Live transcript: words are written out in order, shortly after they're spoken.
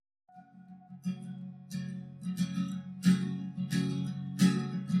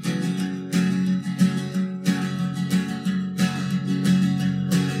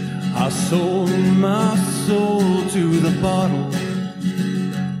sold my soul to the bottle.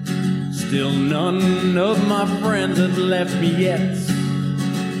 Still none of my friends have left me yet.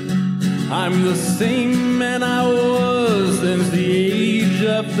 I'm the same man I was since the age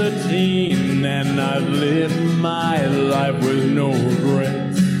of 13, and I've lived my life with no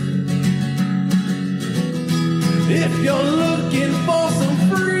regrets. If you're looking for some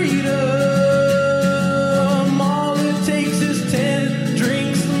freedom, all it takes is 10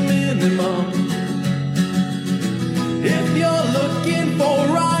 drinks minimum. If you're looking for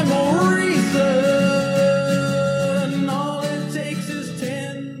rhyme or reason, all it takes is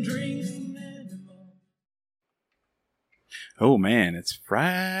 10 drinks minimum. Oh man, it's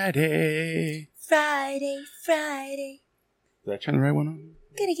Friday. Friday, Friday. Did I turn the right one on?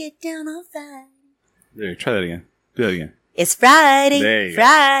 Gonna get down on Friday. There, try that again. Do that again. It's Friday, There you go.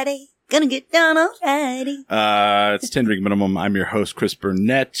 Friday. Gonna get down on Friday. It's 10 drink minimum. I'm your host, Chris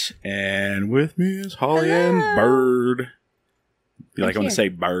Burnett, and with me is Holly Hello. and Bird. You like I'm when I here. say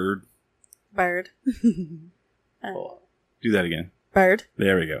bird? Bird. Do that again. Bird.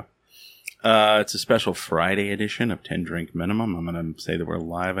 There we go. It's a special Friday edition of 10 drink minimum. I'm going to say that we're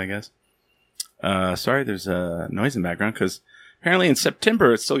live, I guess. Sorry, there's a noise in the background because apparently in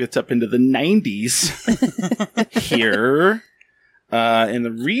September it still gets up into the 90s here. And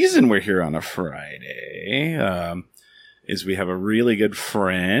the reason we're here on a Friday is we have a really good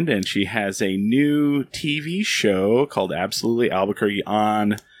friend, and she has a new TV show called Absolutely Albuquerque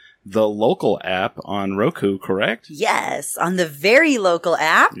on the local app on Roku, correct? Yes, on the very local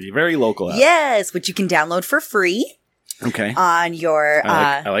app. The very local app. Yes, which you can download for free Okay. on your...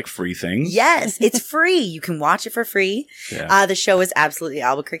 I like free things. Yes, it's free. You can watch it for free. Yeah. The show is Absolutely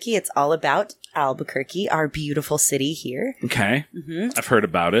Albuquerque. It's all about Albuquerque, our beautiful city here. Okay. hmm I've heard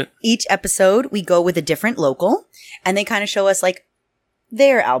about it. Each episode, we go with a different local, and they kind of show us, like,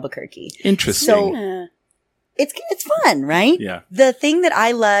 their Albuquerque. Interesting. So- It's fun, right? Yeah. The thing that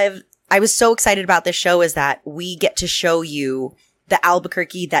I love, I was so excited about this show is that we get to show you the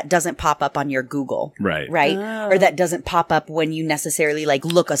Albuquerque that doesn't pop up on your Google, Right. right? Oh. Or that doesn't pop up when you necessarily like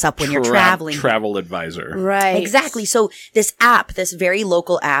look us up when you're traveling. Travel advisor. Right. Exactly. So this app, this very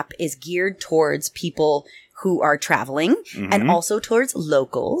local app is geared towards people who are traveling and also towards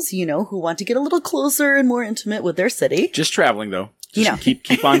locals, you know, who want to get a little closer and more intimate with their city. Just traveling, though. You Just know.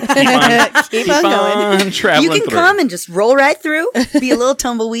 keep on Keep on going. traveling. You can through. come and just roll right through, be a little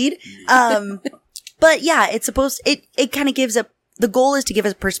tumbleweed. But yeah, it's supposed, it kind of gives the goal is to give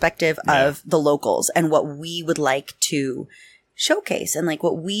us a perspective of the locals and what we would like to showcase and like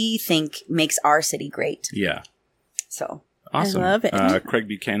what we think makes our city great. Yeah. So. Awesome. I love it. Craig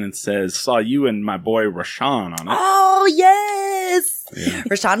Buchanan says, saw you and my boy Rashawn on it. Oh, yes. Yeah.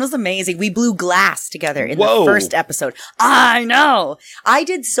 Rashawn was amazing. We blew glass together in Whoa. the first episode. I know. I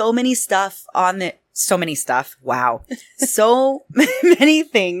did so many stuff on the, so many stuff. Wow. So many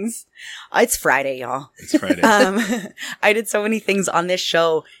things. It's Friday, y'all. It's Friday. I did so many things on this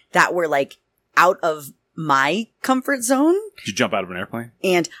show that were like out of my comfort zone. Did you jump out of an airplane?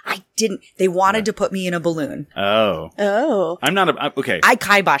 And I didn't, they wanted to put me in a balloon. Oh. Oh. Okay. I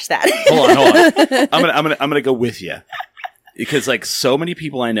kiboshed that. Hold on. I'm gonna go with you. Because like so many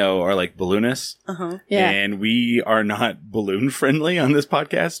people I know are like balloonists. Uh-huh. Yeah. And we are not balloon friendly on this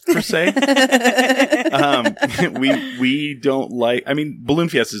podcast per se. We don't like, I mean, Balloon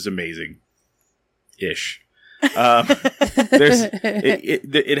Fiesta is amazing. Ish.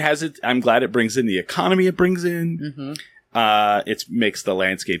 It has it. I'm glad it brings in the economy it brings in. It makes the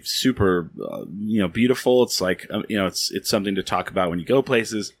landscape super, beautiful. It's like, it's something to talk about when you go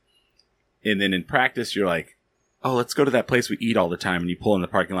places. And then in practice, you're like, oh, let's go to that place we eat all the time. And you pull in the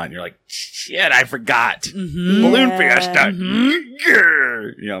parking lot and you're like, shit, I forgot. Balloon Fiesta.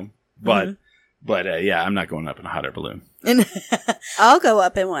 But yeah, I'm not going up in a hot air balloon. I'll go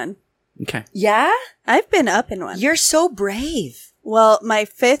up in one. Okay. Yeah? I've been up in one. You're so brave. Well, my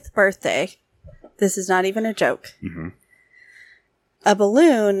 5th birthday, this is not even a joke. A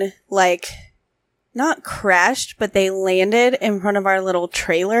balloon, not crashed, but they landed in front of our little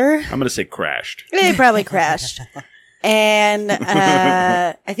trailer. I'm going to say crashed. They probably crashed. And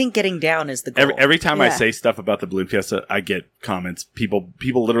I think getting down is the goal. Every time I Yeah. say stuff about the Balloon Fiesta, I get comments. People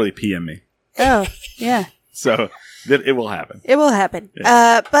literally PM me. oh, yeah. So it will happen. It will happen.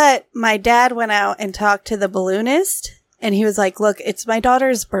 Yeah. But my dad went out and talked to the balloonist, and he was like, look, it's my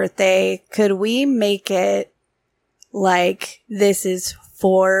daughter's birthday. Could we make it like this is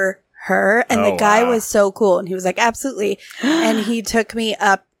for her? And Oh, the guy wow. was so cool. And he was like, absolutely. And he took me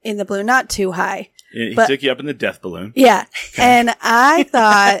up in the balloon, not too high. He But- took you up in the death balloon. Yeah. And I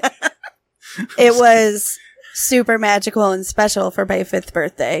thought it was super magical and special for my 5th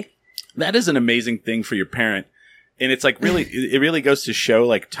birthday. That is an amazing thing for your parent. And it's like really, it really goes to show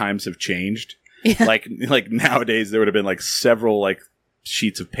like times have changed. Yeah. Like nowadays there would have been like several like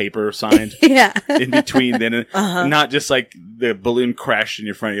sheets of paper signed Yeah. in between then. Not just like the balloon crashed in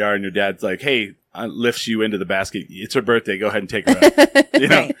your front yard and your dad's like, hey, lifts you into the basket. It's her birthday. Go ahead and take her out. You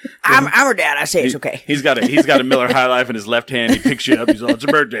know? Right. I'm her dad. I say it's okay. He's got a Miller High Life in his left hand. He picks you up. He's like, it's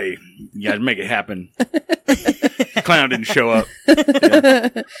her birthday. You got to make it happen. The clown didn't show up.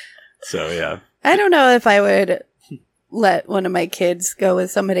 Yeah. So, yeah. I don't know if I would let one of my kids go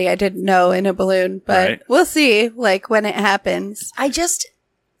with somebody I didn't know in a balloon, but Right. we'll see, like, when it happens. I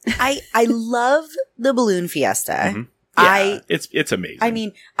love the balloon fiesta. Yeah, it's amazing. I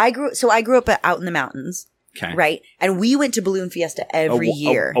mean, I grew up out in the mountains, okay. right? And we went to balloon fiesta every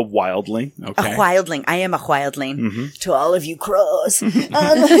year. A wildling. Okay. A wildling. I am a wildling to all of you crows.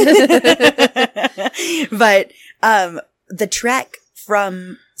 But the trek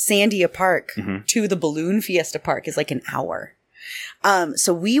from Sandia Park to the balloon fiesta park is like an hour.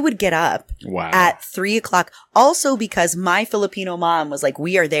 So we would get up at 3:00. Also because my Filipino mom was like,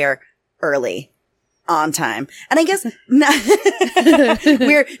 we are there early. On time. And I guess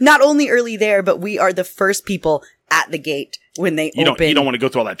we're not only early there, but we are the first people at the gate when they open. You don't want to go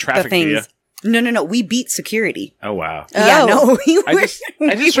through all that traffic, do you? No. We beat security. Oh, wow. Yeah, no.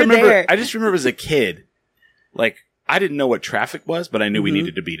 I just remember as a kid, like, I didn't know what traffic was, but I knew we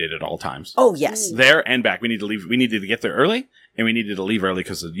needed to beat it at all times. Oh, yes. There and back. We need to leave. We needed to get there early, and we needed to leave early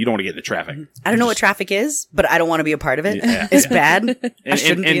because you don't want to get into traffic. I don't know what traffic is, but I don't want to be a part of it. Yeah. It's bad. I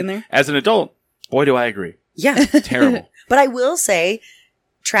shouldn't be in there. As an adult, boy, do I agree. Yeah. Terrible. But I will say,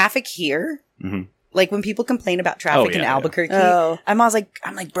 traffic here, like when people complain about traffic in Albuquerque, I'm always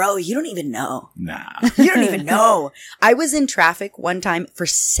like, bro, you don't even know. Nah. You don't even know. I was in traffic one time for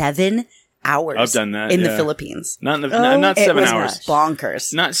 7 hours. I've done that in the Philippines. Not 7 hours.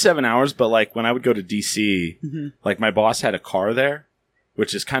 Bonkers. Not 7 hours, but like when I would go to DC, like my boss had a car there,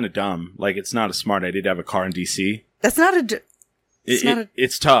 which is kind of dumb. Like it's not a smart idea to have a car in DC. That's not a...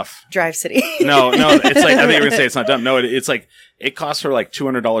 It's tough. Drive city. No, it's like, I think you're going to say it's not dumb. No, it's like, it costs her like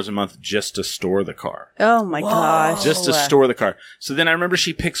 $200 a month just to store the car. Oh my gosh. Just to store the car. So then I remember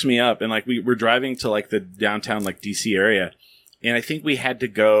she picks me up and like we're driving to like the downtown like DC area. And I think we had to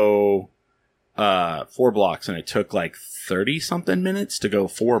go 4 blocks and it took like 30 something minutes to go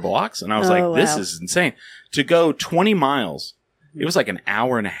 4 blocks. And I was this is insane. To go 20 miles, it was like an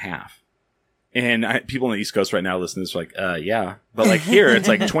hour and a half. And people on the East Coast right now listening to this are like, yeah. But like here, it's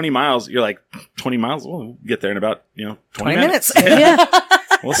like 20 miles. You're like, 20 miles? We'll get there in about, 20 minutes. Yeah.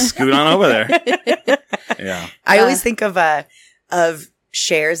 We'll scoot on over there. Yeah. I always think of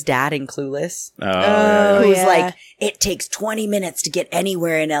Cher's dad in Clueless. Oh, who's like, it takes 20 minutes to get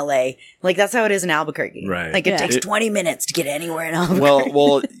anywhere in LA. Like, that's how it is in Albuquerque. Right. Like, it takes 20 minutes to get anywhere in Albuquerque.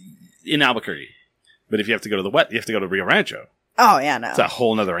 Well, in Albuquerque. But if you have to go to you have to go to Rio Rancho. Oh, yeah, no. It's a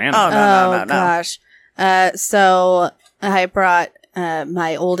whole nother animal. Oh, no. Gosh. So I brought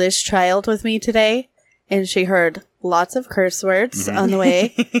my oldest child with me today, and she heard lots of curse words on the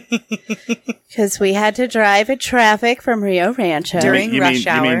way because we had to drive in traffic from Rio Rancho during rush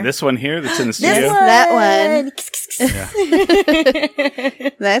hour. You mean this one here that's in the studio? That one.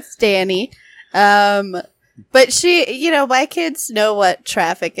 That's Danny. But she, my kids know what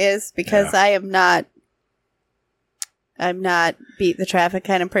traffic is because I'm not beat the traffic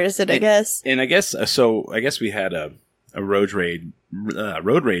kind of person, I guess. And I guess we had a road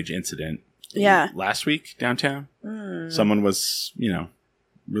rage incident. Yeah. Last week downtown, someone was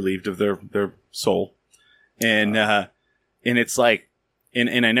relieved of their soul, and it's like,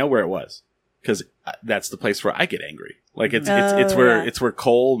 and I know where it was because that's the place where I get angry. Like it's where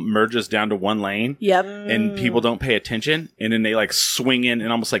Cole merges down to one lane. Yep. And people don't pay attention, and then they like swing in,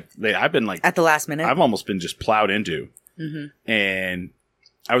 and almost like I've been like at the last minute. I've almost been just plowed into. And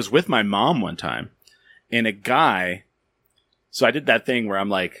I was with my mom one time, and a guy. So I did that thing where I'm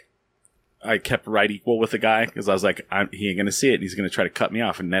like, I kept right equal with the guy because I was like, he ain't gonna see it, and he's gonna try to cut me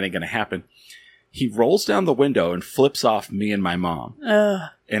off, and that ain't gonna happen. He rolls down the window and flips off me and my mom,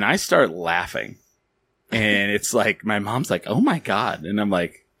 and I start laughing, and it's like my mom's like, "Oh my god," and I'm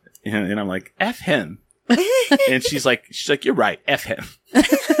like, "F him," and she's like, "You're right, F him."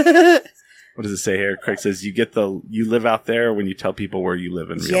 What does it say here? Craig says, you live out there when you tell people where you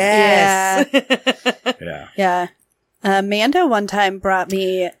live in real life. Yes. Yeah. Amanda one time brought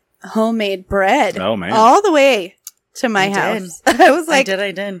me homemade bread. Oh, man. All the way to my house. I was like,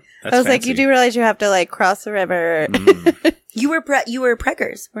 I did. That's I was like, fancy. you do realize you have to like cross the river. You were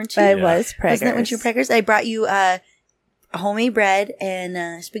preggers, weren't you? I was preggers. Wasn't that when you were preggers? I brought you homemade bread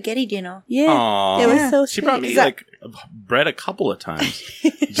and spaghetti dinner. Yeah. Aww. It was so She sweet. brought me like bread a couple of times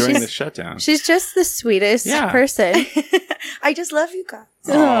during the shutdown. She's just the sweetest Yeah. person. I just love you guys.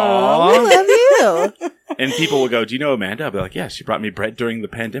 Oh, we love you. And people will go, "Do you know Amanda?" I'll be like, "Yeah, she brought me bread during the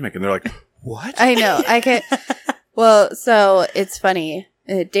pandemic." And they're like, "What?" I know. I can. Well, so it's funny,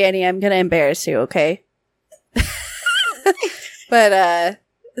 Danny. I'm gonna embarrass you, okay? But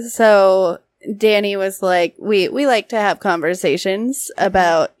so Danny was like, we like to have conversations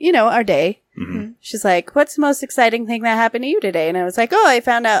about our day. Mm-hmm. She's like, "What's the most exciting thing that happened to you today?" And I was like, "Oh, I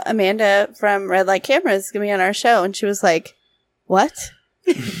found out Amanda from Red Light Cameras is gonna be on our show." And she was like, "What?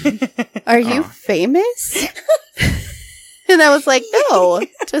 Are you famous?" And I was like, "No,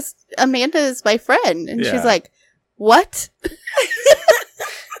 just Amanda is my friend." And Yeah. she's like, "What?"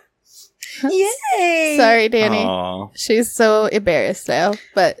 Yay! Sorry, Danny. Aw. She's so embarrassed now.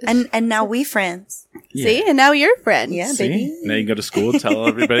 But And now we friends. see, and now you're friends. Yeah, See? baby. Now you can go to school and tell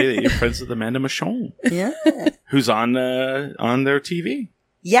everybody that you're friends with Amanda Michon, Yeah. who's on their TV.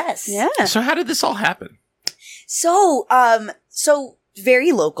 Yes. Yeah. So how did this all happen? So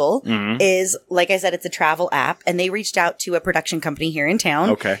very local Mhm. is, like I said, it's a travel app, and they reached out to a production company here in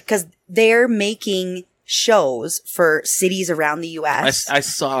town. Okay. Because they're making shows for cities around the U.S. I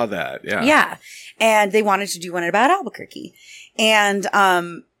saw that. Yeah. Yeah. And they wanted to do one about Albuquerque. And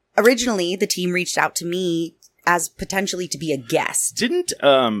originally, the team reached out to me as potentially to be a guest. Didn't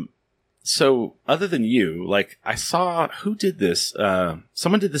so other than you, like I saw who did this?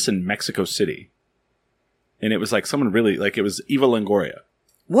 Someone did this in Mexico City. And it was like someone really like it was Eva Longoria.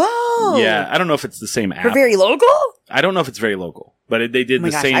 Whoa! Yeah, I don't know if it's the same app. For very local? I don't know if it's very local, but they did Oh my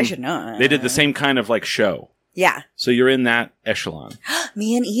the gosh, same. I should know. They did the same kind of like show. Yeah. So you're in that echelon.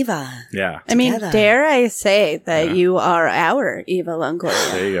 Me and Eva. Yeah. I mean, Together. dare I say that Yeah. you are our Eva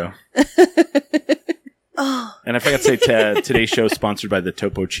Longoria? There you go. Oh. And I forgot to say today's show is sponsored by the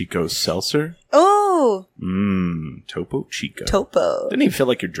Topo Chico Seltzer. Oh. Topo Chico. Topo. Doesn't even feel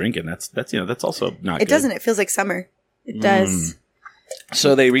like you're drinking. That's that's also not It good. doesn't. It feels like summer. It does.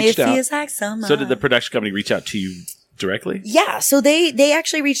 So they reached It out. feels like summer. So did the production company reach out to you directly? Yeah, so they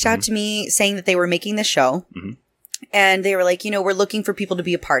actually reached out to me saying that they were making the show. Mhm. And they were like, we're looking for people to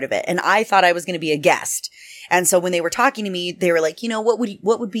be a part of it. And I thought I was going to be a guest. And so when they were talking to me, they were like, what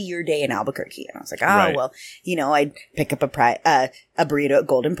would be your day in Albuquerque? And I was like, Right. well, I'd pick up a burrito at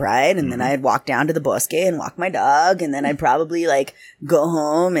Golden Pride, and then I'd walk down to the Bosque and walk my dog, and then I'd probably like go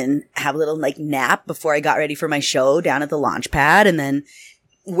home and have a little like nap before I got ready for my show down at the launch pad. And then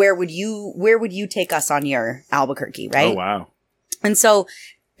where would you take us on your Albuquerque, right? Oh wow. And so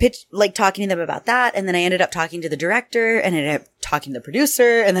talking to them about that. And then I ended up talking to the director, and I ended up talking to the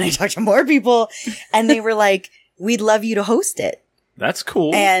producer, and then I talked to more people, and they were like, "We'd love you to host it." That's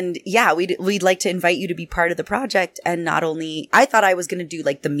cool. And yeah, we'd like to invite you to be part of the project. And not only, I thought I was going to do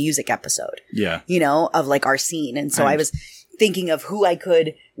like the music episode, yeah. of like our scene. And so Right. I was thinking of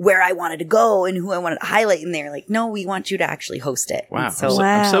where I wanted to go and who I wanted to highlight. And they're like, "No, we want you to actually host it." Wow. And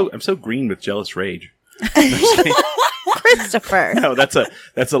so I'm so green with jealous rage. Christopher. No, that's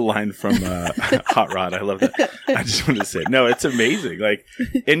a line from Hot Rod. I love that. I just wanted to say, no, it's amazing. Like,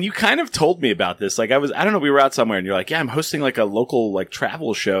 and you kind of told me about this. Like, I don't know, we were out somewhere, and you're like, "Yeah, I'm hosting like a local like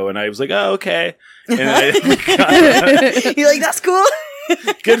travel show," and I was like, "Oh, okay." And you're like, "That's cool."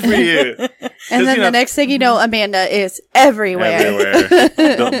 good for you. And then the next thing you know, Amanda is everywhere.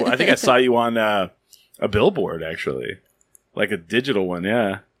 I think I saw you on a billboard, actually, like a digital one.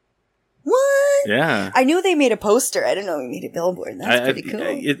 Yeah, What? yeah. I knew they made a poster. I didn't know we made a billboard. That's pretty cool.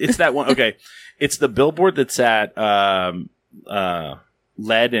 It's that one. Okay, it's the billboard that's at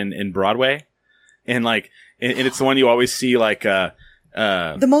LED in Broadway, and like, and it's the one you always see like.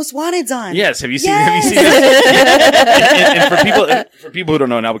 The Most Wanted's on. Yes, have you seen? Yes! Have you seen this? and for people who don't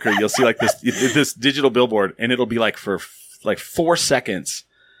know in Albuquerque, you'll see like this digital billboard, and it'll be like for like 4 seconds.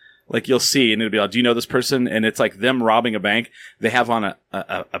 Like you'll see, and it'll be like, "Do you know this person?" And it's like them robbing a bank. They have on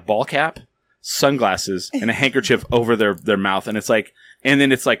a ball cap, sunglasses, and a handkerchief over their mouth, and it's like, and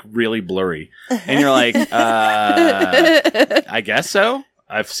then it's like really blurry, and you're like, I guess so.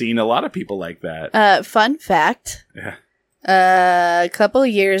 I've seen a lot of people like that. Fun fact. Yeah. A couple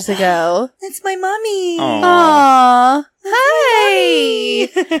years ago. That's my mommy. Aw.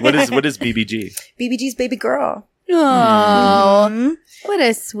 Hi. What is BBG? BBG's baby girl. Oh, Mhm. what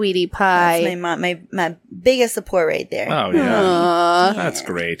a sweetie pie. That's my mom, my biggest support right there. Oh yeah, Aw, that's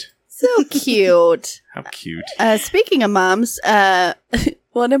great. so cute. How cute. Speaking of moms,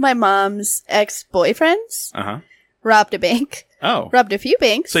 one of my mom's ex-boyfriends Uh huh. robbed a bank. Oh. rubbed a few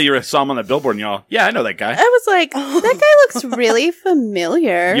banks. So you saw him on that billboard and y'all, yeah, I know that guy. I was like, that guy looks really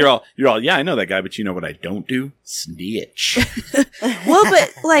familiar. You're all, yeah, I know that guy, but you know what I don't do? Snitch. Well,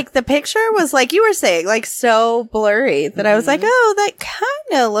 but like the picture was like you were saying, like so blurry that I was like, oh, that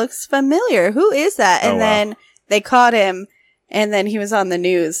kind of looks familiar. Who is that? And then they caught him, and then he was on the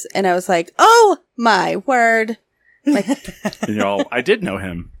news, and I was like, oh my word. Like, And you're all, I did know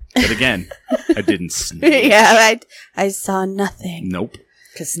him. But again, I didn't snitch. yeah, I saw nothing. Nope.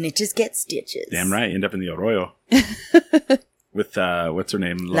 Because snitches get stitches. Damn right. End up in the Arroyo. With, what's her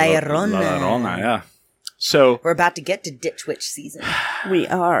name? La Llorona. La Llorona, yeah. So, We're about to get to Ditch Witch season. We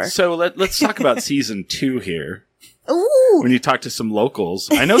are. so let's talk about season 2 here. Ooh. When you talk to some locals.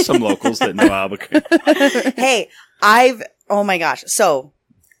 I know some locals that know Albuquerque. Hey, oh my gosh. So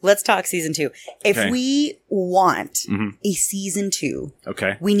let's talk season 2. If Okay. we want a season 2,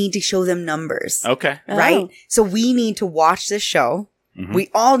 Okay. we need to show them numbers. Okay. Right? Oh. So we need to watch this show.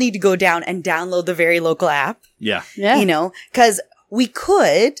 We all need to go down and download the very local app, Yeah. Yeah. you know, because we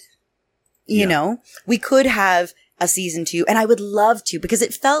could, you Yeah. know, we could have a season 2, and I would love to, because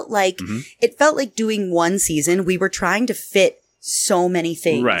it felt like doing one season. We were trying to fit so many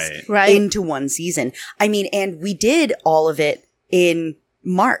things Right. into one season. I mean, and we did all of it in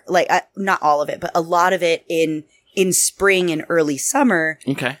March, like not all of it, but a lot of it in spring and early summer,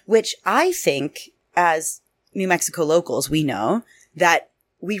 Okay. which I think as New Mexico locals, we know that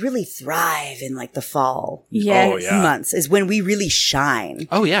we really thrive in like the fall Yes. Oh, yeah. months is when we really shine.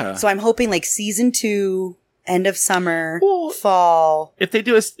 Oh, yeah. So I'm hoping like season 2, end of summer, Well, fall. if they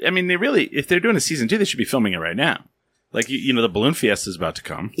do if they're doing a season 2, they should be filming it right now. Like, you know, the Balloon Fiesta is about to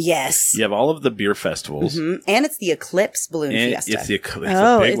come. Yes. You have all of the beer festivals. Mhm. And it's the Eclipse Balloon And Fiesta. it's a big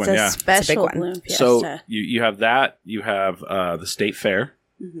It's one, a yeah. special one. balloon fiesta. So you have that. You have the state fair.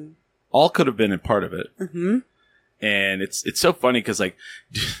 All could have been a part of it. Mm-hmm. And it's so funny because like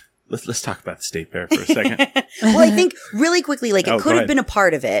let's talk about the state fair for a second. Well, I think really quickly, like Oh, it go could have ahead. been a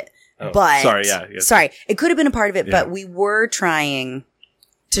part of it, Oh, but sorry, yeah, yes. sorry, it could have been a part of it, Yeah. but we were trying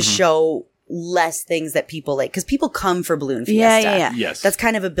to show less things that people like, because people come for Balloon Fiesta. Yeah. Yes. That's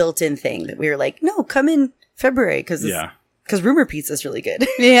kind of a built-in thing that we were like, no, come in February because Rumor Pizza is really good.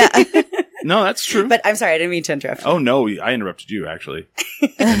 Yeah. No, that's true. But I'm sorry, I didn't mean to interrupt. Oh no, I interrupted you actually,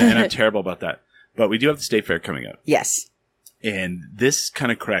 and I'm terrible about that. But we do have the state fair coming up, Yes. and this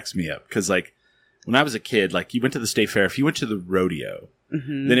kind of cracks me up because like when I was a kid, like you went to the state fair. If you went to the rodeo,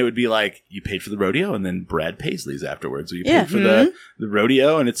 then it would be like you paid for the rodeo and then Brad Paisley's afterwards, or you Yeah. paid for the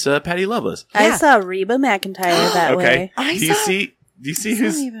rodeo and it's Patty Loveless. Yeah. I saw Reba McEntire that Okay, way. do you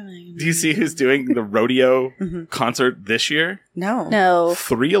see who's doing the rodeo concert this year? No. No.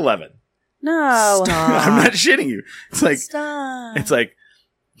 311. No. Stop. I'm not shitting you. It's like Stop. it's like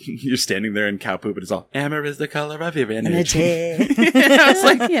you're standing there in cow poop, and it's all amber is the color of your energy. Energy. I was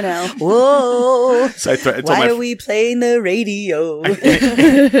like, You know. Whoa. so I told Why my are we playing the radio?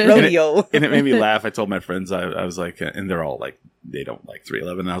 and Rodeo. it made me laugh. I told my friends, I was like, and they're all like, they don't like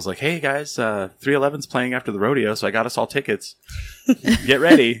 311. And I was like, hey guys, 311's playing after the rodeo, so I got us all tickets. Get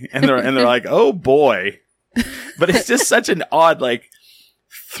ready. And they're like, oh boy. But it's just such an odd, like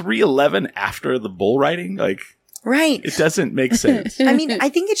 311 after the bull riding. Like, Right. it doesn't make sense. I mean, I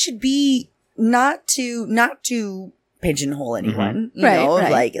think it should be not to pigeonhole anyone, you Right, know,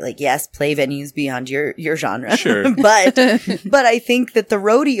 right. like yes, play venues beyond your genre. Sure. but I think that the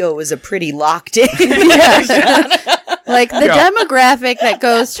rodeo is a pretty locked in. Like the demographic that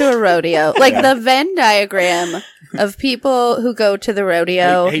goes to a rodeo. Like the Venn diagram of people who go to the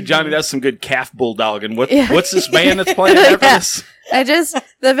rodeo. Hey Johnny, that's some good calf bulldogging. What's this band that's playing after this?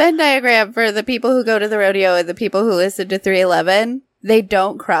 The Venn diagram for the people who go to the rodeo and the people who listen to 311, they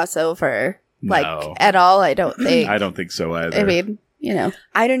don't cross over. Like, No. at all, I don't think. I don't think so either. I mean, you know.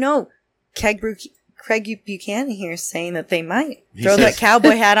 I don't know. Craig Buchanan here is saying that they might He throw says- that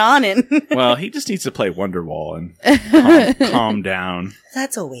cowboy hat on and Well, he just needs to play Wonderwall and calm down.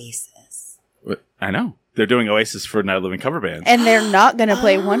 that's Oasis. I know. They're doing Oasis for Night of Living cover band. And they're not going to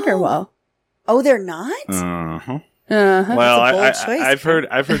play Wonderwall. Oh, they're not? Uh-huh. Uh-huh. Well, a bold choice. I've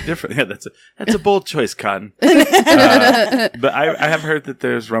heard different. Yeah, that's a bold choice, Cotton. But I have heard that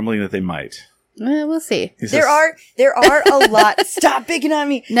there's rumbling that they might. We'll see. He says- There are a lot. Stop picking on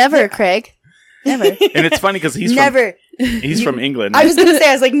me. Never, Craig. Never. and it's funny because he's Never. from England. I was going to say,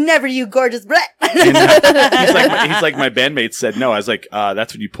 I was like, never, you gorgeous. Blah. And, he's like my bandmate said no. I was like,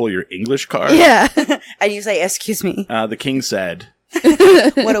 that's when you pull your English card. Yeah. And you say, excuse me, The king said.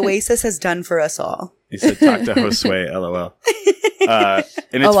 what Oasis has done for us all. He said, "Talk to Josue, LOL." And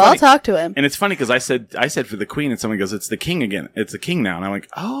it's I'll funny. talk to him. And it's funny because I said for the queen, and someone goes, "It's the king again. It's the king now." And I'm like,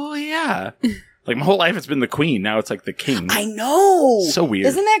 "Oh yeah." Like my whole life it's been the queen. Now it's like the king. I know. So weird.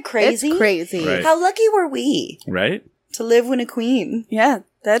 Isn't that crazy? It's crazy. Right. How lucky were we Right? to live with a queen Yeah,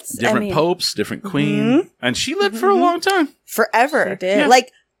 that's Different popes, different queen. And she lived for a long time. forever? She did. Yeah.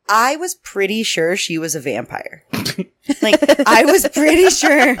 Like, I was pretty sure she was a vampire. Like, I was pretty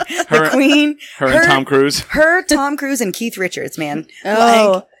sure the queen. Her and Tom Cruise. Her, Tom Cruise, and Keith Richards, man.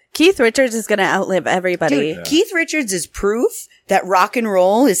 Oh, Like, Keith Richards is gonna outlive everybody. dude, Keith Richards is proof that rock and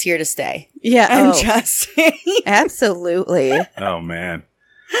roll is here to stay. Yeah, I'm oh, just saying. absolutely. Oh man.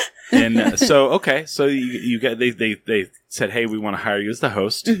 And so you get they said, hey, we want to hire you as the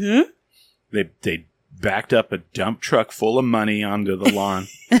host. Mm-hmm. They backed up a dump truck full of money onto the lawn.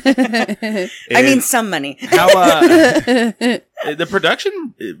 I mean, some money. How the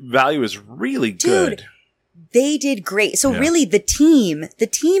production value is really good. Dude, they did great. So Yeah. really, the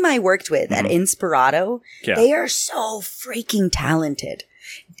team I worked with at Inspirato, Yeah. they are so freaking talented.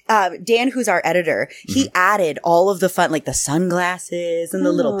 Dan, who's our editor, he added all of the fun, like the sunglasses and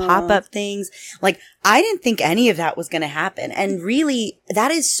the little pop-up things. Like, I didn't think any of that was going to happen. And really,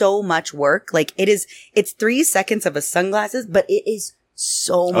 that is so much work. Like, it's 3 seconds of a sunglasses, but it is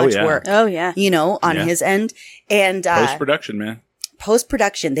so much yeah. work, Oh yeah. you know, on Yeah. his end. And Post-production, man.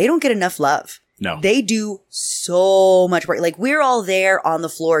 post-production, they don't get enough love. No. They do so much work. Like, we're all there on the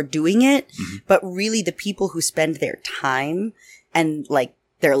floor doing it, but really the people who spend their time and like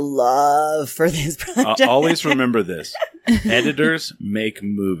their love for this project. Always remember this. Editors make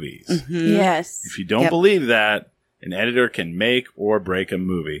movies. Mm-hmm. Yes. If you don't Yep. believe that, an editor can make or break a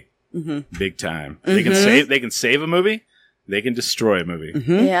movie. Big time. They can save a movie. They can destroy a movie.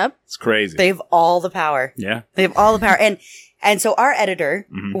 Yep. It's crazy. They have all the power. Yeah. They have all the power. And so our editor,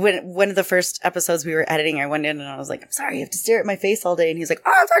 when one of the first episodes we were editing, I went in and I was like, I'm sorry, you have to stare at my face all day. And he's like,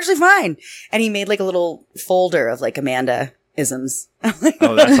 oh, it's actually fine. And he made like a little folder of like Amanda isms. Oh,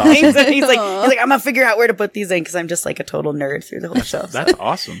 that's awesome. he's like, I'm gonna figure out where to put these in because I'm just like a total nerd through the whole show. So That's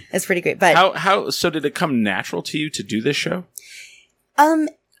awesome. it's pretty great. But So did it come natural to you to do this show?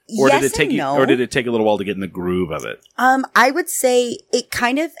 or Did it take you or did it take a little while to get in the groove of it? I would say it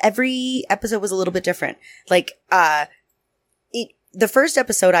kind of every episode was a little bit different. Like the first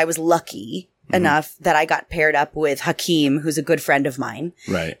episode I was lucky enough that I got paired up with Hakeem, who's a good friend of mine.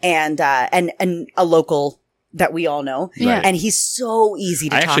 Right. And a local that we all know. Right. And he's so easy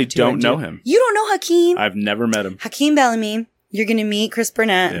to I talk to. actually don't and know do. him. You don't know Hakeem? I've never met him. Hakeem Bellamy. You're going to meet Chris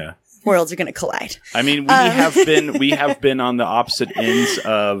Burnett. Yeah. Worlds are going to collide. I mean, we have been on the opposite ends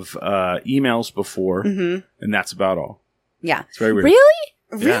of emails before, and that's about all. Yeah. It's very weird. Really?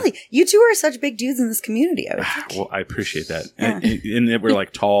 Really? You two are such big dudes in this community, I would think. Well, I appreciate that. And that we're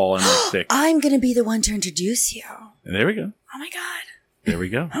like tall and like thick. I'm going to be the one to introduce you. And there we go. Oh my God. There we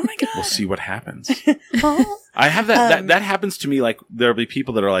go. Oh my God. We'll see what happens. Oh. I have that, that happens to me. Like there'll be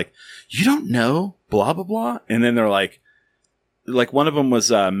people that are like, you don't know blah, blah, blah. And then they're like one of them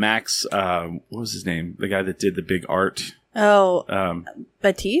was, Max, what was his name? The guy that did the big art. Oh,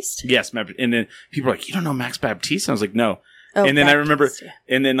 Batiste? Yes. And then people are like, you don't know Max Baptiste? And I was like, no. Oh, and then Baptiste,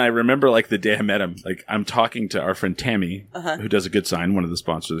 I remember like the day I met him, like I'm talking to our friend Tammy, who does a good sign, one of the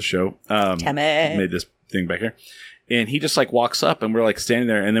sponsors of the show. Tammy. Made this thing back here. And he just like walks up and we're like standing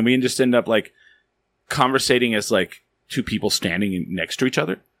there. And then we just end up like conversating as like two people standing next to each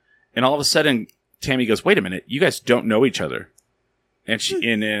other. And all of a sudden Tammy goes, wait a minute, you guys don't know each other. And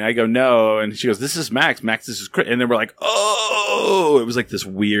and I go, no. And she goes, this is Max. Max, this is Chris. And then we're like, oh, it was like this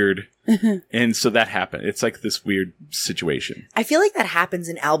weird. And so that happened. It's like this weird situation. I feel like that happens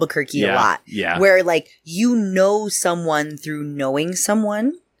in Albuquerque a Yeah, lot. yeah. Where like you know someone through knowing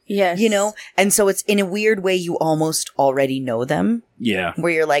someone, Yes. you know? And so it's in a weird way you almost already know them. Yeah.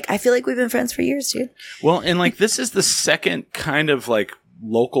 Where you're like, I feel like we've been friends for years, dude. Well, and like this is the second kind of like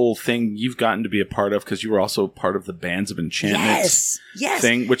local thing you've gotten to be a part of because you were also part of the Bands of Enchantment Yes.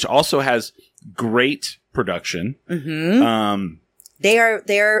 thing, which also has great production. Mm-hmm.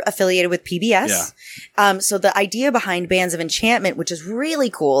 They're affiliated with PBS. Yeah. So the idea behind Bands of Enchantment, which is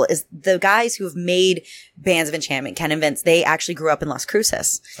really cool, is the guys who have made Bands of Enchantment, Ken and Vince, they actually grew up in Las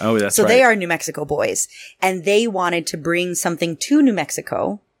Cruces. Oh, that's So right. they are New Mexico boys. And they wanted to bring something to New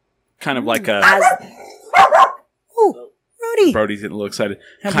Mexico kind of like a as... Ooh, Brody. Brody's getting a little excited.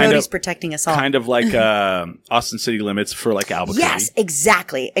 Now Kind Brody's of, protecting us all. kind of like Austin City Limits for like Albuquerque. Yes,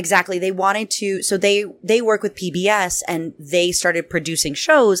 exactly. They wanted to, so they work with PBS and they started producing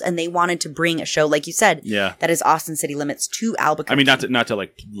shows and they wanted to bring a show, like you said, Yeah. that is Austin City Limits to Albuquerque. I mean, not to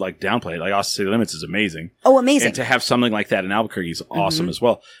like downplay it. Like Austin City Limits is amazing. Oh, amazing. And to have something like that in Albuquerque is awesome as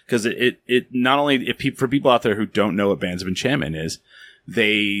well. Because it not only, for people out there who don't know what Bands of Enchantment is,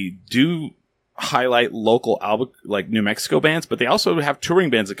 they do highlight local like New Mexico bands, but they also have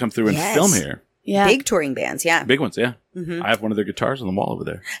touring bands that come through and Yes. film here. Yeah. Big touring bands, yeah. Big ones, yeah. Mhm. I have one of their guitars on the wall over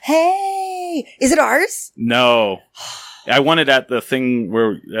there. Hey, is it ours? No. I want it at the thing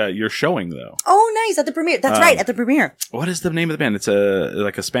where you're showing, though. Oh, nice. At the premiere. That's right. At the premiere. What is the name of the band? It's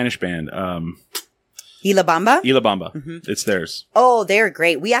like a Spanish band. Hila Bamba? Ila Bamba. It's theirs. Oh, they're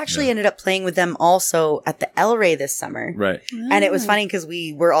great. We actually ended up playing with them also at the El Rey this summer. Right. And it was funny because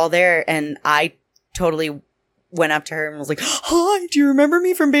we were all there and I totally went up to her and was like, hi, do you remember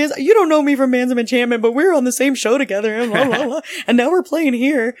me from Bands? You don't know me from Bands of Enchantment, but we were on the same show together and blah, blah, blah. And now we're playing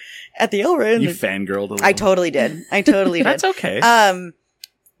here at the El Rey. You fangirled a little. I totally did. Did. That's okay.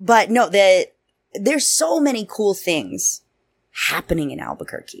 But no, there's so many cool things happening in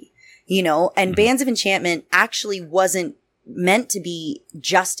Albuquerque, you know, and Bands of Enchantment actually wasn't meant to be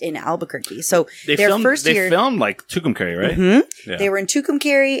just in Albuquerque. So they filmed like Tucumcari, right? Yeah. They were in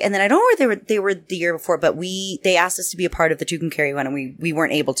Tucumcari, and then I don't know where they were the year before, but they asked us to be a part of the Tucumcari one, and we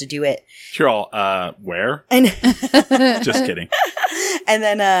weren't able to do it. You're all where? And just kidding. And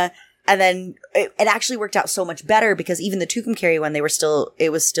then it actually worked out so much better because even the Tucumcari one, it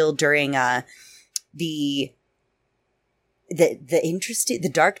was still during the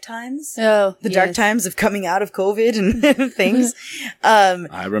dark times. Oh, the dark times of coming out of COVID and things.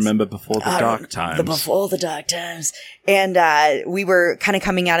 I remember before the dark times. Before the dark times. And we were kind of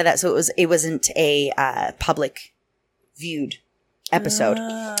coming out of that. So it wasn't a public viewed episode.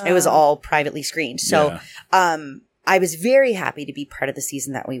 It was all privately screened. So I was very happy to be part of the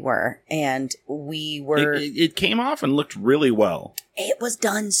season that we were. And we were... It came off and looked really well. It was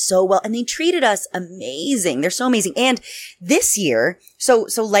done so well. And they treated us amazing. They're so amazing. And this year, so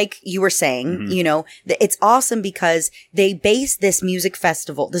like you were saying, you know, it's awesome because they base this music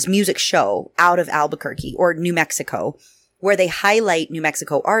festival, this music show out of Albuquerque or New Mexico, where they highlight New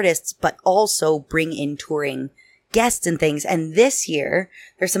Mexico artists, but also bring in touring guests and things. And this year,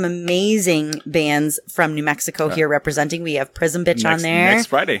 there's some amazing bands from New Mexico here representing. We have Prism Bitch on there. Next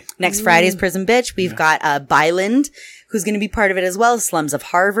Friday. Next Friday's Prism Bitch. We've got Byland, who's going to be part of it as well. Slums of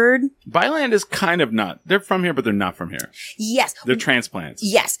Harvard. Byland is kind of not. They're from here, but they're not from here. Yes. They're transplants.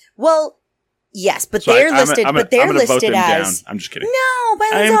 Yes. Well, yes, but So they're I'm listed. gonna But they're vote listed them as. down. I'm just kidding. No,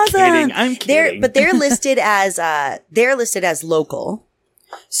 Byland's awesome. I'm kidding. But they're listed as local.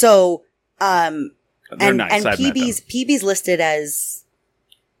 So, They're nice. I've met them. PB's listed as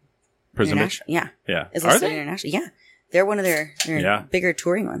Prism Bitch? international. Yeah. Yeah. Is Are listed they? international. Yeah. They're one of their bigger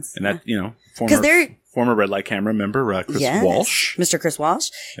touring ones. And that, former Red Light Camera member, Chris Walsh. Mr. Chris Walsh.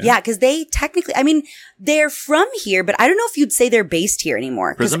 Yeah, because they technically, they're from here, but I don't know if you'd say they're based here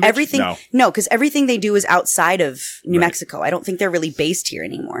anymore. Because Prism Bitch? everything, because everything they do is outside of New Mexico. I don't think they're really based here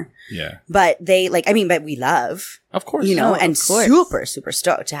anymore. Yeah. But but we love, Of course. and super, super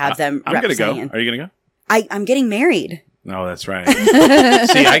stoked to have them I'm going to go. representing. Are you going to go? I'm getting married. No, that's right.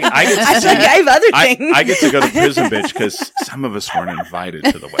 See, I have other things. I get to go to Prison Bitch because some of us weren't invited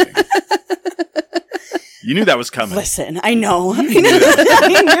to the wedding. You knew that was coming. Listen, I know. I knew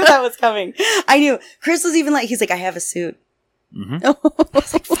that was coming. I knew. Chris was even he's like, I have a suit. Mm-hmm. I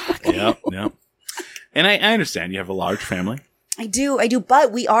was like, fuck. Yep. And I understand you have a large family. I do.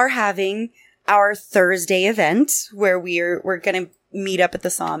 But we are having our Thursday event where we're going to meet up at the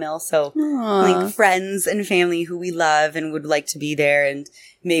Sawmill. So friends and family who we love and would like to be there. And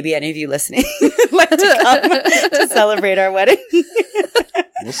maybe any of you listening would like to come to celebrate our wedding.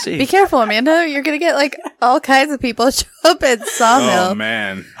 We'll see. Be careful, Amanda. You're going to get all kinds of people show up at Sawmill. Oh,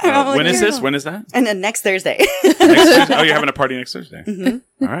 man. When is this? When is that? And then next Thursday. Next Thursday? Oh, you're having a party next Thursday?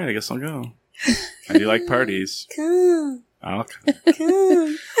 Mm-hmm. All right. I guess I'll go. I do like parties. Come. I'll come.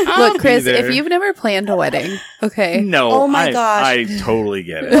 Look, Chris, if you've never planned a wedding, okay. No. Oh my gosh. I totally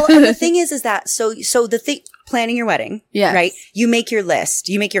get it. Well, and the thing is that, so the thing, planning your wedding, yes. right? You make your list.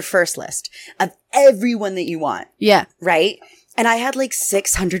 You make your first list of everyone that you want. Yeah. Right? And I had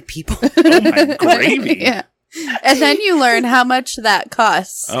 600 people. Oh my gravy. Yeah. And then you learn how much that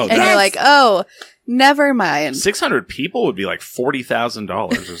costs. Oh, and you're like, oh, never mind. 600 people would be like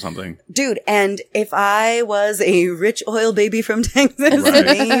 $40,000 or something. Dude, and if I was a rich oil baby from Texas,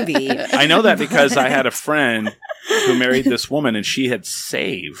 maybe. I know that because I had a friend who married this woman and she had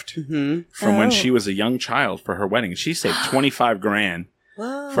saved from when she was a young child for her wedding. She saved $25,000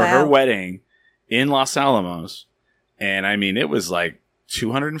 for her wedding in Los Alamos. And it was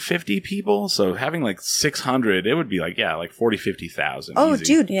 250 people. So having 600, it would be 40, 50,000. Oh, easy.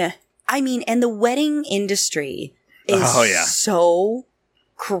 dude. Yeah. And the wedding industry is so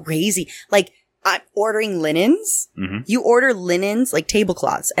crazy. I'm ordering linens. Mm-hmm. You order linens,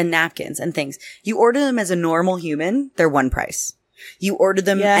 tablecloths and napkins and things. You order them as a normal human, they're one price. You order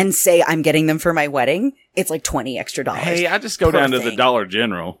them and say, I'm getting them for my wedding, it's $20 extra. Hey, I just go down to the Dollar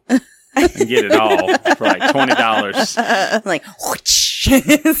General. and get it all for like $20. I'm like, whoosh,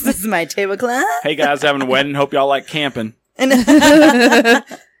 this is my tablecloth. Hey guys, having a wedding. Hope y'all like camping.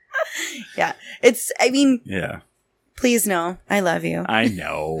 Yeah. I mean, Yeah, please know I love you. I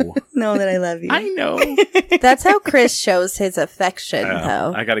know. Know that I love you. I know. That's how Chris shows his affection,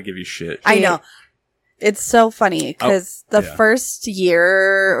 though. I got to give you shit. I know. It's so funny because the yeah. first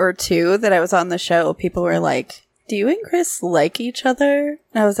year or two that I was on the show, people were like, do you and Chris like each other?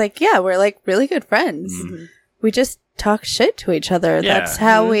 And I was like, yeah, we're like really good friends. Mm-hmm. We just talk shit to each other. Yeah. That's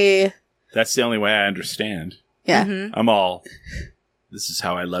how we... That's the only way I understand. Yeah. Mm-hmm. I'm all, this is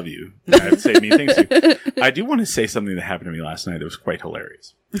how I love you. And I have to say mean things to you. I do want to say something that happened to me last night that was quite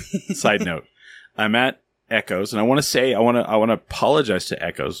hilarious. Side note. I'm at Echoes, and I want to say, I want to apologize to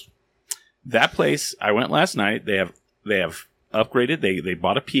Echoes. That place, I went last night. They have upgraded. They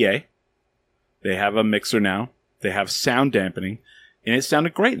bought a PA. They have a mixer now. They have sound dampening, and it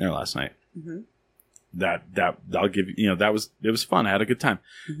sounded great in there last night. Mm-hmm. That I'll give you. It was fun. I had a good time.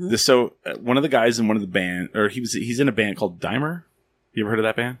 Mm-hmm. So one of the guys in one of the band, or he's in a band called Dimer. You ever heard of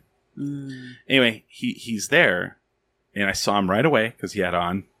that band? Mm. Anyway, he's there, and I saw him right away because he had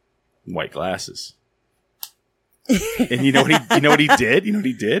on white glasses. And you know what he did? You know what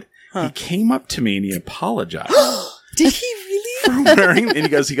he did? Huh. He came up to me and he apologized. Did he really? For wearing, and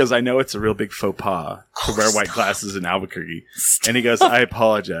he goes, I know it's a real big faux pas to wear white glasses in Albuquerque. And he goes, I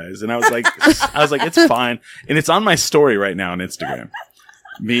apologize. And I was like, it's fine. And it's on my story right now on Instagram.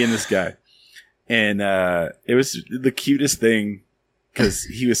 Me and this guy. And it was the cutest thing because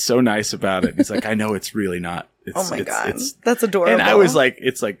he was so nice about it. He's like, I know it's really not. Oh my God. That's adorable. And I was like,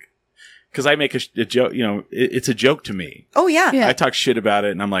 it's like, because I make a joke, it's a joke to me. oh, yeah. Yeah. I talk shit about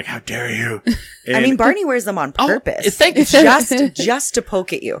it and I'm like, how dare you? And I mean, Barney wears them on purpose. thank you. just to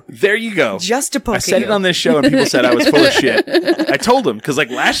poke at you. there you go. Just to poke I at said you. it on this show and people said I was full of shit. I told them because like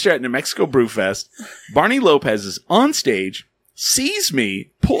last year at New Mexico Brew Fest, Barney Lopez is on stage, sees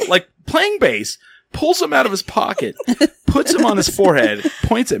me playing bass, pulls him out of his pocket, puts him on his forehead,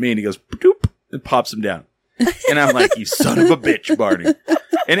 points at me, and he goes doop and pops him down. And I'm like, you son of a bitch, Barney.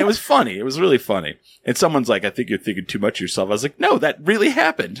 And it was funny. It was really funny. And someone's like, I think you're thinking too much of yourself. I was like, no, that really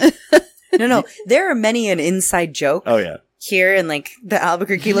happened. No. There are many an inside joke. Oh yeah. Here in like the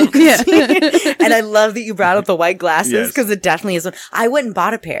Albuquerque local scene. And I love that you brought up the white glasses because it definitely is one. I went and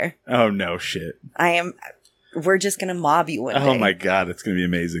bought a pair. Oh no shit. We're just going to mob you one day. Oh my God. It's going to be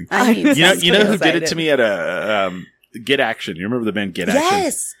amazing. I need You know who did it excited. to me at a Get Action? You remember the band Get Action?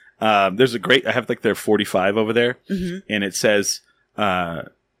 Yes. There's I have like their 45 over there, Mm-hmm. and it says 10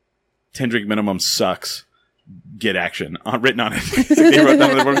 drink minimum sucks. Get Action written on it. They wrote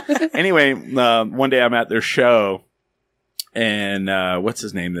that on the board. Anyway, one day I'm at their show, and what's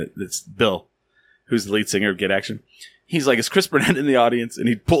his name? That's Bill, who's the lead singer of Get Action. He's like, is Chris Burnett in the audience? And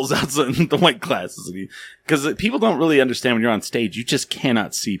he pulls out the white glasses, because people don't really understand when you're on stage, you just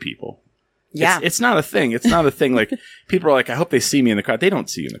cannot see people. Yeah. It's not a thing. It's not a thing. Like people are like, I hope they see me in the crowd. They don't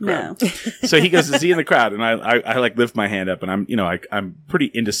see you in the crowd. No. So he goes, is he in the crowd? And I like lift my hand up, and I'm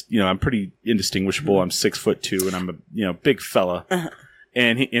pretty I'm pretty indistinguishable. I'm 6'2", and I'm a big fella. Uh-huh.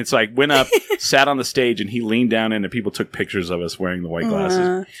 And so I went up, sat on the stage, and he leaned down in, and people took pictures of us wearing the white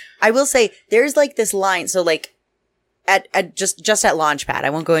glasses. I will say there's like this line. So like at just at Launchpad, I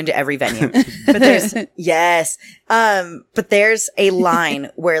won't go into every venue, but there's but there's a line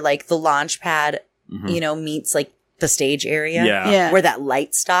where like the Launchpad, meets like the stage area, Yeah. where that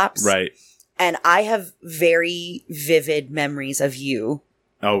light stops, Right. And I have very vivid memories of you,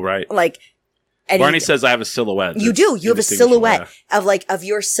 Oh, right. like. Barney says I have a silhouette. You do. You have a indistinguishable, silhouette of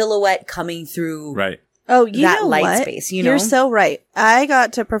your silhouette coming through. Right. Oh, you that know light what? space, you know? You're so right. I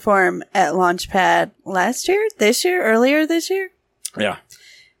got to perform at Launchpad earlier this year. Yeah.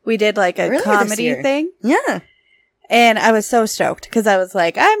 We did like a Earlier this comedy year. thing. Yeah. And I was so stoked because I was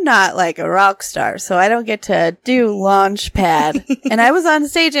like, I'm not like a rock star, so I don't get to do Launchpad. And I was on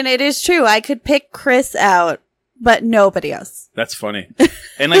stage, and it is true. I could pick Chris out, but nobody else. That's funny.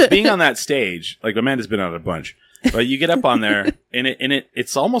 And like being on that stage, like Amanda's been on a bunch, but you get up on there and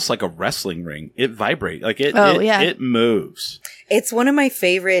it's almost like a wrestling ring. It vibrates. Like it moves. It's one of my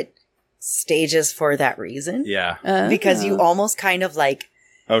favorite stages for that reason. Yeah. Because you almost kind of like,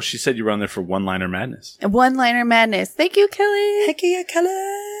 Oh, she said you were on there for One-Liner Madness. One-Liner Madness. Thank you, Kelly. heck yeah, Kelly.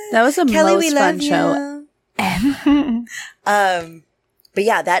 That was the Kelly, most we fun love show. you. But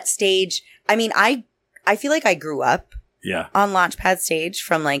yeah, that stage, I mean, I feel like I grew up Yeah. on Launchpad stage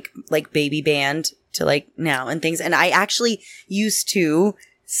from like baby band to like now and things. And I actually used to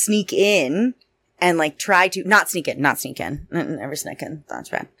sneak in and like try to not sneak in, never sneak in.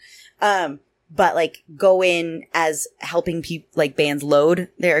 Launchpad. but like go in as helping people, like bands load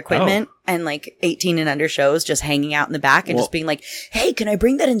their equipment and like 18 and under shows just hanging out in the back and just being like, hey, can I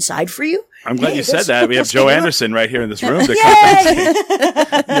bring that inside for you? I'm glad you said that. We have Joe Anderson right here in this room. Can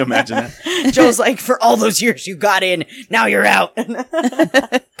you imagine that? Joe's like, for all those years you got in, now you're out.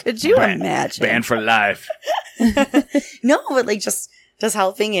 Could you imagine? Banned for life. No, but like just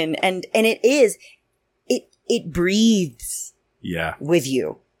helping and it breathes with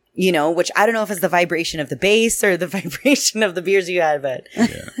you. You know, which I don't know if it's the vibration of the bass or the vibration of the beers you had, but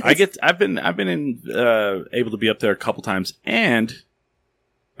I've been able to be up there a couple times, and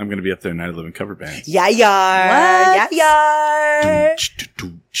I'm going to be up there Night of the Living cover bands. Yeah.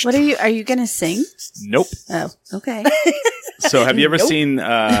 What are you going to sing? Nope. Oh, okay. So have you ever seen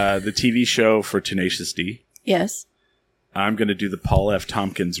the TV show for Tenacious D? Yes. I'm going to do the Paul F.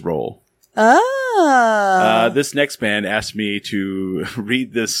 Tompkins role. Oh. This next band asked me to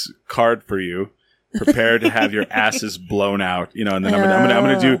read this card for you. Prepare to have your asses blown out, you know, and then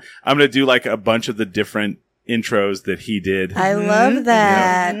I'm gonna do like a bunch of the different intros that he did. I love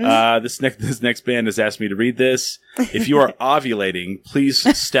that. You know? This next band has asked me to read this. If you are ovulating, please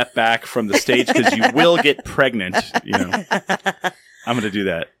step back from the stage because you will get pregnant. You know, I'm gonna do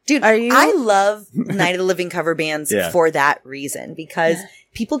that. Dude, I love Night of the Living cover bands for that reason because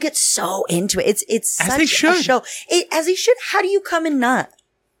people get so into it. It's such a show. As they should. How do you come and not?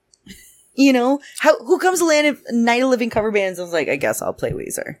 You know, who comes to land of Night of the Living cover bands? I was like, I guess I'll play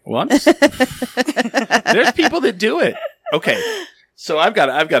Weezer. Well, there's people that do it. Okay, so I've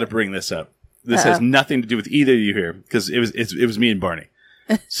got to bring this up. This has nothing to do with either of you here because it was me and Barney.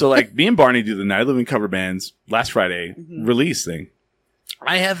 So like me and Barney do the Night of the Living cover bands last Friday release thing.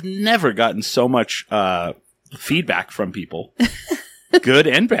 I have never gotten so much feedback from people, good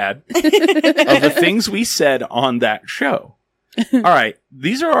and bad, of the things we said on that show. All right,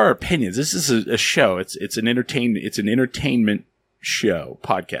 these are our opinions. This is a show. It's an entertainment show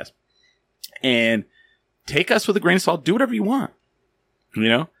podcast, and take us with a grain of salt. Do whatever you want, you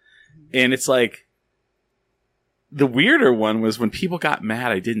know. And it's like the weirder one was when people got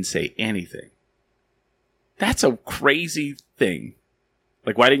mad I didn't say anything. That's a crazy thing.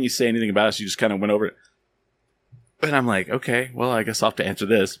 Like, why didn't you say anything about us? You just kind of went over it. And I'm like, okay, well, I guess I'll have to answer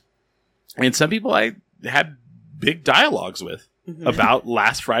this. And some people I had big dialogues with about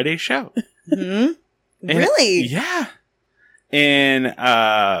last Friday's show. Mm-hmm. Really? Yeah. And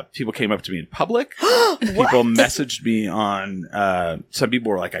people came up to me in public. People messaged me on, some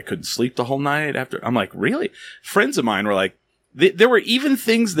people were like, I couldn't sleep the whole night after. I'm like, really? Friends of mine were like, there were even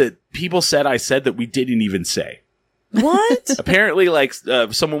things that people said I said that we didn't even say. What? Apparently, like,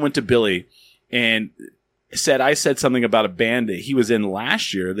 someone went to Billy and said I said something about a band that he was in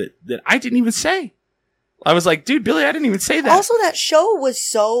last year that I didn't even say. I was like, dude, Billy, I didn't even say that. Also, that show was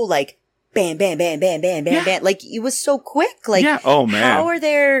so, like, bam, bam, bam, bam, bam, bam, bam. Like, it was so quick. Like, oh, man.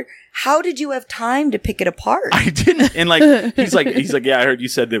 How did you have time to pick it apart? I didn't. And, like, he's like, yeah, I heard you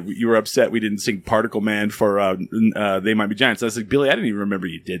said that you were upset we didn't sing Particle Man for They Might Be Giants. I was like, Billy, I didn't even remember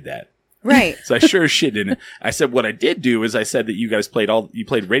you did that. Right. So I sure as shit didn't. I said what I did do is I said that you guys played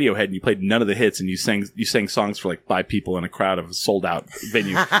Radiohead and you played none of the hits and you sang songs for like 5 people in a crowd of a sold out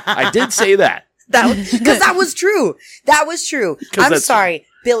venue. I did say that. Because that was true. That was true. I'm sorry,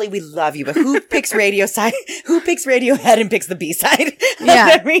 Billy. We love you, but who picks Radiohead and picks the B side?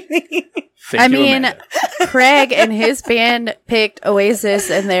 Yeah. Everything. I mean, Craig and his band picked Oasis,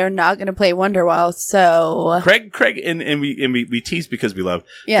 and they're not going to play Wonderwall. So Craig, and we tease because we love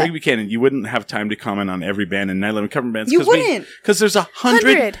Craig Buchanan. You wouldn't have time to comment on every band in Night 11 cover bands. You wouldn't, because there's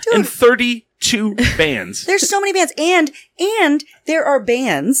 132 bands. There's so many bands, and there are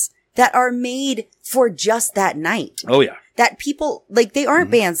bands that are made for just that night. Oh yeah. That people, like, they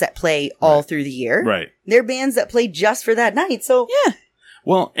aren't bands that play all through the year. Right. They're bands that play just for that night. So yeah.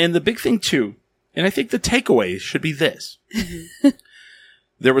 Well, and the big thing too, and I think the takeaway should be this.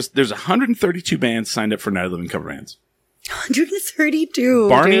 There's 132 bands signed up for Night of Living cover bands. 132.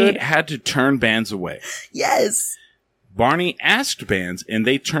 Barney had to turn bands away. Yes. Barney asked bands and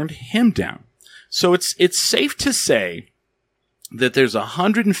they turned him down. So it's safe to say that there's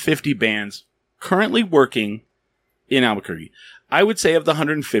 150 bands currently working in Albuquerque. I would say of the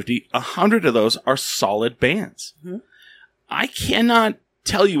 150, 100 of those are solid bands. Mm-hmm. I cannot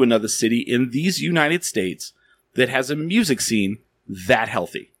tell you another city in these United States that has a music scene that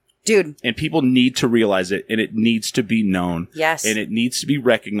healthy. Dude. And people need to realize it, and it needs to be known. Yes. And it needs to be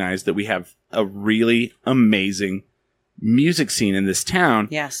recognized that we have a really amazing music scene in this town.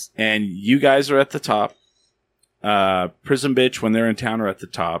 Yes. And you guys are at the top. Prison Bitch, when they're in town, are at the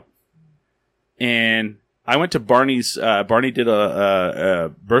top. And I went to Barney's. Barney did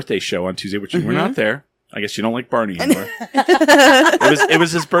a birthday show on Tuesday, which you were not there. I guess you don't like Barney anymore. It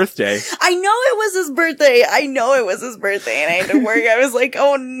was his birthday. I know it was his birthday. And I had to work. I was like,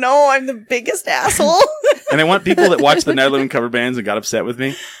 oh no, I'm the biggest asshole. And I want people that watch the Night of Living cover bands and got upset with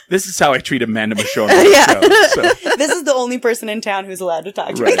me. This is how I treat Amanda Michonne on the show. So. This is the only person in town who's allowed to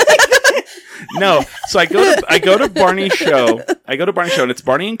talk to Right. me. No, so I go to Barney's show. And it's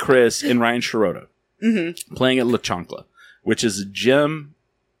Barney and Chris and Ryan Shirota playing at La Chancla, which is a gym,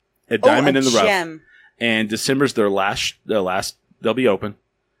 a diamond in the rough. And December's their last. They'll be open,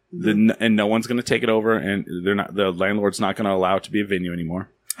 and no one's going to take it over, and they're not. The landlord's not going to allow it to be a venue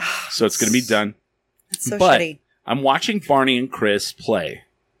anymore. So it's going to be done. It's so but shitty. I'm watching Barney and Chris play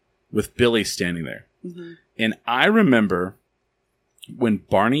with Billy standing there, and I remember when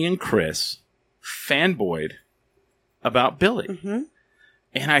Barney and Chris fanboyed about Billy.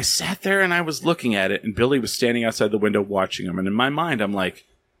 And I sat there and I was looking at it, and Billy was standing outside the window watching them. And in my mind, I'm like,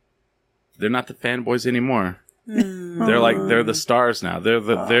 they're not the fanboys anymore. They're the stars now. They're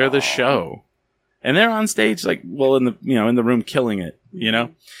the show, and they're on stage in the room killing it, you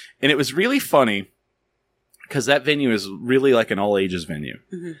know. And it was really funny because that venue is really like an all ages venue.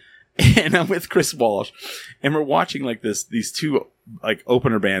 And I'm with Chris Walsh, and we're watching like these two like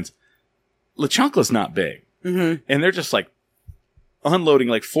opener bands. La Chancla's not big, and they're just like unloading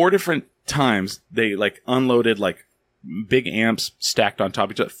like 4 different times. They like unloaded like big amps stacked on top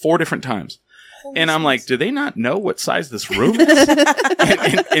of each other 4 different times. And I'm like, do they not know what size this room is?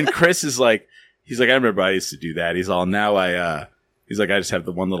 and Chris is like, he's like, I remember I used to do that. He's all, now he's like, I just have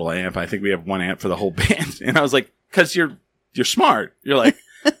the one little amp. I think we have one amp for the whole band. And I was like, cause you're smart. You're like,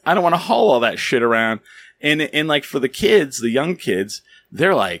 I don't want to haul all that shit around. And like for the kids, the young kids,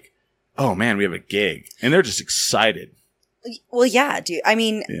 they're like, oh man, we have a gig. And they're just excited. Well, yeah, dude. I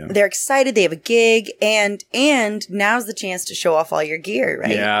mean, they're excited. They have a gig, and now's the chance to show off all your gear,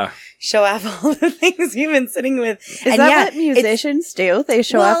 right? Yeah. Show off all the things you've been sitting with. Is that what musicians do? They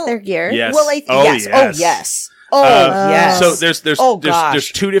show off their gear? Yes. Well, yes. Oh, yes. Oh, yes. So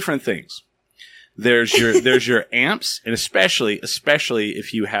there's 2 different things. There's your amps, and especially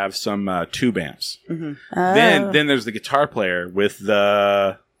if you have some tube amps. Then there's the guitar player with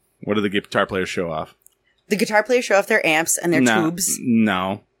the, what do the guitar players show off? The guitar players show off their amps and their tubes.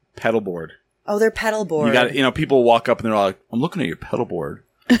 No, pedal board. Oh, their pedal board. You got, people walk up and they're all like, "I'm looking at your pedal board,"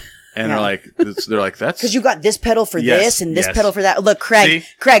 and they're like, "That's because you got this pedal for this and this pedal for that." Look, Craig,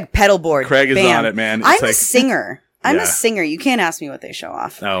 pedal board. Craig is on it, man. I'm a singer. I'm a singer. You can't ask me what they show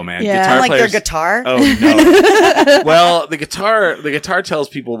off. Oh man, guitar players, like their guitar. Oh no. Well, the guitar tells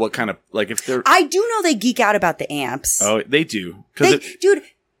people what kind of, like, if they're. I do know they geek out about the amps. Oh, they do, dude.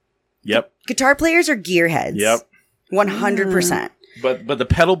 Yep. Guitar players are gearheads. Yep. 100%. But the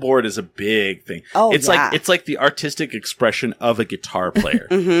pedal board is a big thing. Oh, it's like the artistic expression of a guitar player.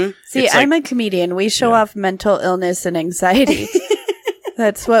 See, I'm a comedian. We show off mental illness and anxiety.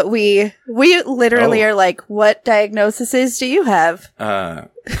 That's what we literally are like, what diagnoses do you have?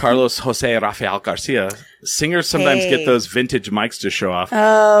 Carlos Jose Rafael Garcia. Singers sometimes get those vintage mics to show off.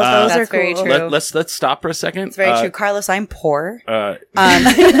 Oh, those are very cool. true. Let's stop for a second. It's very true. Carlos, I'm poor. Let's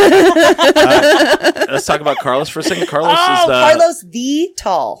talk about Carlos for a second. Carlos the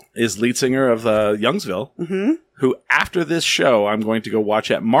Tall is lead singer of Youngsville, who after this show I'm going to go watch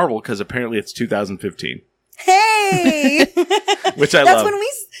at Marvel because apparently it's 2015. Hey! Which I love.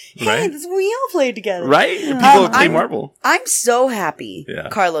 That's when we all played together. Right? People play Marvel. I'm so happy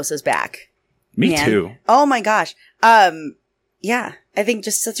Carlos is back. Me too. Oh my gosh. Yeah. I think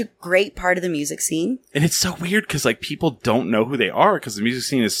just such a great part of the music scene. And it's so weird because like people don't know who they are because the music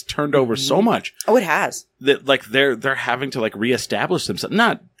scene has turned over so much. Oh, it has. That like they're having to like reestablish themselves.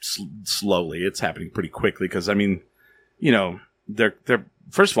 Not slowly. It's happening pretty quickly because I mean, they're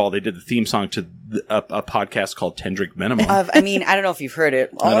first of all, they did the theme song to a podcast called 10 Drink Minimum. I mean, I don't know if you've heard it.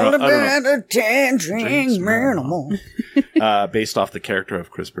 I don't know. 10 Drink Minimum. Based off the character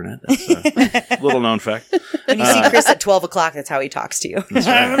of Chris Burnett. That's a little known fact. When you see Chris at 12 o'clock, that's how he talks to you. That's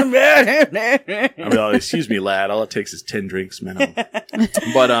right. I mean, excuse me, lad. All it takes is 10 drinks minimum.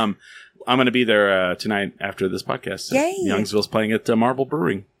 But I'm going to be there tonight after this podcast. Yay. Youngsville's playing at Marble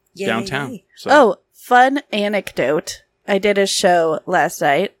Brewing downtown. So. Oh, fun anecdote. I did a show last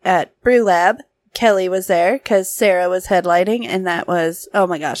night at Brew Lab. Kelly was there because Sarah was headlining, and that was, oh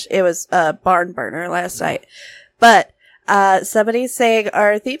my gosh, it was a barn burner last night. But somebody sang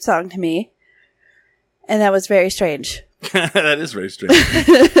our theme song to me, and that was very strange. That is very strange.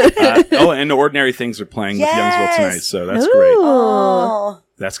 And Ordinary Things are playing with Youngsville tonight, so that's great. Oh.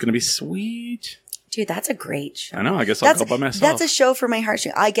 That's going to be sweet. Dude, that's a great show. I know. I guess I'll go by myself. That's a show for my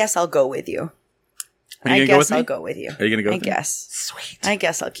heartstrings. I guess I'll go with you. Are you I gonna go guess with me? I'll go with you. Are you gonna go? I with me? guess. Sweet. I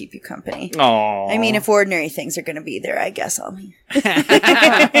guess I'll keep you company. Oh. I mean, if ordinary things are going to be there, I guess I'll.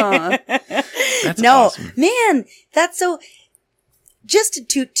 That's No, awesome. man, that's so. Just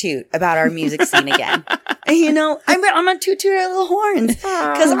to toot about our music scene again. You know, I'm gonna toot our little horns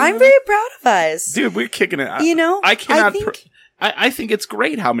because I'm very proud of us. Dude, we're kicking it. You know, I cannot. I think- I think it's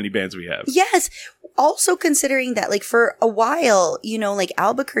great how many bands we have. Yes. Also considering that, like, for a while, you know, like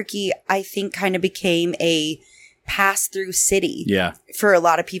Albuquerque, I think kind of became a pass-through city. Yeah. For a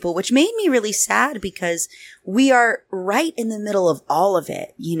lot of people, which made me really sad because we are right in the middle of all of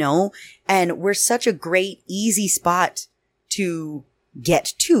it, you know, and we're such a great, easy spot to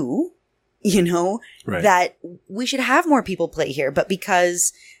get to, you know, Right. that we should have more people play here. But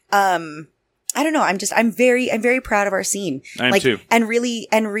because, I don't know, I'm very proud of our scene. I am too. And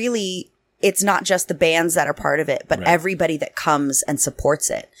really, it's not just the bands that are part of it, but Right. everybody that comes and supports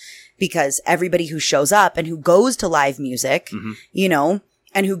it. Because everybody who shows up and who goes to live music, Mm-hmm. you know,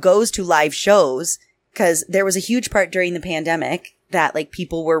 and who goes to live shows, because there was a huge part during the pandemic that, like,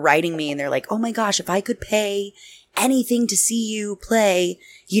 people were writing me and they're like, oh my gosh, if I could pay anything to see you play,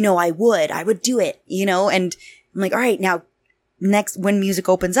 you know, I would do it, you know? And I'm like, all right, now next, when music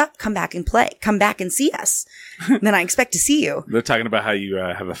opens up, come back and play, come back and see us. Then I expect to see you. They're talking about how you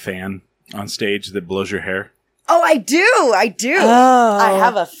have a fan on stage that blows your hair. Oh, I do. Oh. I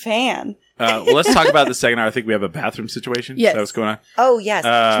have a fan. Well, let's talk about the second hour. I think we have a bathroom situation. Yes. Is that what's going on? Oh, yes.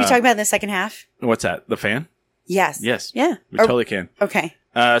 Should we talk about it in the second half? What's that? The fan? Yes. Yes. Yeah. We totally can. Okay.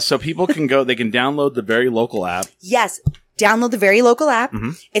 So people can go, they can download the Very Local app. Yes. Download the Very Local app.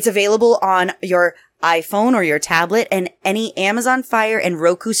 Mm-hmm. It's available on your iPhone or your tablet and any Amazon Fire and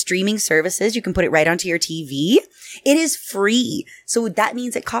Roku streaming services. You can put it right onto your TV. It is free. So that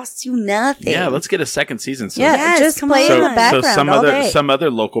means it costs you nothing. Yeah, let's get a second season. So, Yeah, Yes, just come play on. in the background all day. some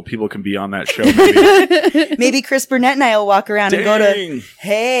other local people can be on that show. Maybe. Maybe Chris Burnett and I will walk around and go to, Dang.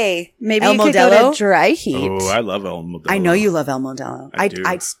 hey, Maybe El you could Modelo. go to Dry Heat. Oh, I love El Modelo. I know you love El Modelo. I do.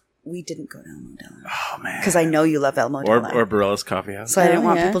 We didn't go to El Modelo Oh man. because I know you love El Modelo. Or Barella's Coffee House. so I didn't Oh,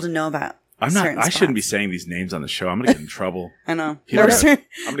 want yeah. people to know about. I'm not. certain I shouldn't be spots. saying these names on the show. I'm gonna get in trouble. I know. People There are were, gonna- cer-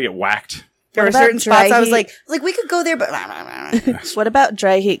 I'm gonna get whacked. there were What about certain spots Dry I was Heat? like we could go there, but What about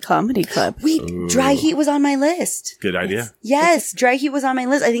Dry Heat Comedy Club? Dry Heat was on my list. Good idea. Yes, Dry Heat was on my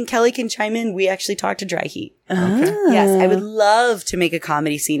list. I think Kelly can chime in. We actually talked to Dry Heat. Okay. Yes, I would love to make a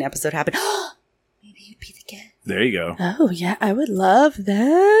comedy scene episode happen. Maybe you'd be the guest. There you go. Oh, yeah. I would love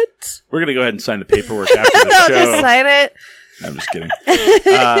that. We're gonna go ahead and sign the paperwork after the I'll show. just sign it. I'm just kidding.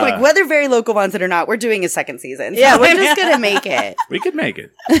 Like whether Very Local wants it or not, we're doing a second season. Yeah, we're just going to make it. We could make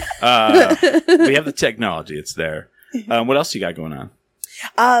it. We have the technology. It's there. What else you got going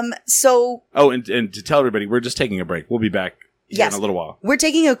on? So Oh, and to tell everybody, we're just taking a break. We'll be back Yes. in a little while. we're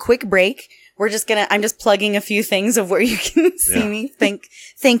taking a quick break. I'm just plugging a few things of where you can see Yeah. me.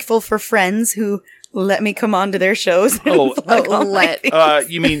 Thankful for friends who let me come on to their shows. and Oh, plug all my let- things.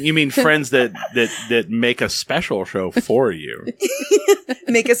 You mean friends that make a special show for you?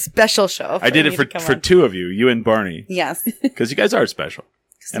 Make a special show. I did it me for to come for on. two of you, you and Barney, Yes, because you guys are special.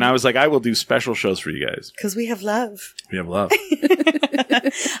 And I was like, I will do special shows for you guys. because we have love. We have love.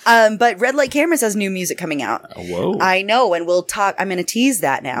 But Red Light Cameras has new music coming out. Whoa. I know, and we'll talk. I'm going to tease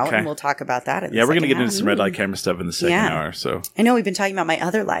that now, Okay. and we'll talk about that. Yeah, we're gonna get into. into some red light camera stuff in the second Yeah. hour. So I know we've been talking about my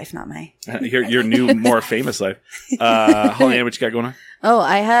other life, not my. your new, more famous life. Holly Ann, what you got going on? Oh,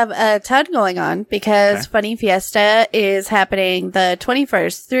 I have a ton going on because Okay. Funny Fiesta is happening the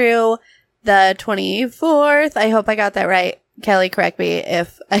 21st through the 24th. I hope I got that right. Kelly, correct me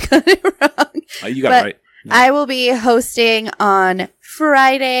if I got it wrong. You got But it right. I will be hosting on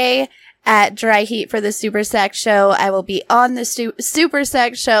Friday at Dry Heat for the Super Sack Show. I will be on the Super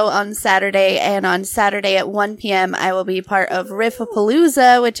Sack Show on Saturday, and on Saturday at 1 p.m. I will be part of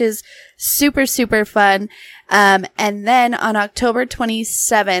Riffapalooza, which is super, super fun. And then on October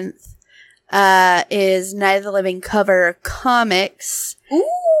 27th is Night of the Living Cover Comics. Ooh.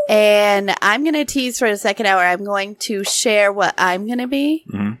 And I'm going to tease for the second hour. I'm going to share what I'm going to be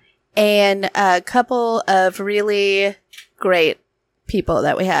Mhm. and a couple of really great people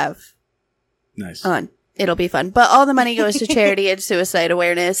that we have Nice. on. It'll be fun. But all the money goes to charity and suicide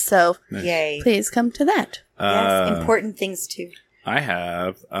awareness. So Nice. Yay! please come to that. Yes, important things too. I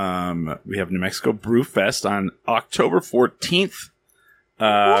have we have New Mexico Brew Fest on October 14th. We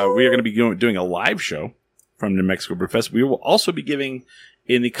are going to be doing a live show from New Mexico Brew Fest. We will also be giving,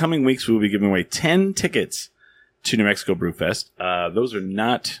 in the coming weeks, we will be giving away 10 tickets to New Mexico Brew Fest. Those are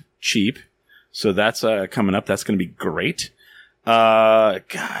not cheap, so that's coming up. That's going to be great.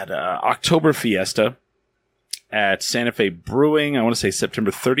 October Fiesta at Santa Fe Brewing. I want to say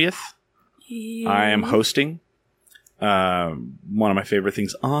September 30th. I am hosting one of my favorite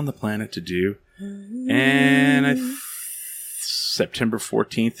things on the planet to do. And September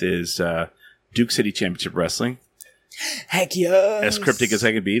 14th is Duke City Championship Wrestling. Heck yes. As cryptic as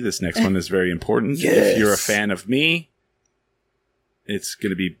I can be, this next one is very important. Yes. If you're a fan of me, it's going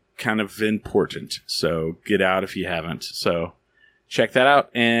to be kind of important. So get out if you haven't. So check that out.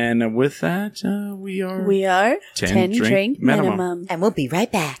 And with that, we are 10 drink minimum. And we'll be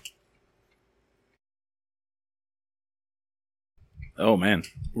right back. Oh, man.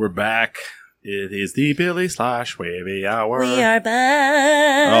 We're back. It is the Billy / Wavy Hour. We are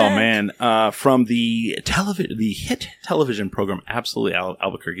back. Oh, man. From the hit television program, Absolutely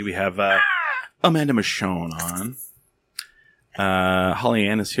Albuquerque, we have Amanda Michonne on. Holly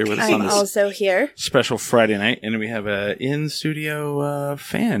Ann is here with us on I'm this also here. special Friday night. And we have a in-studio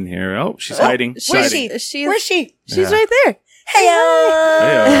fan here. Oh, she's hiding. Where's Hiding. she? Where's she? She's Yeah. right there. Hey,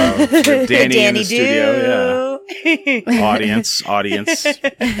 Hey, Danny in the Danny studio. do. Yeah. Audience.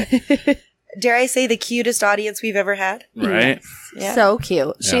 Dare I say the cutest audience we've ever had? Right? Yeah. So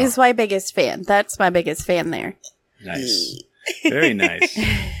cute. Yeah. She's my biggest fan. That's my biggest fan there. Nice. Very nice.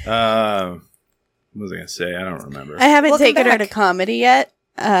 What was I going to say? I don't remember. I haven't Welcome taken her back. to comedy yet.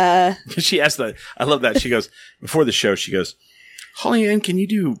 She asked that. I love that. She goes, before the show, she goes, Holly Ann, can you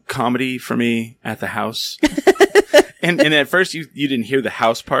do comedy for me at the house? and at first you didn't hear the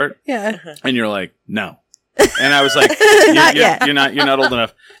house part. Yeah. And you're like, no. And I was like, Not yet. you're not old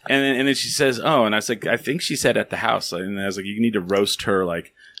enough. And then she says, oh, and I was like, I think she said at the house. And I was like, you need to roast her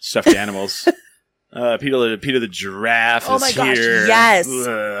like stuffed animals. Peter the giraffe Oh is my gosh, here. yes.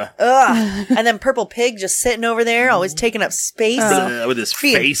 Ugh. Ugh. And then Purple Pig just sitting over there, always taking up space. Ugh, with his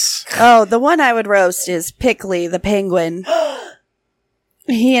face. Oh, the one I would roast is Pickley the penguin.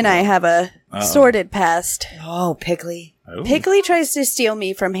 He and I have a sordid past. Oh, Piggly. Oh. Pickley tries to steal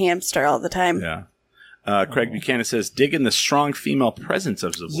me from Hamster all the time. Yeah. Craig Buchanan says, dig in the strong female presence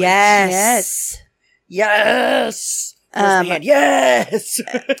of the week. Yes. Yes. Where's my hand? Yes.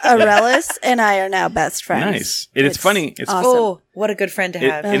 Arelis and I are now best friends. Nice. It's funny. It's awesome. Oh, what a good friend to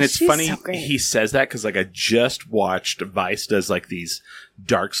have. and it's she's funny so great. he says that because like I just watched Vice does like these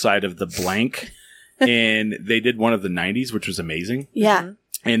Dark Side of the Blank, and they did one of the 90s, which was amazing, Yeah.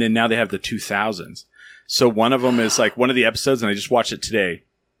 and then now they have the 2000s. So one of them is like one of the episodes, and I just watched it today,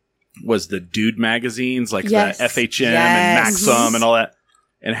 was the Dude magazines, like Yes. the FHM and Yes. Maxim and all that,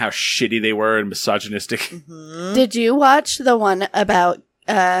 and how shitty they were and misogynistic. Did you watch the one about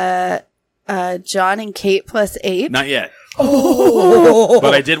John and Kate plus Ape? Not yet, Oh.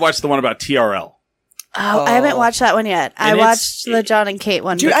 but I did watch the one about TRL. Oh, I haven't watched that one yet. I And watched the John and Kate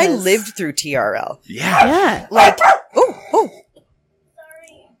one. Dude, I because- lived through TRL. Yeah. Yeah. Like, oh.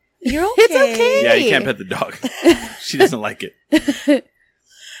 You're okay. It's okay. Yeah, you can't pet the dog. She doesn't like it.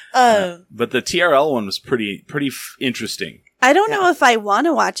 But the TRL one was pretty interesting. I don't know if I want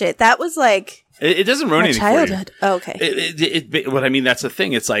to watch it. That was like It doesn't ruin my anything childhood. Oh, okay. for you. What I mean, that's the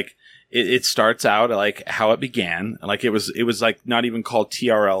thing. It's like it starts out like how it began. Like it was like not even called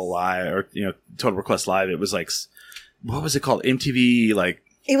TRL Live or Total Request Live. It was like what was it called? MTV like.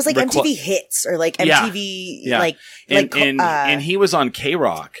 It was like MTV Hits or like Yeah. MTV Yeah. like and he was on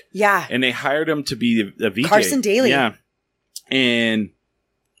K-Rock. yeah. And they hired him to be a VJ. Carson Daly. Yeah. And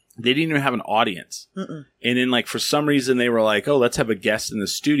they didn't even have an audience. Mm-mm. And then, like, for some reason, they were like, oh, let's have a guest in the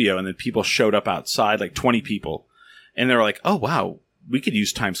studio. And then people showed up outside, like 20 people. And they were like, oh, wow, we could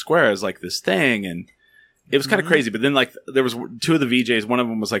use Times Square as, like, this thing. And it was kind of crazy. But then, like, there was two of the VJs. One of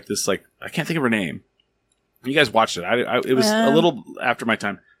them was, like, this, like, I can't think of her name. You guys watched it. It was a little after my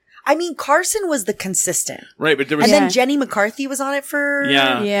time. I mean, Carson was the consistent. Right, but there was... And Yeah. then Jenny McCarthy was on it for...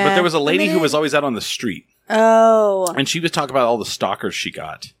 Yeah, Yeah. but there was a lady who minute. was always out on the street. Oh. And she was talking about all the stalkers she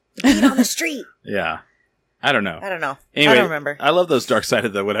got. Beat on the street. Yeah. I don't know. I don't know. Anyway, I don't remember. I love those Dark Side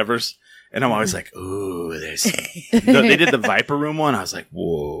of the whatevers. And I'm always like, ooh, there's... They did the Viper Room one. I was like,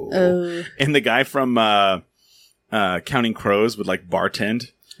 whoa. Oh. And the guy from Counting Crows would, like,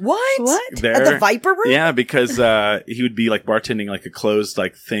 bartend. What? There. At the Viper Room? Yeah, because he would be, like, bartending, like, a closed,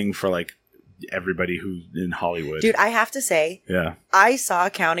 like, thing for, like, everybody who's in Hollywood. Dude, I have to say, Yeah. I saw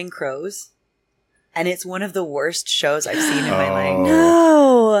Counting Crows, and it's one of the worst shows I've seen in my life. Oh.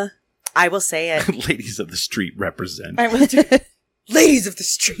 No. I will say it. Ladies of the Street represent. Ladies of the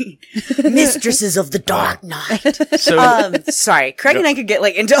street, mistresses of the dark night. So, Sorry, Craig and I could get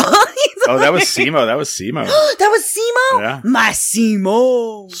like into all these. oh, that was Simo. That was Simo. That was Simo. Yeah. My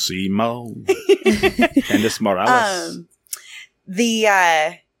Simo. Simo. Candace Morales.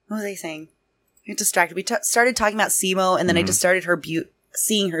 What was I saying? I get distracted. We started talking about Simo, and then I just started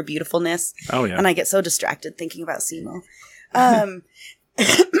seeing her beautifulness, Oh, yeah. and I get so distracted thinking about Simo.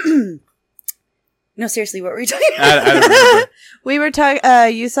 No, seriously, what were you talking about? I don't remember. We were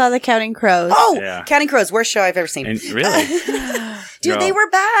talking. You saw the Counting Crows. Oh, Yeah. Counting Crows, worst show I've ever seen. And really? Dude, No. they were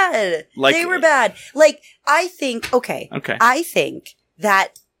bad. Like- they were bad. Like, I think, okay. I think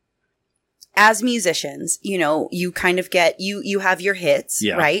that as musicians, you know, you kind of get, you have your hits,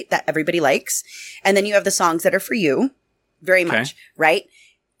 Yeah. right? That everybody likes. And then you have the songs that are for you very much, right?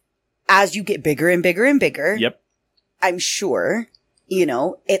 As you get bigger and bigger and bigger. Yep. I'm sure, you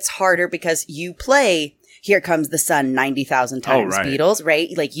know, it's harder because you play Here Comes the Sun 90,000 times, right. Beatles, right?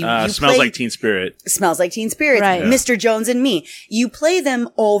 Like you Smells play, Like Teen Spirit. Smells Like Teen Spirit, Right. Yeah. Mr. Jones and Me. You play them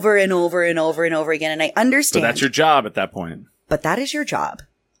over and over and over and over again. And I So understand. that's your job at that point. But that is your job.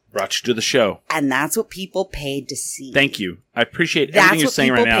 Brought you to the show. And that's what people paid to see. Thank you. I appreciate That's everything you're what saying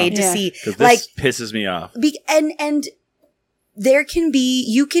people right now. paid to Yeah. see. Because Like, this pisses me off. and there can be,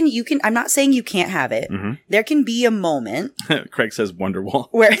 you can, I'm not saying you can't have it. Mhm. There can be a moment Craig says Wonderwall.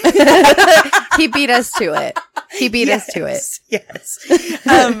 where He beat us to it. He beat us to it. Yes.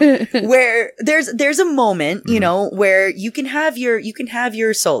 Where there's a moment, you know, where you can have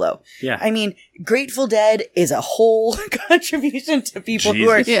your solo. Yeah. I mean, Grateful Dead is a whole contribution to people who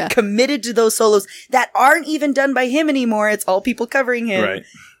are Jesus. Yeah. committed to those solos that aren't even done by him anymore. It's all people covering him. Right.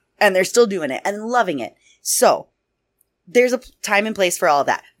 And they're still doing it and loving it. So there's a time and place for all of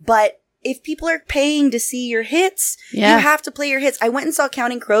that. But if people are paying to see your hits, Yeah. you have to play your hits. I went and saw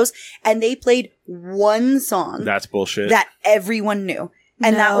Counting Crows and they played one song That's bullshit. that everyone knew.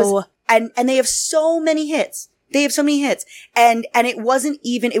 And that was, No. and they have so many hits. They have so many hits. And it wasn't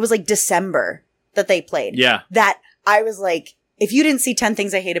even, it was like December that they played. Yeah. That I was like, if you didn't see 10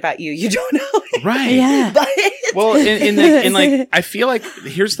 Things I Hate About You, you don't know. Right. Yeah. But Well, in like, I feel like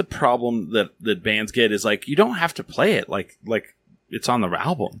here's the problem that bands get is like, you don't have to play it like it's on the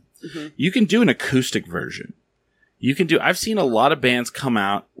album. Mhm. You can do an acoustic version. You can do, I've seen a lot of bands come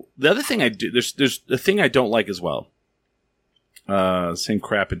out. The other thing I do, there's the thing I don't like as well. Same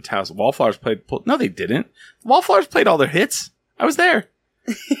crap in Taos. Wallflowers played, no, they didn't. Wallflowers played all their hits. I was there.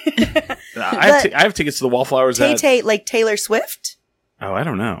 I have tickets to the Wallflowers. Tay-Tay, like Taylor Swift? Oh, I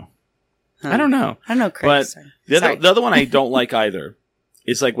don't know. Huh. I don't know. I don't know, Chris. But Sorry. the other one I don't like either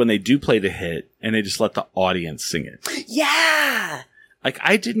is like when they do play the hit and they just let the audience sing it. Yeah. Like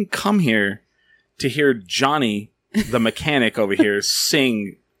I didn't come here to hear Johnny, the mechanic over here,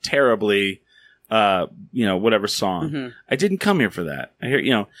 sing terribly, whatever song. Mhm. I didn't come here for that. I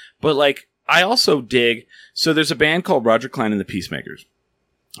hear, but like I also dig. So there's a band called Roger Clyne and the Peacemakers.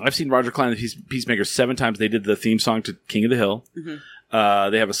 I've seen Roger Clyne and the Peacemakers 7 times. They did the theme song to King of the Hill.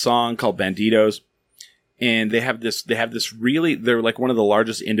 Mhm. They have a song called Banditos. And they have this really, they're like one of the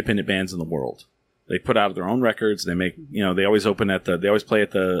largest independent bands in the world. They put out their own records. They make, they always they always play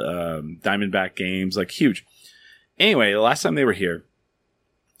at the Diamondback games, like huge. Anyway, the last time they were here,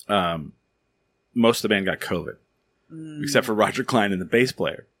 most of the band got COVID, except for Roger Clyne and the bass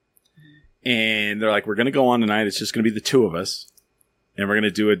player. And they're like, we're going to go on tonight. It's just going to be the two of us. And we're going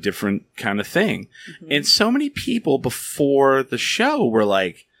to do a different kind of thing. Mm-hmm. And so many people before the show were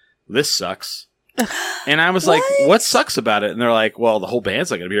like, this sucks. And I was like, what sucks about it? And they're like, well, the whole band's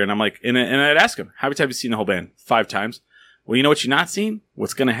not going to be here. And I'm like, and I'd ask them, how many times have you seen the whole band? 5 times. Well, you know what you're not seeing?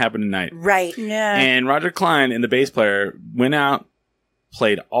 What's going to happen tonight? Right. Yeah. And Roger Clyne and the bass player went out,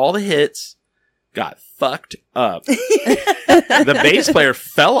 played all the hits, got fucked up. The bass player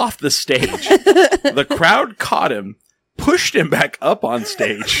fell off the stage. The crowd caught him, pushed him back up on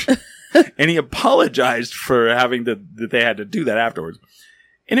stage, and he apologized for having that they had to do that afterwards.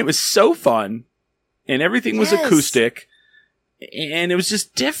 And it was so fun, and everything was Yes. acoustic, and it was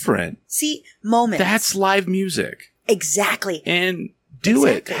just different. See, moments. That's live music. exactly. And do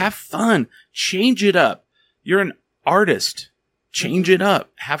Exactly. it. Have fun. Change it up. You're an artist. Change it up.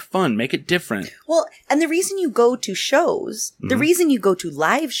 Have fun. Make it different. Well, and the reason you go to shows, the reason you go to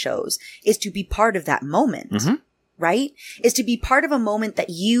live shows is to be part of that moment. Mhm. Right? Is to be part of a moment that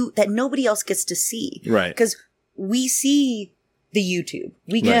nobody else gets to see. Right. Because we see the YouTube.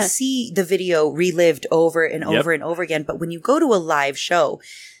 We can Right. see the video relived over and Yep. over and over again. But when you go to a live show,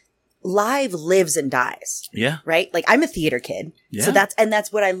 live lives and dies. Yeah. Right? Like I'm a theater kid. Yeah. So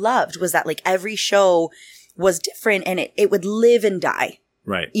that's what I loved was that like every show was different and it would live and die,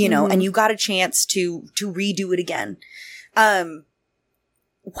 Right. and you got a chance to redo it again.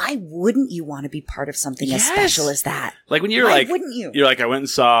 Why wouldn't you want to be part of something as Yes. special as that? Like when you're Why like, wouldn't you? You're like, I went and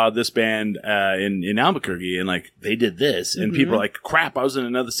saw this band in Albuquerque, and like they did this, and people are like, "Crap, I was in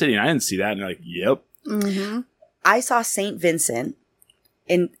another city and I didn't see that." And you're like, "Yep." Mm-hmm. I saw St. Vincent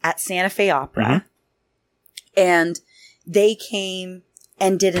at Santa Fe Opera, and they came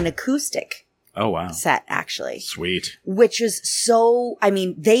and did an acoustic Oh wow, set, actually, sweet. which is so. I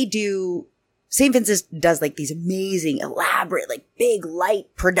mean, they do St. Vincent's does like these amazing, elaborate, like big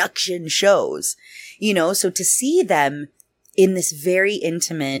light production shows, you know, so to see them in this very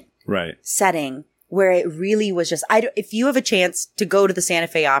intimate setting where it really was just, if you have a chance to go to the Santa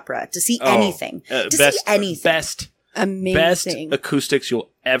Fe Opera to see anything, amazing, best acoustics you'll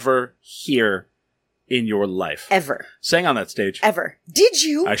ever hear in your life. Ever. Sang on that stage. Ever. Did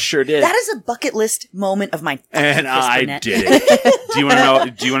you? I sure did. That is a bucket list moment of mine. And I did it. Do you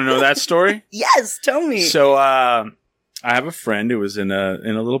want to know that story? Yes, tell me. So, I have a friend who was in a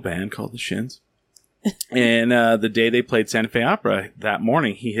little band called the Shins. And the day they played Santa Fe Opera that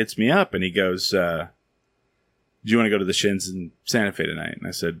morning, he hits me up and he goes, do you want to go to the Shins in Santa Fe tonight? And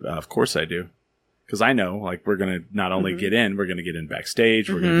I said, of course I do. Because I know, like, we're going to not only get in, we're going to get in backstage.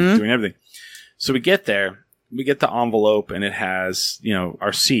 We're going to be doing everything. So we get there, we get the envelope, and it has, you know,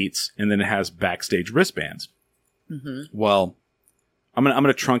 our seats, and then it has backstage wristbands. Well, I'm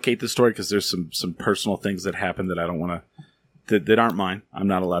gonna truncate the story because there's some personal things that happen that I don't want to that aren't mine. I'm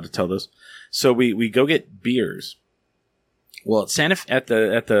not allowed to tell those. So we go get beers. Well, at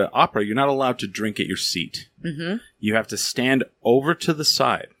the opera, you're not allowed to drink at your seat. You have to stand over to the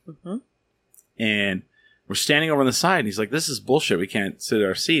side, and we're standing over on the side. And he's like, "This is bullshit. We can't sit at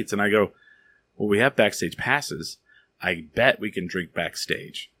our seats." And I go, well, we have backstage passes. I bet we can drink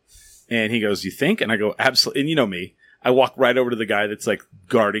backstage. And he goes, you think? And I go, absolutely. And you know me. I walk right over to the guy that's like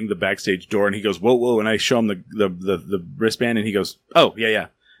guarding the backstage door. And he goes, whoa, whoa. And I show him the wristband. And he goes, oh, yeah.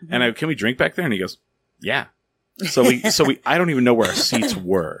 And I go, can we drink back there? And he goes, yeah. So I don't even know where our seats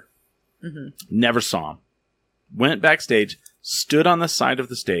were. Never saw him. Went backstage, stood on the side of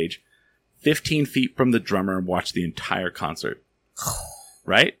the stage, 15 feet from the drummer, and watched the entire concert.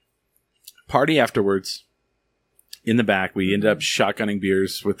 Right? Party afterwards. In the back, we ended up shotgunning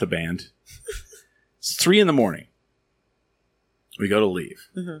beers with the band. It's 3 a.m. We go to leave.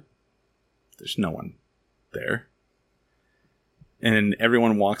 There's no one there. And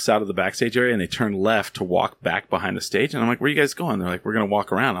everyone walks out of the backstage area and they turn left to walk back behind the stage. And I'm like, where are you guys going? They're like, we're going to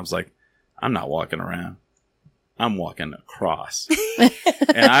walk around. I was like, I'm not walking around. I'm walking across.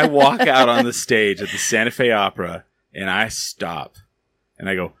 And I walk out on the stage at the Santa Fe Opera and I stop. And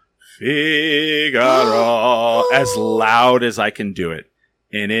I go, Figaro, as loud as I can do it.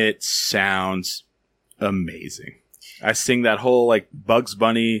 And it sounds amazing. I sing that whole like Bugs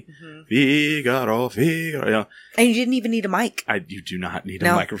Bunny, Figaro, Figaro. You know. And you didn't even need a mic. You do not need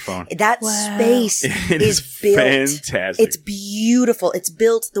a microphone. That space is built. Fantastic. It's beautiful. It's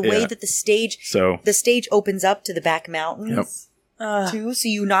built the way that the stage opens up to the back mountains. Too, so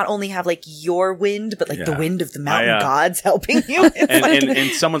you not only have like your wind, but like the wind of the mountain gods helping you. And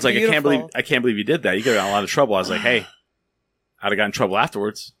someone's like, I can't believe you did that. You got in a lot of trouble. I was like, hey, I'd have gotten in trouble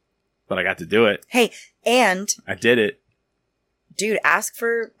afterwards, but I got to do it. Hey, and I did it, dude. Ask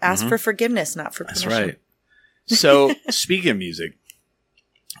for forgiveness, not for permission. That's right. So speaking of music,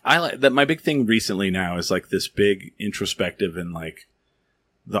 I like that. My big thing recently now is like this big introspective and like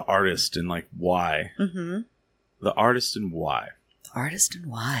the artist and like why the artist and why. Artist and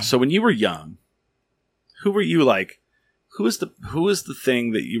why. So when you were young, who were you like? Who was the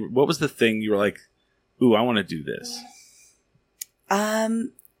thing that you? What was the thing you were like? Ooh, I want to do this. I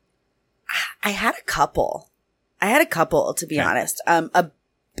had a couple. To be honest. A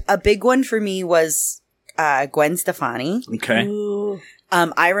big one for me was Gwen Stefani. Okay. Ooh.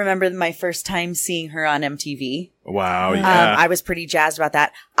 I remember my first time seeing her on MTV. Wow. Yeah. I was pretty jazzed about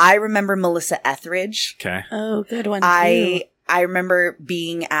that. I remember Melissa Etheridge. Okay. Oh, good one. Too. I remember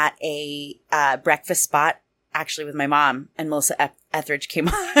being at a breakfast spot, actually with my mom, and Melissa Etheridge came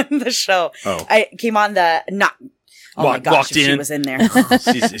on the show. Oh. I came on the my gosh, walked in. she was in there.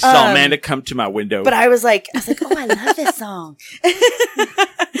 She saw Amanda come to my window. But I was like, oh, I love this song.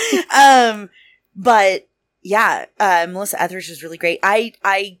 But yeah, Melissa Etheridge was really great.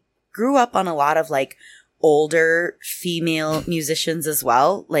 I grew up on a lot of like older female musicians as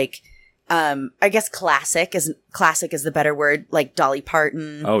well. Like, I guess classic is the better word. Like Dolly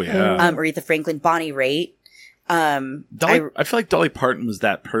Parton. Oh yeah. Aretha Franklin, Bonnie Raitt. I feel like Dolly Parton was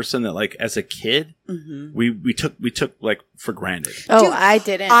that person that like as a kid we took like for granted. Oh, Dude, I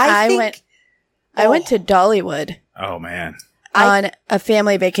didn't. I went to Dollywood. Oh man. On a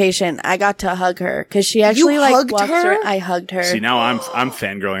family vacation. I got to hug her because she actually hugged walks her? around. I hugged her. See, now I'm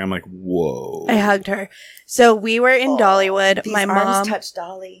fangirling. I'm like, whoa. I hugged her. So we were in Dollywood. These My arms mom touched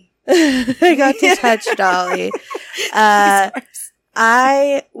Dolly. I got to touch Dolly.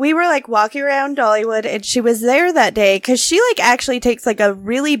 We were like walking around Dollywood and she was there that day because she like actually takes like a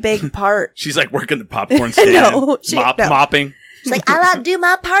really big part. She's like working the popcorn stand. No, mopping. She's like, I like to do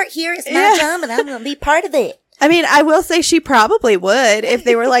my part here. It's my job and I'm going to be part of it. I mean, I will say she probably would if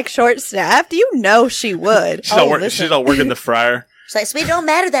they were like short-staffed. You know she would. She's all working the fryer. She's like, so it don't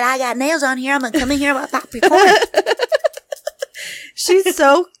matter that I got nails on here. I'm going to come in here and pop your corn. She's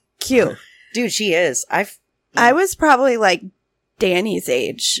so cute. Dude, she is. I was probably like Danny's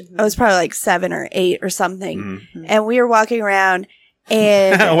age. I was probably like 7 or 8 or something. Mm-hmm. And we were walking around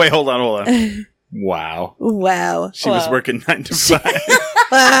and... Wait, hold on. Wow. Wow. She was working 9 to 5.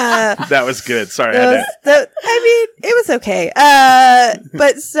 Uh, That was good. Sorry. I mean, it was okay.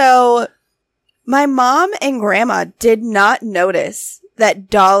 But so my mom and grandma did not notice that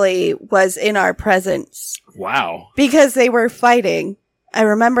Dolly was in our presence Wow. because they were fighting. I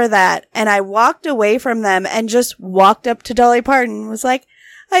remember that. And I walked away from them and just walked up to Dolly Parton and was like,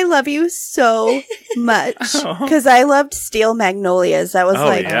 I love you so much. Because I loved Steel Magnolias. That was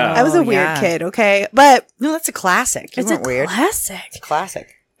yeah. I was a weird kid, okay? But No, that's a classic. You it's a weren't weird. classic.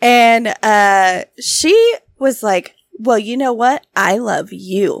 Classic. And she was like, well, you know what? I love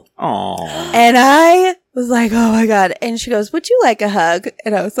you. Aww. And I was like, oh my God. And she goes, would you like a hug?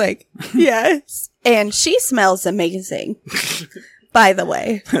 And I was like, yes. And she smells amazing, by the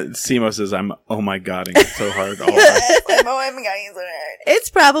way. Simo says, oh my God, so hard. All right.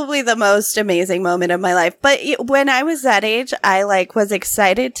 It's probably the most amazing moment of my life. But when I was that age, I was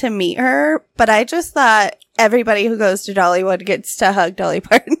excited to meet her, but I just thought everybody who goes to Dollywood gets to hug Dolly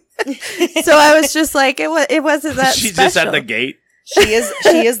Parton. So I was just like, it wasn't that She's special. just at the gate. She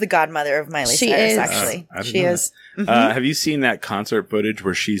is the godmother of Miley She Cyrus, is. actually. I didn't She know is. that. Have you seen that concert footage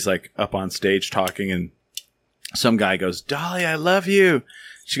where she's like up on stage talking and some guy goes, Dolly, I love you.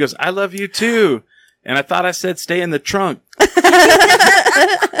 She goes, I love you too. And I thought I said stay in the trunk.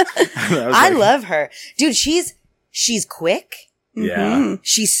 I love her. Dude, she's quick. Yeah.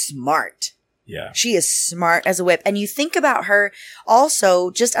 She's smart. Yeah. She is smart as a whip. And you think about her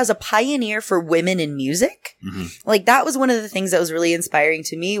also just as a pioneer for women in music. Mm-hmm. Like that was one of the things that was really inspiring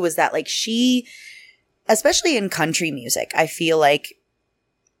to me was that like she, especially in country music, I feel like,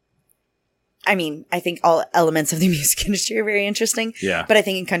 I mean, I think all elements of the music industry are very interesting. Yeah. But I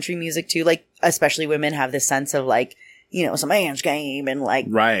think in country music too, like especially women have this sense of like, you know, some man's game and like,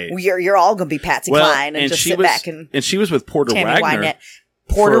 Right. you're all going to be Patsy Cline and just sit back and she was with Porter Tammy Wagner. Wynette.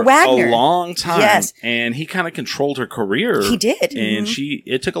 Porter for Wagner. a long time. Yes. And he kind of controlled her career. He did. And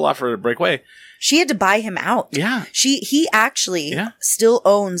it took a lot for her to break away. She had to buy him out. Yeah. He actually still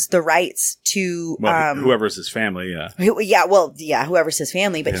owns the rights to whoever's his family, yeah. Whoever's his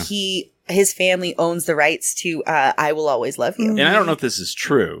family, but his family owns the rights to I Will Always Love You. And I don't know if this is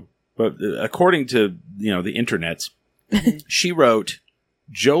true, but according to, the internets, she wrote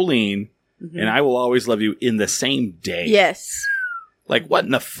Jolene and I Will Always Love You in the same day. Yes. Like, what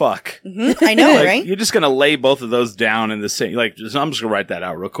in the fuck? I know, like, right? You're just going to lay both of those down in the same, I'm just going to write that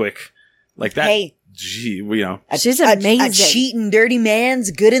out real quick. Like that. Hey. Gee, she's amazing. A cheating, dirty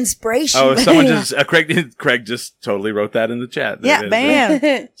man's good inspiration. Oh, someone just, Craig just totally wrote that in the chat. Yeah,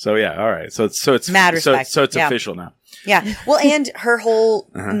 bam. So yeah, all right. So it's mad respect. So it's official now. Yeah. Well, and her whole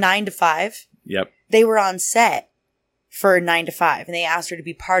 9 to 5. Yep. They were on set for 9 to 5 and they asked her to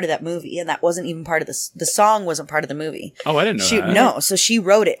be part of that movie. And that wasn't even part of the song wasn't part of the movie. Oh, I didn't know that. No. So she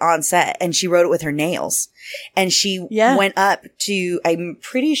wrote it on set and she wrote it with her nails and she went up to, I'm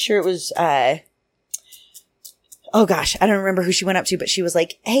pretty sure it was, oh gosh, I don't remember who she went up to, but she was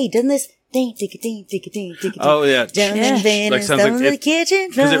like, hey, doesn't this ding, ding, ding, ding, ding, ding, oh, yeah. Like sounds like the kitchen.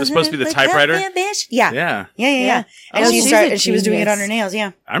 Because it was supposed to be the typewriter? Yeah. And she was doing it on her nails,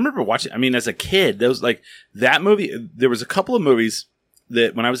 yeah. I remember watching, as a kid, there was like that movie, there was a couple of movies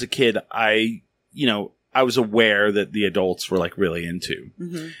that when I was a kid, I was aware that the adults were like really into.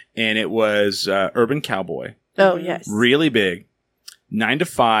 Mm-hmm. And it was Urban Cowboy. Oh, yes. Really big. 9 to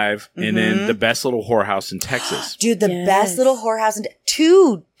 5, and then The Best Little Whorehouse in Texas. Dude, the Best Little Whorehouse in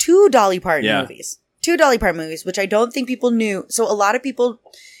two Dolly Parton movies. 2 Dolly Parton movies, which I don't think people knew. So a lot of people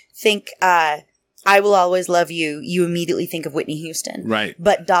think I Will Always Love You, you immediately think of Whitney Houston. Right.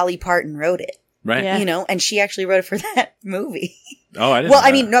 But Dolly Parton wrote it. Right. Yeah. And she actually wrote it for that movie. Oh, I didn't know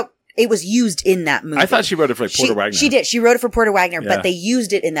that. No, it was used in that movie. I thought she wrote it for Porter Wagner. She did. She wrote it for Porter Wagner, but they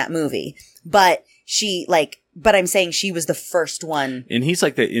used it in that movie. But but I'm saying she was the first one. And he's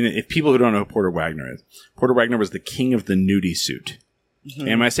like if people who don't know who Porter Wagner is, Porter Wagner was the king of the nudie suit. Mm-hmm.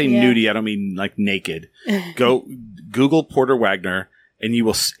 And when I say nudie, I don't mean like naked. Go Google Porter Wagner and you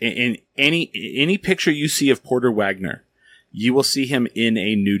will, in any picture you see of Porter Wagner, you will see him in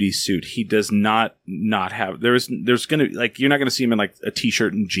a nudie suit. He does not have, there's going to, like, you're not going to see him in like a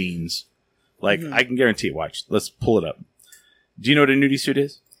t-shirt and jeans. Like, I can guarantee it. Watch. Let's pull it up. Do you know what a nudie suit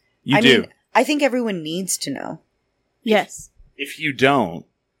is? I do. I think everyone needs to know. Yes. If you don't,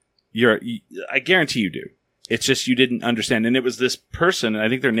 I guarantee you do. It's just you didn't understand. And it was this person, and I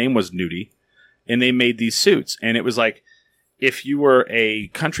think their name was Nudie, and they made these suits. And it was like, if you were a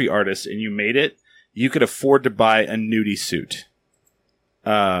country artist and you made it, you could afford to buy a Nudie suit.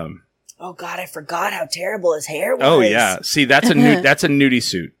 Oh God, I forgot how terrible his hair was. Oh yeah, see that's a that's a Nudie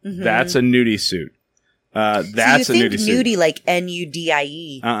suit. Mm-hmm. That's a Nudie suit. That's so you a think Nudie suit. Nudie like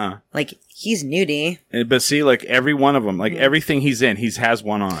Nudie. Like he's Nudie. But see, like every one of them, like everything he's in, he has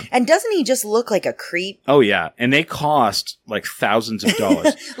one on. And doesn't he just look like a creep? Oh yeah, and they cost like thousands of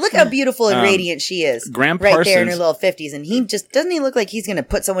dollars. Look how beautiful and radiant she is. Graham right Parsons, there in her little 50s, and he just doesn't he look like he's gonna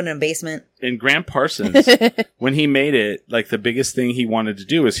put someone in a basement? And Graham Parsons, when he made it, like the biggest thing he wanted to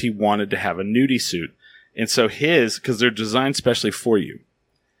do is he wanted to have a Nudie suit, and so his, because they're designed specially for you,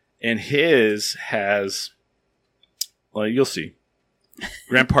 and his has, well, you'll see.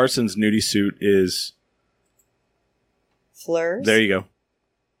 Graham Parsons' Nudie suit is Fleurs. There you go.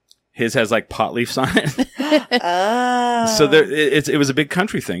 His has like pot leaves on it. Oh. So there, it was a big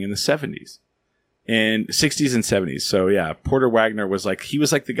country thing in the 70s and 60s and 70s. So yeah, Porter Wagner was like, he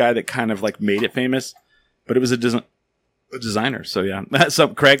was like the guy that kind of like made it famous, but it was a designer. So yeah. So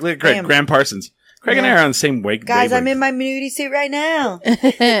Graham Parsons. Craig and I are on the same wake. Guys, I'm in my Nudie suit right now.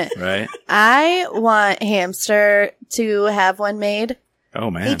 Right? I want Hamster to have one made.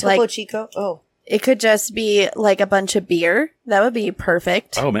 Oh man. Hey, Topo Chico. Oh. It could just be like a bunch of beer. That would be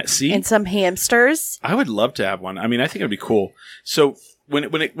perfect. Oh man, see? And some hamsters. I would love to have one. I mean, I think it'd be cool. So when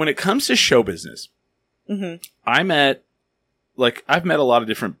it comes to show business, I've met a lot of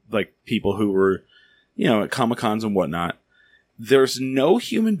different like people who were, at Comic-Cons and whatnot. There's no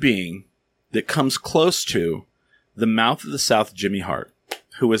human being that comes close to the Mouth of the South Jimmy Hart,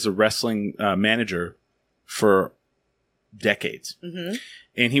 who was a wrestling manager for decades.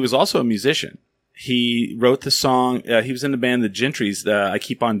 And he was also a musician. He wrote the song, he was in the band The Gentrys, I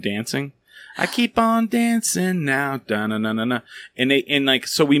Keep On Dancing. I keep on dancing now, da-na-na-na-na. And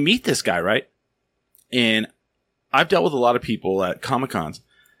so we meet this guy, right? And I've dealt with a lot of people at Comic-Cons.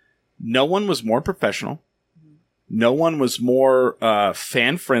 No one was more professional. No one was more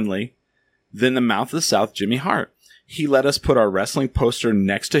fan-friendly than the Mouth of the South, Jimmy Hart. He let us put our wrestling poster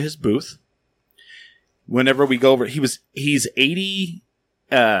next to his booth. Whenever we go over, he's 80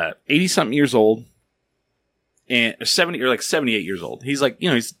 something years old and 70 or like 78 years old. He's like,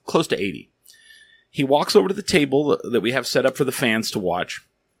 he's close to 80. He walks over to the table that we have set up for the fans to watch.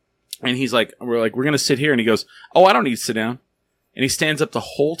 And he's like, we're going to sit here. And he goes, oh, I don't need to sit down. And he stands up the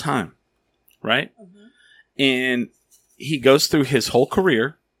whole time. Right. And he goes through his whole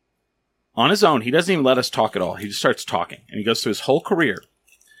career on his own. He doesn't even let us talk at all. He just starts talking and he goes through his whole career.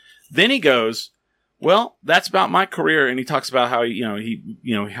 Then he goes, well, that's about my career, and he talks about how how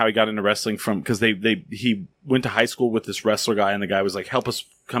he got into wrestling because he went to high school with this wrestler guy, and the guy was like,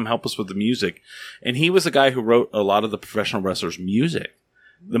 come help us with the music, and he was the guy who wrote a lot of the professional wrestlers' music,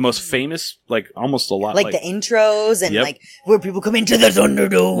 the most famous, like almost a lot, like the intros and like where people come into the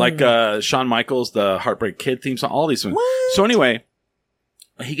Thunderdome, like Shawn Michaels, the Heartbreak Kid theme song, all these things. What? So anyway,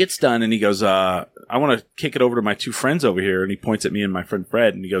 he gets done and he goes, I want to kick it over to my two friends over here. And he points at me and my friend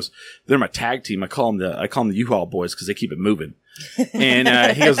Fred and he goes, they're my tag team. I call them the U-Haul boys because they keep it moving.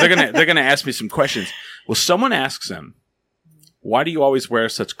 And he goes, they're gonna ask me some questions. Well, someone asks him, why do you always wear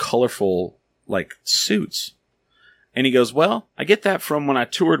such colorful like suits? And he goes, well, I get that from when I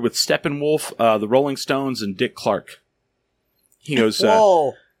toured with Steppenwolf, the Rolling Stones, and Dick Clark. He goes,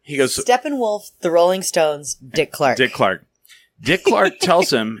 whoa. He goes, Steppenwolf, the Rolling Stones, Dick Clark. Dick Clark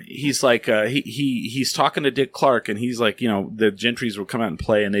tells him, he's like, he's talking to Dick Clark, and he's like, the Gentrys will come out and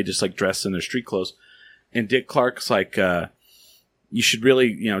play, and they just like dress in their street clothes. And Dick Clark's like, you should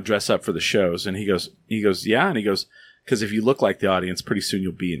really, dress up for the shows. And he goes, yeah. And he goes, because if you look like the audience, pretty soon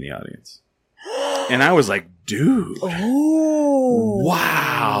you'll be in the audience. And I was like, dude. Oh.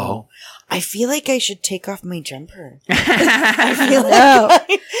 Wow. I feel like I should take off my jumper. I feel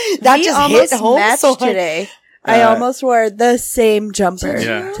like that we just hit home matched so hard. today. I almost wore the same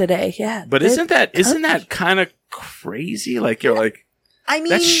jumper today. Yeah. But isn't that kind of crazy? Like you're like, I mean,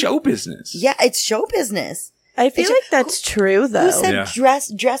 that's show business. Yeah, it's show business. I feel like that's true though. Who said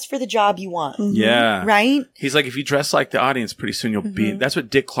dress for the job you want? Yeah. Right? He's like, if you dress like the audience, pretty soon you'll be. That's what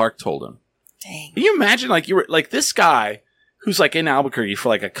Dick Clark told him. Dang. Can you imagine like you were like this guy who's like in Albuquerque for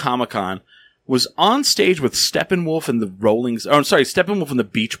like a Comic-Con was on stage with Steppenwolf and the Steppenwolf and the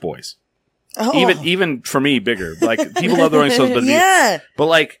Beach Boys. Oh. Even for me, bigger. Like people love the Rolling Stones, but but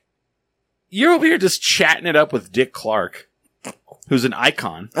like you're over here just chatting it up with Dick Clark, who's an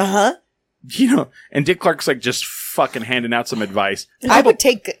icon. And Dick Clark's like just fucking handing out some advice. I would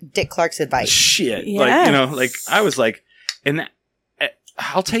take Dick Clark's advice. Shit, yes. Like I was like, and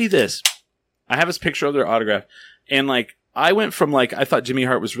I'll tell you this. I have his picture of their autograph. And like, I went from like, I thought Jimmy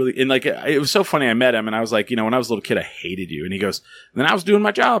Hart was really, and like, it was so funny. I met him and I was like, when I was a little kid, I hated you. And he goes, then I was doing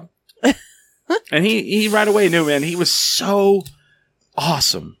my job. And he right away knew, man, he was so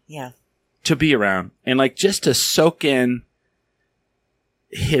awesome. Yeah. To be around. And like, just to soak in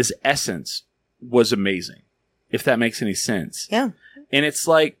his essence was amazing. If that makes any sense. Yeah. And it's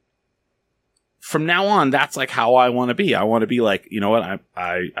like, from now on, that's like how I want to be. I want to be like, you know what?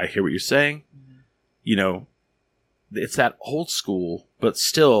 I hear what you're saying. It's that old school, but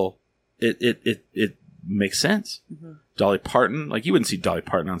still, it makes sense. Mm-hmm. Dolly Parton, like you wouldn't see Dolly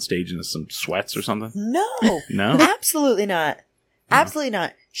Parton on stage in some sweats or something. No, no, absolutely not. Absolutely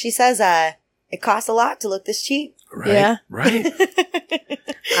not. She says, it costs a lot to look this cheap. Right. Yeah. Right.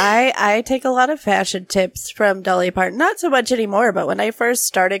 I take a lot of fashion tips from Dolly Parton. Not so much anymore, but when I first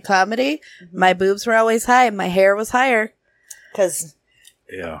started comedy, my boobs were always high and my hair was higher. Because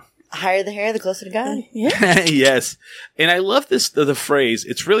yeah, higher the hair, the closer to God. Yeah. Yes. And I love this, the phrase.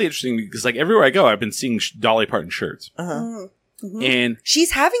 It's really interesting because like everywhere I go, I've been seeing Dolly Parton shirts. Uh-huh. Mm-hmm. And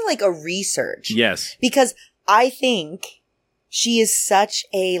she's having like a research. yes. Because I think she is such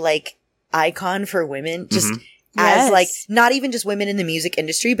a like icon for women. Just as like, not even just women in the music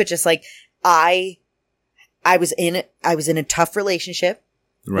industry, but just like I was in a tough relationship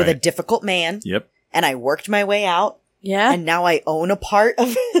with a difficult man. Yep. And I worked my way out. Yeah. And now I own a part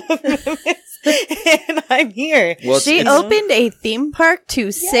of and I'm here. Well, she opened a theme park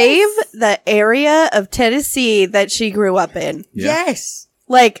to save the area of Tennessee that she grew up in. Yeah. Yes.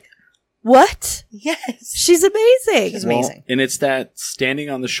 Like, what? Yes. She's amazing. She's amazing. And it's that standing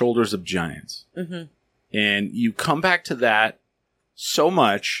on the shoulders of giants. Mm-hmm. And you come back to that so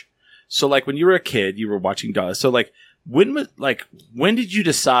much. So like when you were a kid, you were watching Dolly. So like when did you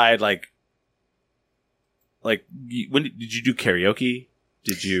decide when did you do karaoke?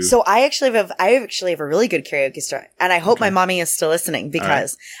 Did you? So I actually have a really good karaoke story, and I hope my mommy is still listening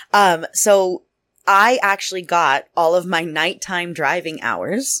because, so I actually got all of my nighttime driving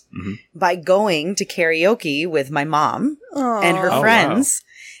hours by going to karaoke with my mom and her friends. Wow.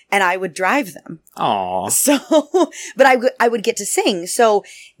 And I would drive them. Aww. So, but I would get to sing. So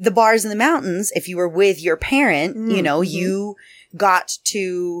the bars in the mountains, if you were with your parent, you got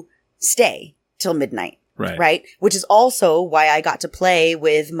to stay till midnight. Right. Which is also why I got to play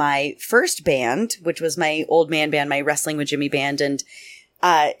with my first band, which was my old man band, my Wrestling with Jimmy band. And,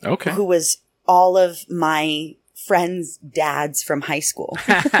 who was all of my friends' dads from high school.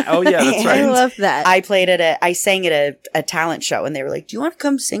 Oh yeah, that's right. I love that. I sang at a talent show and they were like, do you want to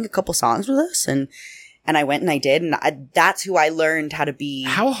come sing a couple songs with us? And I went and I did. And that's who I learned how to be.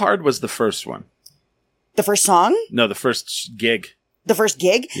 How hard was the first one? The first song? No, the first gig. The first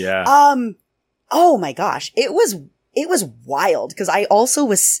gig? Yeah. Oh my gosh. It was wild because I also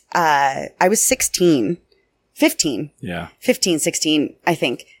was, I was 15. Yeah. 15, 16, I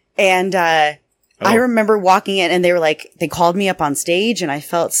think. And, I remember walking in and they called me up on stage and I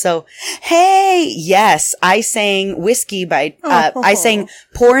felt so, hey, yes, I sang Whiskey by, I sang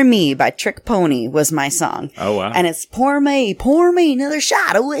Pour Me by Trick Pony was my song. Oh, wow. And it's pour me another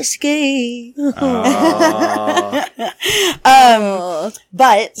shot of whiskey.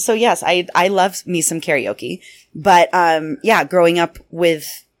 But so yes, I love me some karaoke, but, growing up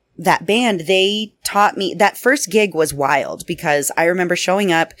with that band, they taught me that first gig was wild because I remember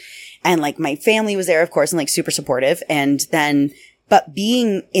showing up and like my family was there, of course, and like super supportive. And then, but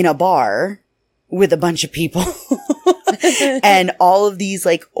being in a bar with a bunch of people and all of these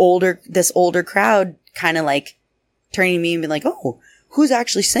like this older crowd kind of like turning to me and being like, oh, who's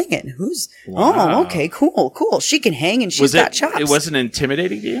actually singing? Oh, okay, cool. She can hang and she's got chops. It wasn't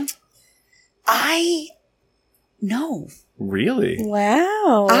intimidating to you? No. Really?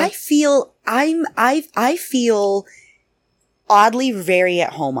 Wow. I feel oddly very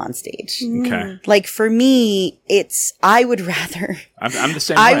at home on stage. Okay. Like for me, I would rather. I'm the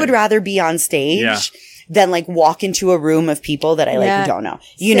same. I would rather be on stage than like walk into a room of people that I don't know.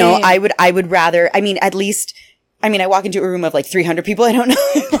 You know, I would rather. I mean, at least. I mean, I walk into a room of like 300 people I don't know.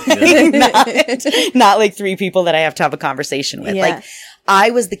 Not like 3 people that I have to have a conversation with. Yeah. Like,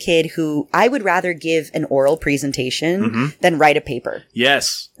 I was the kid who I would rather give an oral presentation than write a paper.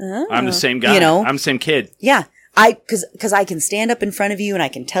 Yes. Oh. I'm the same guy. I'm the same kid. Yeah. Cause I can stand up in front of you and I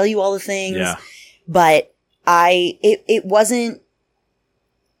can tell you all the things. Yeah. But it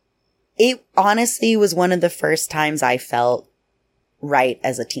honestly was one of the first times I felt right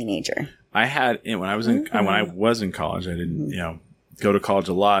as a teenager. I had, when I was in college, I didn't, go to college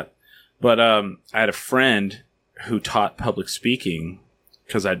a lot, but, I had a friend who taught public speaking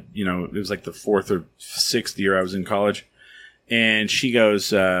because it was like the 4th or 6th year I was in college. And she goes,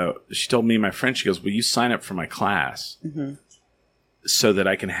 she told me and my friend, she goes, will you sign up for my class so that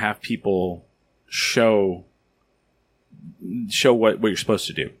I can have people show what you're supposed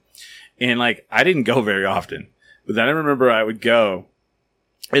to do. And like, I didn't go very often, but then I remember I would go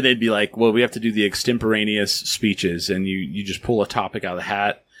and they'd be like, well, we have to do the extemporaneous speeches, and you just pull a topic out of the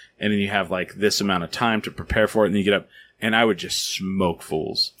hat, and then you have like this amount of time to prepare for it, and you get up, and I would just smoke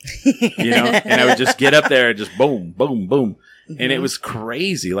fools, you know, and I would just get up there and just boom, boom, boom. And it was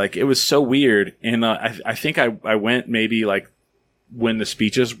crazy. Like, it was so weird. And I think I went maybe like when the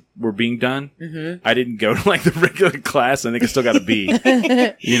speeches were being done. I didn't go to like the regular class. I think I still got a B,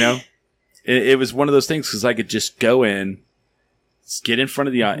 you know, it was one of those things because I could just go in, get in front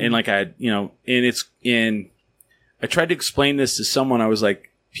of the, and like I, you know, and I tried to explain this to someone. I was like,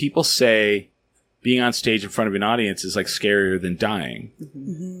 people say being on stage in front of an audience is like scarier than dying,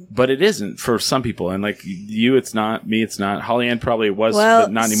 but it isn't for some people. And like you, it's not. Me, it's not. Holly Ann probably was,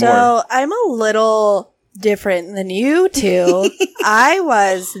 but not anymore. So I'm a little different than you two. I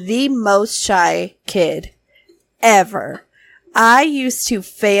was the most shy kid ever. I used to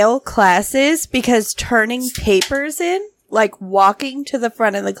fail classes because turning papers in, like walking to the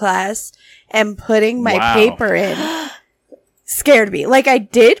front of the class and putting my paper in, scared me. Like I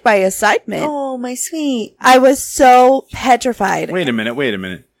did my assignment. Oh, my sweet. I was so petrified. Wait a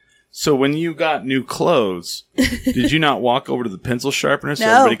minute. So when you got new clothes, did you not walk over to the pencil sharpener so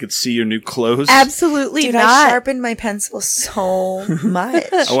everybody could see your new clothes? Absolutely Dude, not. I sharpened my pencil so much.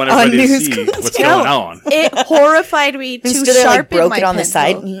 I want everybody to see what's going on. It horrified me to Instead of like sharpen broke my it on the pencil.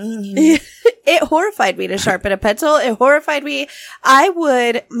 side. It horrified me to sharpen a pencil. It horrified me.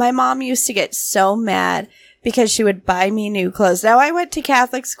 My mom used to get so mad because she would buy me new clothes. Now, I went to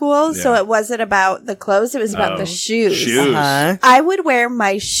Catholic school, so it wasn't about the clothes. It was about the shoes. I would wear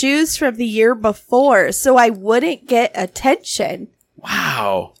my shoes from the year before so I wouldn't get attention.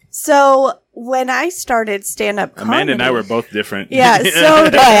 Wow. So when I started stand-up comedy... Amanda and I were both different. Yeah,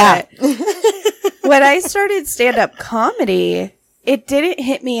 so different. When I started stand-up comedy, it didn't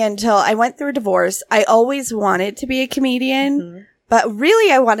hit me until I went through a divorce. I always wanted to be a comedian. But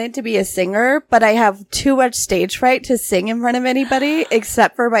really, I wanted to be a singer, but I have too much stage fright to sing in front of anybody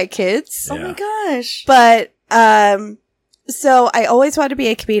except for my kids. Oh my gosh. But, so I always wanted to be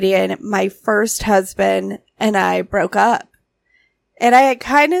a comedian. My first husband and I broke up. And I had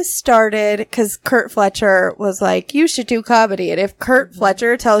kind of started, because Kurt Fletcher was like, you should do comedy. And if Kurt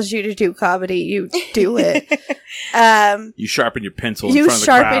Fletcher tells you to do comedy, you do it. You sharpen your pencil in front of the You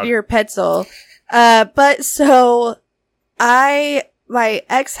crowd. sharpen your pencil. But so... my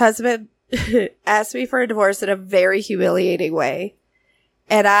ex-husband asked me for a divorce in a very humiliating way.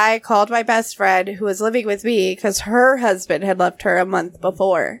 And I called my best friend who was living with me because her husband had left her a month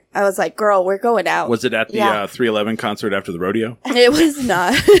before. I was like, girl, we're going out. Was it at the 311 concert after the rodeo? It was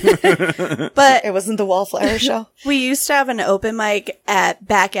not. But It wasn't the Wallflower show. we used to have an open mic at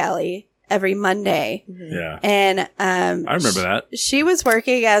Back Alley every Monday. Yeah. And I remember that. she was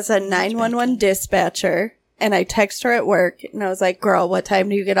working as a 911 dispatcher. And I text her at work and I was like, girl, what time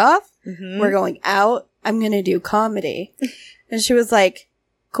do you get off? We're going out. I'm going to do comedy. And she was like,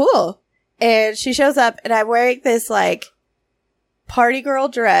 cool. And she shows up and I'm wearing this like party girl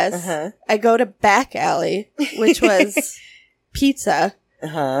dress. I go to Back Alley, which was pizza.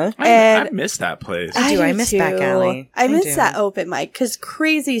 I miss that place. I miss Back Alley. I miss that open mic because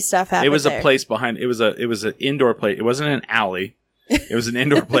crazy stuff happened. It was there. a place behind. It was an indoor place. It wasn't an alley. It was an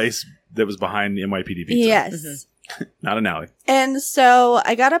indoor place that was behind NYPD Pizza. Yes. Not an alley. And so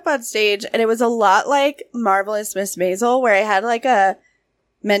I got up on stage and it was a lot like Marvelous Miss Maisel where I had like a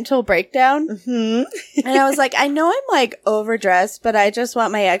mental breakdown. And I was like, I know I'm like overdressed, but I just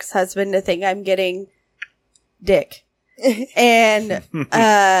want my ex-husband to think I'm getting dick. And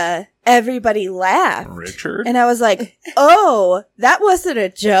everybody laughed. Richard? And I was like, oh, that wasn't a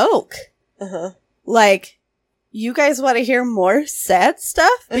joke. Like, you guys want to hear more sad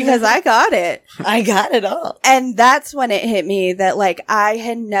stuff? Because I got it. I got it all. And that's when it hit me that, like, I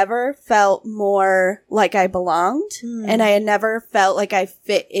had never felt more like I belonged. And I had never felt like I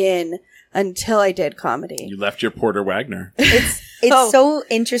fit in until I did comedy. You left your Porter Wagner. It's so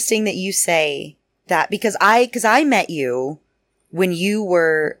interesting that you say that because I met you when you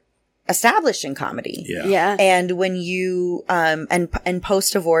were established in comedy. Yeah. And when you, and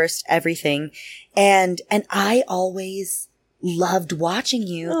post-divorced everything. And I always loved watching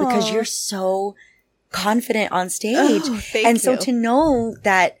you because you're so confident on stage. Oh, thank and so you. to know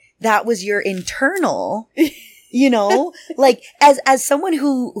that was your internal, you know, like as someone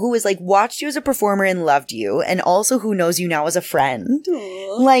who has like watched you as a performer and loved you and also who knows you now as a friend,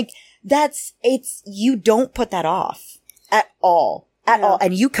 like you don't put that off. at all. At all.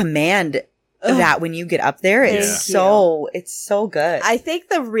 And you command that when you get up there. It's so good. I think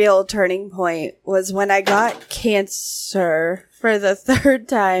the real turning point was when I got cancer for the 3rd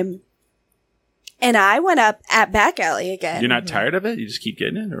time. And I went up at back alley again. You're not tired of it? You just keep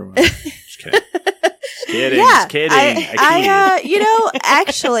getting it? Or what? Just kidding. Just kidding.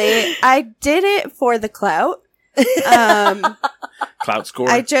 Actually, I did it for the clout. Clout score?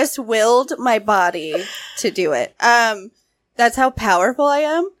 I just willed my body to do it. That's how powerful I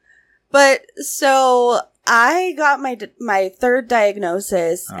am. But so I got my 3rd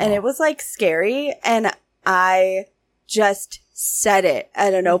diagnosis and it was like scary. And I just said it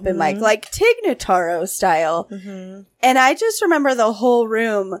at an open mic, like Tig Notaro style. And I just remember the whole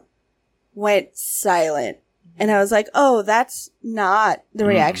room went silent. And I was like, oh, that's not the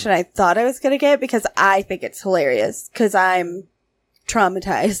reaction I thought I was going to get, because I think it's hilarious because I'm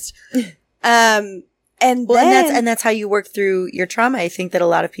traumatized. And that's how you work through your trauma. I think that a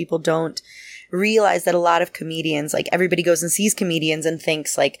lot of people don't realize that a lot of comedians, like everybody goes and sees comedians and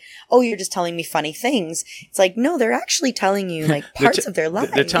thinks like, oh, you're just telling me funny things. It's like, no, they're actually telling you like parts of their life.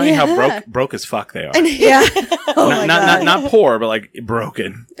 They're telling you how broke as fuck they are. Yeah. Not poor, but like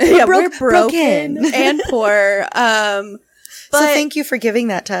broken. Yeah, we're broken and poor. So thank you for giving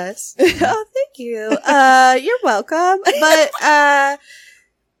that to us. Oh, thank you. You're welcome. But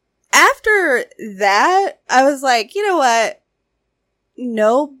after that, I was like, you know what?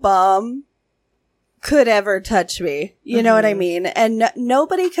 No bum could ever touch me. You know what I mean? And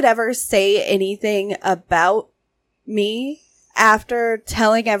nobody could ever say anything about me after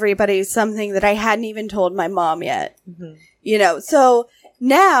telling everybody something that I hadn't even told my mom yet. You know, so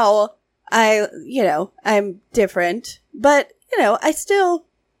now I'm different, but I still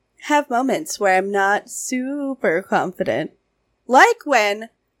have moments where I'm not super confident. Like when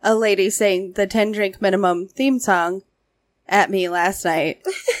a lady sang the 10 drink minimum theme song at me last night.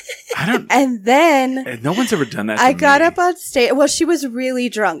 And then no one's ever done that to I got me. up on stage. Well, she was really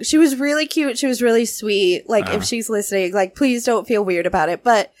drunk. She was really cute. She was really sweet. Like, if she's listening, like, please don't feel weird about it.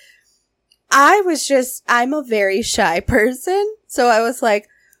 But I'm a very shy person. So I was like,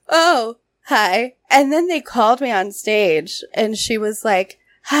 oh, hi. And then they called me on stage and she was like,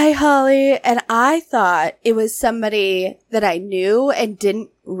 hi, Holly. And I thought it was somebody that I knew and didn't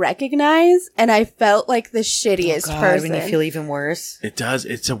recognize. And I felt like the shittiest person. When you feel even worse. It does.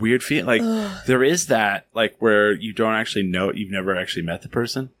 It's a weird feeling. Like, there is that, like, where you don't actually know, you've never actually met the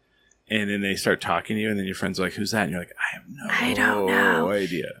person. And then they start talking to you, and then your friends are like, who's that? And you're like, I don't know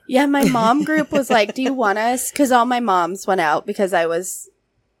idea. Yeah, my mom group was like, do you want us? Because all my moms went out because I was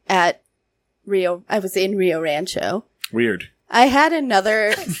in Rio Rancho. Weird. I had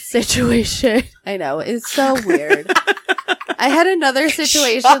another situation. I know, it's so weird. I had another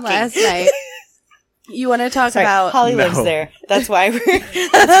situation last night. You want to talk about? Holly lives there. That's why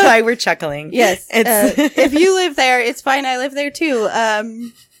we're chuckling. Yes. If you live there, it's fine. I live there too.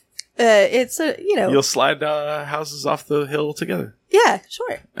 It's you'll slide houses off the hill together. Yeah,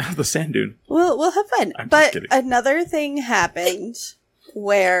 sure. The sand dune. We'll have fun. But another thing happened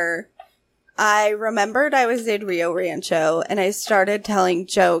where I remembered I was in Rio Rancho and I started telling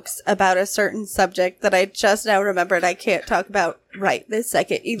jokes about a certain subject that I just now remembered I can't talk about right this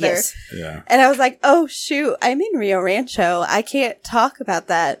second either. Yes. Yeah. And I was like, oh shoot, I'm in Rio Rancho. I can't talk about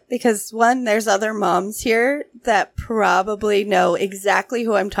that because one, there's other moms here that probably know exactly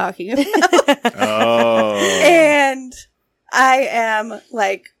who I'm talking about. Oh. And I am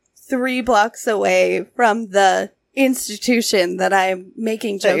like 3 blocks away from the institution that I'm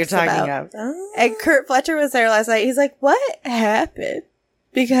making jokes about. Oh. And Kurt Fletcher was there last night. He's like, what happened?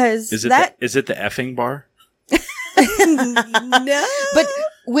 Because is it the effing bar? No. But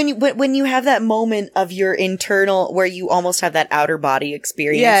when you have that moment of your internal, where you almost have that outer body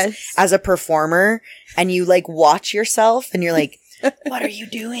experience as a performer, and you like watch yourself and you're like, what are you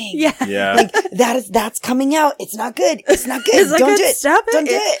doing? Yeah. Like that's coming out. It's not good. It's not good. It's like, Don't do it. Stop it. Don't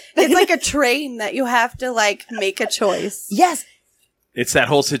do it. It's like a train that you have to like make a choice. Yes. It's that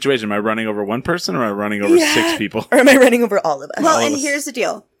whole situation. Am I running over one person or am I running over 6 people? Or am I running over all of us? Well, and here's the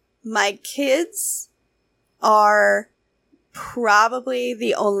deal. My kids are probably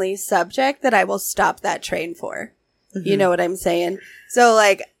the only subject that I will stop that train for. Mm-hmm. You know what I'm saying? So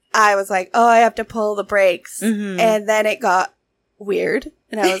like, I was like, oh, I have to pull the brakes. Mm-hmm. And then it got weird.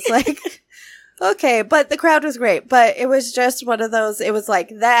 And I was like, okay, but the crowd was great. But it was just one of those, it was like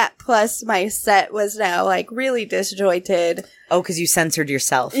that plus my set was now like really disjointed. Oh, because you censored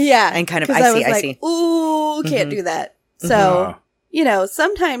yourself. Yeah. And kind of, I see. Ooh, can't do that. So, you know,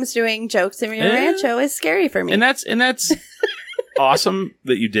 sometimes doing jokes in Rio Rancho is scary for me. And that's awesome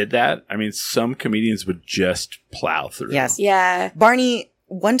that you did that. I mean, some comedians would just plow through. Yes. Yeah. Barney,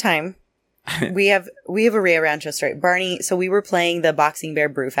 one time, we have a Rio Rancho story. Barney, so we were playing the Boxing Bear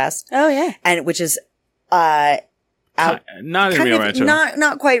Brewfest, Oh, yeah. and which is out Not in kind Rio of Rancho.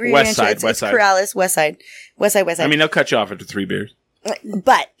 not quite Rio West Rancho. side, It's West side. Corrales, West Side. I mean, they'll cut you off after 3 beers.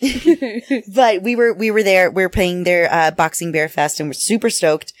 But we were there. We were playing their Boxing Bear Fest, and we're super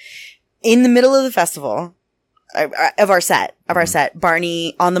stoked. In the middle of the festival of our set,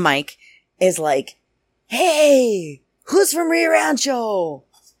 Barney on the mic is like, "Hey, who's from Rio Rancho?"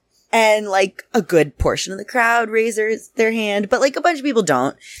 And like a good portion of the crowd raises their hand, but like a bunch of people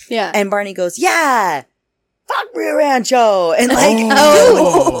don't. Yeah. And Barney goes, "Yeah, fuck Rio Rancho," and like,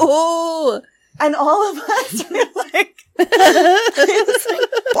 Oh. and all of us were like, it's like,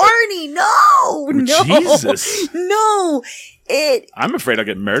 Barney, no, Jesus. no. I'm afraid I'll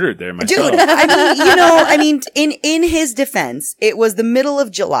get murdered there myself. Dude, I mean, in his defense, it was the middle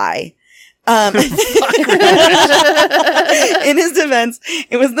of July. In his defense,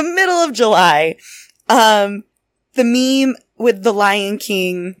 it was the middle of July. The meme with the Lion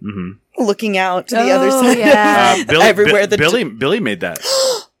King looking out to the other side. Yeah. Everywhere Billy made that.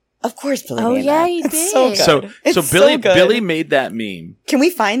 Of course, Billy. Oh, made yeah, that. he It's did. So good. So It's Billy so good. Billy made that meme. Can we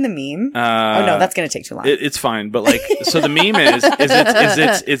find the meme? Oh no, that's gonna take too long. It's fine, but like, so the meme it's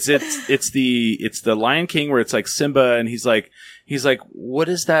the Lion King where it's like Simba and he's like, what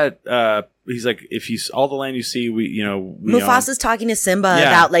is that? He's like, if you all the land you see, we Mufasa's talking to Simba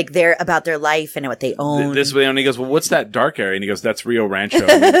Yeah. about their life and what they own. this way, and he goes, well, what's that dark area? And he goes, that's Rio Rancho,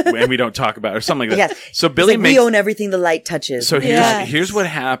 and we don't talk about it, or something like that. Yes. So He's Billy like, makes. we own everything the light touches. So Yeah. here's what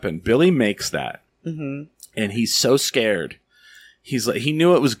happened. Billy makes that, and he's so scared. He's like, he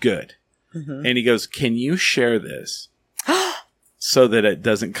knew it was good, and he goes, "Can you share this so that it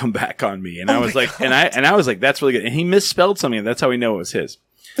doesn't come back on me?" And I was like, and I was like, "That's really good." And he misspelled something, and that's how we know it was his.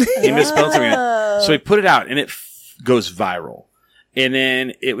 He misspelled something, so he put it out, and it goes viral. And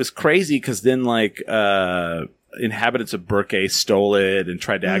then it was crazy because then like inhabitants of Burke stole it and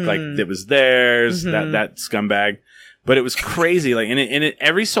tried to act like it was theirs. That scumbag. But it was crazy. Like, and it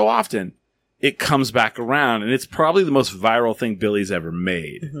every so often it comes back around, and it's probably the most viral thing Billy's ever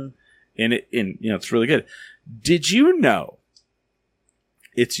made. And it's really good. Did you know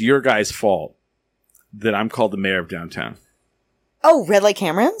it's your guys' fault that I'm called the mayor of downtown? Oh, red light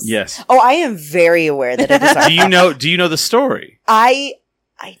cameras? Yes. Oh, I am very aware that it is our Do you know the story? I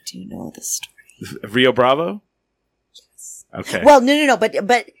do know the story. Rio Bravo? Yes. Okay. Well, no,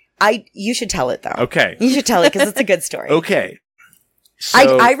 but you should tell it though. Okay. You should tell it because it's a good story. Okay.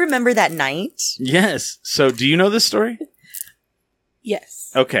 So, I remember that night. yes. So do you know this story?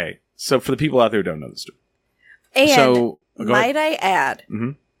 Yes. Okay. So for the people out there who don't know the story. And So go ahead. might I add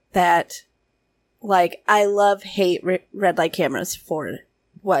Mhm. that, like, I love hate red light cameras for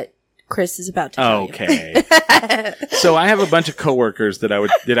what Chris is about to tell you. Okay. So I have a bunch of coworkers that I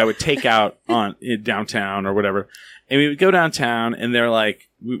would take out on downtown or whatever, and we would go downtown, and they're like,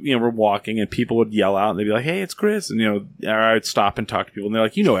 we're walking, and people would yell out, and they'd be like, "Hey, it's Chris," and or I would stop and talk to people, and they're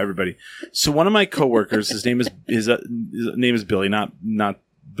like, everybody. So one of my coworkers, his name is Billy, not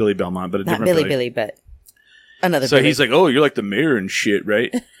Billy Belmont, but a Not different Billy, but another So Billy. he's like, "Oh, you're like the mayor and shit,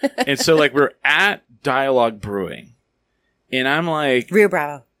 right?" And so like we're at Dialogue Brewing, and I'm like, Rio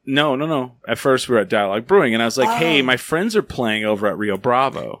Bravo. No. At first we were at Dialogue Brewing, and I was like, "Hey, my friends are playing over at Rio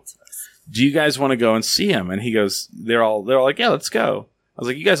Bravo. Do you guys want to go and see them?" And he goes, "They're all like, yeah, let's go." I was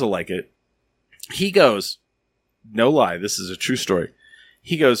like, "You guys will like it." He goes, no lie, this is a true story.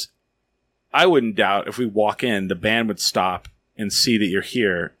 He goes, "I wouldn't doubt if we walk in, the band would stop and see that you're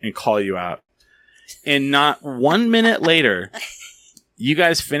here and call you out. And not 1 minute later, you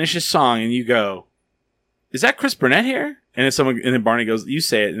guys finish a song and you go, 'Is that Chris Burnett here?' And then Barney goes, you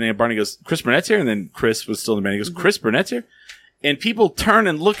say it, and then Barney goes, 'Chris Burnett's here?' And then Chris was still in the band. He goes, 'Chris Burnett's here?' And people turn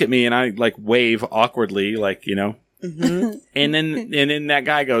and look at me, and I like wave awkwardly, like, And then that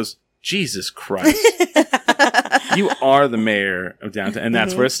guy goes, 'Jesus Christ, you are the mayor of downtown,' and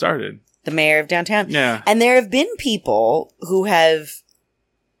that's where it started. The mayor of downtown. Yeah. And there have been people who have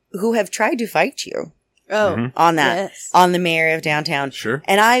tried to fight you Oh, on that, yes. on the mayor of downtown. Sure,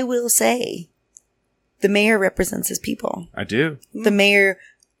 And I will say, the mayor represents his people. I do. The mayor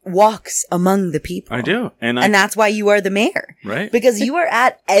walks among the people. I do, and that's why you are the mayor. right Because you are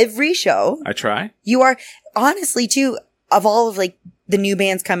at every show. I try. You are, honestly, too, of all of like the new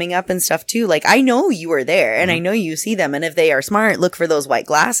bands coming up and stuff too. Like, I know you are there and I know you see them. And if they are smart, look for those white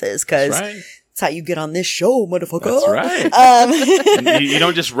glasses because That's right. that's how you get on this show, motherfucker. That's right. Um, you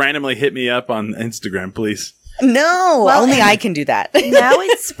don't just randomly hit me up on Instagram, please. no, Well, only and- I can do that. Now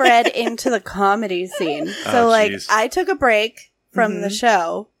it's spread into the comedy scene. So, Oh, like, jeez. I took a break from the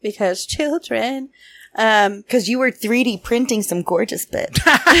show because children. Because you were 3D printing some gorgeous bits.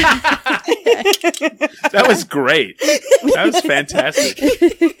 That was great. That was fantastic.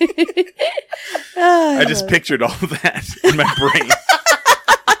 I just pictured all of that in my brain.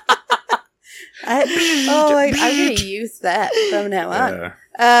 I'm going to use that from now on.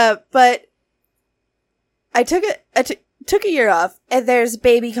 Yeah. But I took a year off, and there's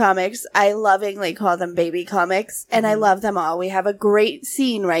baby comics. I lovingly call them baby comics, and I love them all. We have a great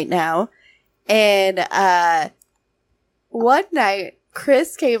scene right now. And one night,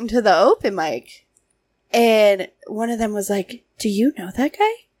 Chris came to the open mic, and one of them was like, "Do you know that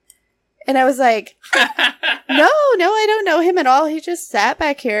guy?" And I was like, no, I don't know him at all. He just sat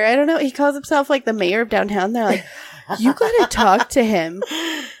back here. I don't know. He calls himself like the mayor of downtown. They're like, "You gotta talk to him."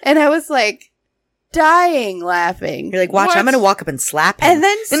 And I was like, dying laughing. You're like, watch, What? I'm going to walk up and slap him. And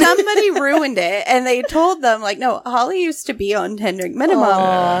then somebody ruined it, and they told them, like, no, Holly used to be on 10 Drink Minimum.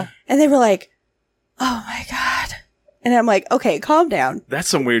 Aww. And they were like, oh my God. And I'm like, okay, calm down. That's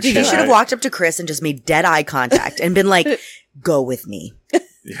some weird Dude, shit. you should have walked up to Chris and just made dead eye contact and been like, go with me.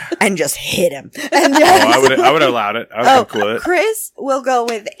 Yeah. And just hit him. And I would have allowed it. I would have cool it. Chris will go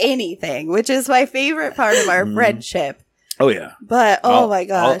with anything, which is my favorite part of our friendship. Oh yeah. But, my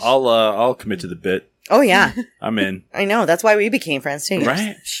gosh. I'll commit to the bit. Oh, yeah. I'm in. I know. That's why we became friends, too.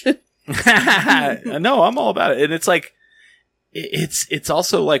 Right? No, I'm all about it. And it's like, it's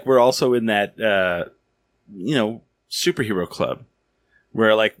also like we're also in that, superhero club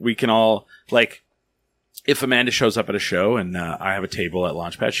where like we can all, like, if Amanda shows up at a show and I have a table at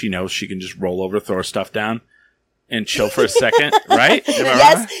Launchpad, she knows she can just roll over, throw her stuff down, and chill for a second, right? Am I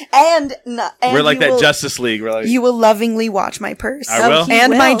Yes, right? and We're like that Justice League. We're like, you will lovingly watch my purse. I will.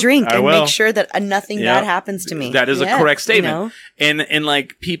 And my will. drink I and will. make sure that nothing Yeah. bad happens to me. that is Yeah. a correct statement. You know? And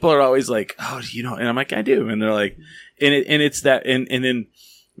like people are always like, oh, and I'm like, I do. And they're like, and it's that, and then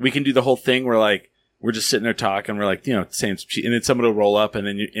we can do the whole thing where like, we're just sitting there talking. We're like, saying, and then someone will roll up and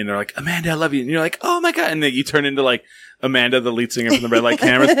and they're like, Amanda, I love you. And you're like, oh my God. And then you turn into like Amanda, the lead singer from the Red Light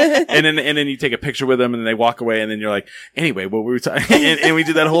Cameras. and then you take a picture with them and then they walk away. And then you're like, anyway, what were we talking? and we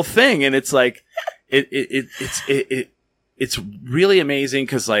do that whole thing. And it's like, it's really amazing.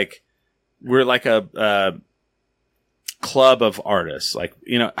 Cause like, we're like a club of artists. Like,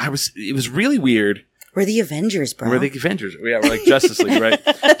 it was really weird. We're the Avengers, bro. We're the Avengers. Yeah, we're like Justice League, right?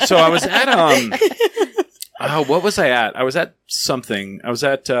 So I was at what was I at? I was at something. I was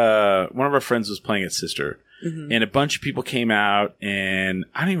at one of our friends was playing at Sister, and a bunch of people came out, and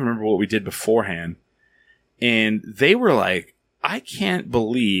I don't even remember what we did beforehand. And they were like, "I can't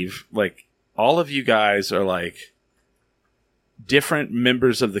believe like all of you guys are like different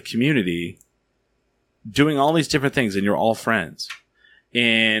members of the community doing all these different things, and you're all friends."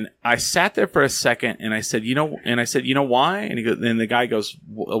 And I sat there for a second and I said, you know why? And the guy goes,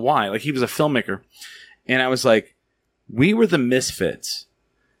 why? Like he was a filmmaker. And I was like, we were the misfits.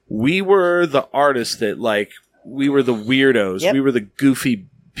 We were the artists that like, we were the weirdos. Yep. We were the goofy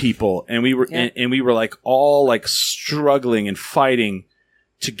people. And we were, and we were like all like struggling and fighting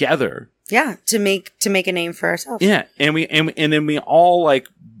together. Yeah. To make a name for ourselves. Yeah. And then we all like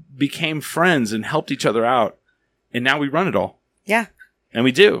became friends and helped each other out. And now we run it all. Yeah. And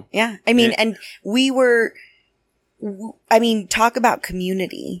we do. Yeah. I mean, and we were, talk about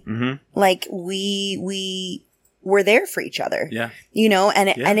community. Mm-hmm. Like we were there for each other. Yeah.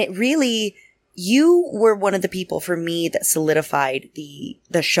 And it really, you were one of the people for me that solidified the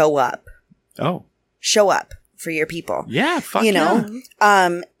show up for your people. Yeah. Fuck yeah.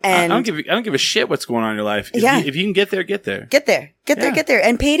 And I don't give a shit what's going on in your life. If you can get there, get there. Get there,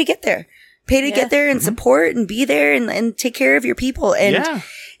 and pay to get there. Get there and support and be there and take care of your people. And,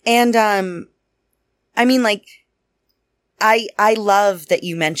 I love that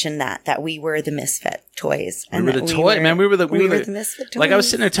you mentioned that we were the misfit toys. We were the toy, man. We were the misfit toys. Like I was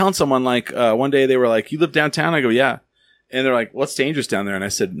sitting there telling someone like, one day they were like, you live downtown? I go, yeah. And they're like, what's dangerous down there? And I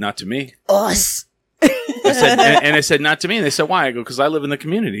said, not to me. Us. I said, not to me. And they said, why? I go, because I live in the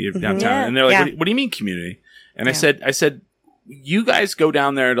community of downtown. Yeah. And they're like, what do you mean community? And I said, you guys go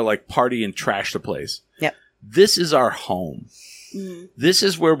down there to like party and trash the place. Yep. This is our home. Mm-hmm. This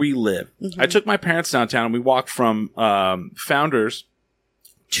is where we live. Mm-hmm. I took my parents downtown and we walked from Founders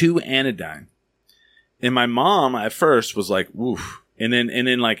to Anodyne. And my mom at first was like, woof. And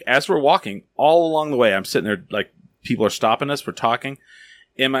then like as we're walking all along the way, I'm sitting there like people are stopping us, we're talking.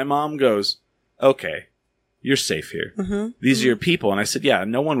 And my mom goes, okay, you're safe here. Mm-hmm. These are your people. And I said, yeah,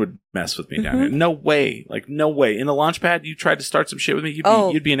 no one would mess with me down here. No way. Like, no way. In the Launchpad, you tried to start some shit with me,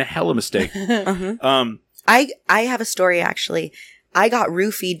 you'd be in a hell of a mistake. I have a story, actually. I got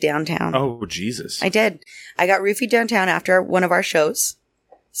roofied downtown. Oh, Jesus. I did. I got roofied downtown after one of our shows.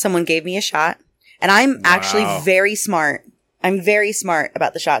 Someone gave me a shot. And I'm actually very smart. I'm very smart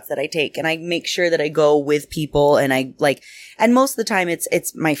about the shots that I take. And I make sure that I go with people. And and most of the time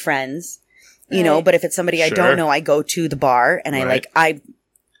it's my friends, you know, but if it's somebody I don't know, I go to the bar and I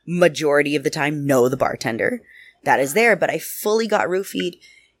majority of the time know the bartender that is there. But I fully got roofied.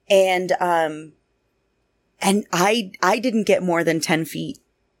 And I didn't get more than 10 feet.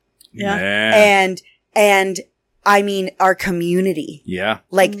 Yeah. And I mean, our community. Yeah.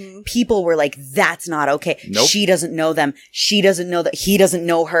 Like, people were like, that's not okay. Nope. She doesn't know them. She doesn't know that he doesn't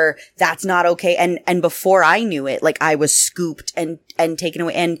know her. That's not okay. And before I knew it, like, I was scooped and taken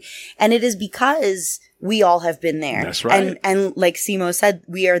away. And it is because we all have been there. That's right. And like Simo said,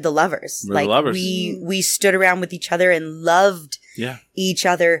 we are the lovers. We're the lovers. We stood around with each other and loved each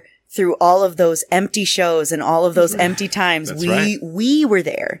other through all of those empty shows and all of those empty times. That's we were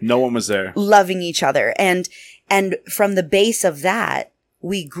there. No one was there. Loving each other. And from the base of that,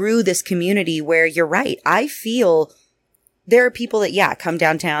 we grew this community where you're right. I feel there are people that, come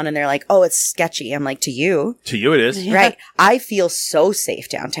downtown and they're like, oh, it's sketchy. I'm like, to you. To you it is. Right. I feel so safe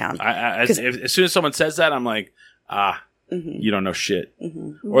downtown. As soon as someone says that, I'm like, you don't know shit.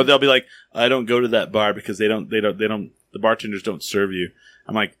 Or they'll be like, I don't go to that bar because the bartenders don't serve you.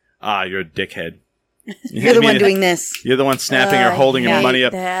 I'm like, you're a dickhead. You're the one doing this. You're the one snapping or holding your money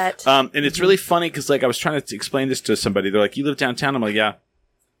up. That. And it's really funny because, like, I was trying to explain this to somebody. They're like, you live downtown? I'm like, yeah.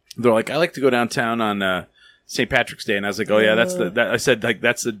 They're like, I like to go downtown on St. Patrick's Day. And I was like, oh, yeah, I said, let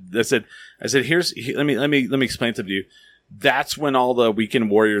me explain something to you. That's when all the weekend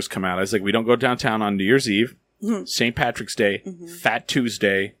warriors come out. I was like, we don't go downtown on New Year's Eve, St. Patrick's Day, Fat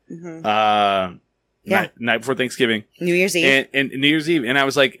Tuesday, night before Thanksgiving, New Year's Eve, and New Year's Eve. And I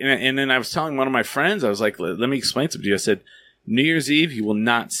was like, and then I was telling one of my friends, I was like, let me explain something to you. I said, New Year's Eve, you will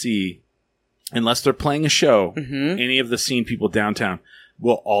not see, unless they're playing a show, any of the scene people downtown.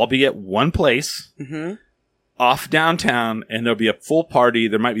 We'll all be at one place, off downtown, and there'll be a full party.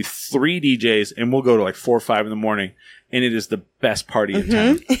 There might be 3 DJs, and we'll go to like 4 or 5 in the morning. And it is the best party in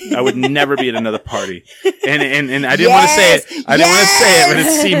town. I would never be at another party. And I didn't want to say it. I didn't want to say it, but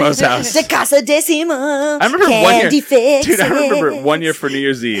it's Simo's house. The Casa de Simo. I remember I remember one year for New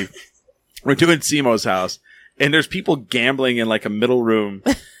Year's Eve, we're doing Simo's house, and there's people gambling in like a middle room.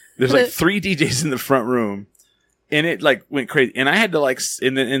 There's like 3 DJs in the front room, and it like went crazy. And I had to like,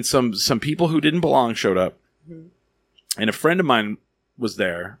 and some people who didn't belong showed up, and a friend of mine was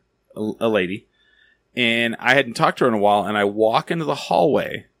there, a lady. And I hadn't talked to her in a while, and I walk into the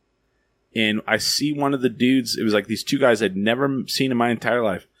hallway, and I see one of the dudes. It was like these 2 guys I'd never seen in my entire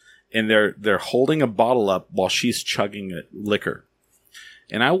life, and they're holding a bottle up while she's chugging liquor.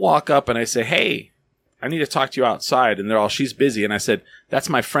 And I walk up and I say, "Hey, I need to talk to you outside." And they're all, "She's busy." And I said, "That's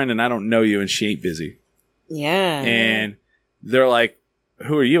my friend, and I don't know you, and she ain't busy." Yeah. And they're like,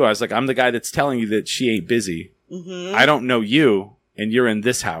 "Who are you?" I was like, "I'm the guy that's telling you that she ain't busy. I don't know you, and you're in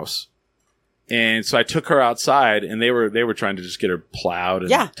this house." And so I took her outside, and they were trying to just get her plowed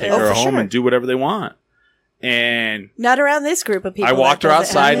and take her home and do whatever they want. And not around this group of people. I walked her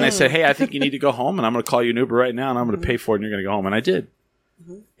outside and I said, "Hey, I think you need to go home, and I'm going to call you an Uber right now, and I'm going to pay for it, and you're going to go home." And I did.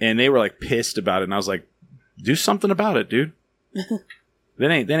 And they were like pissed about it, and I was like, "Do something about it, dude. That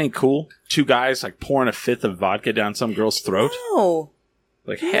ain't cool." 2 guys like pouring a 5th of vodka down some girl's throat. No.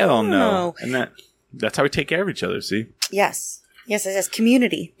 Like, hell no. And that's how we take care of each other. See? Yes. Yes,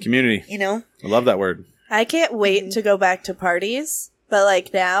 community. Community. You know? I love that word. I can't wait to go back to parties, but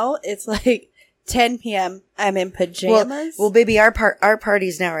like now it's like 10 p.m. I'm in pajamas. Well, baby, our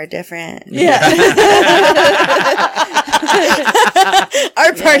parties now are different. Yeah.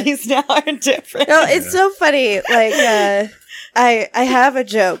 Our parties now are different. No, it's so funny. Like, I have a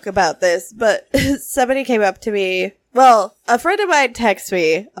joke about this, but somebody came up to me. Well, a friend of mine texted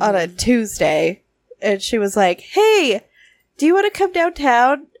me on a Tuesday, and she was like, "Hey, do you want to come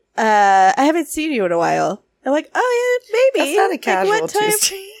downtown? I haven't seen you in a while." I'm like, "Oh, yeah, maybe." That's not a casual like, what time?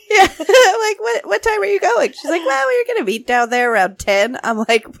 Tuesday. Yeah. Like, what time are you going? She's like, "Well, we're going to meet down there around 10. I'm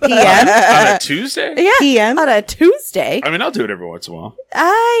like, PM? On a Tuesday? Yeah. PM? On a Tuesday. I mean, I'll do it every once in a while.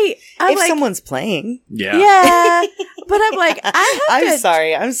 I'm if like, someone's playing. Yeah. yeah. But I'm like, I'm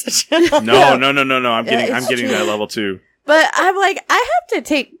sorry. I'm such a... No. I'm getting that level too. But I'm like, I have to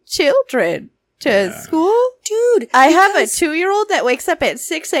take children to school. Dude. I have a 2-year-old that wakes up at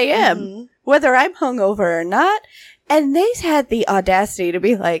 6 a.m., whether I'm hungover or not. And they had the audacity to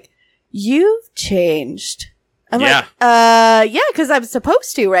be like, "You've changed." I'm like, yeah, because I'm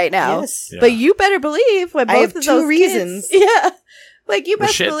supposed to right now. Yes. Yeah. But you better believe when I both have of 2 those reasons. kids, yeah. Like, you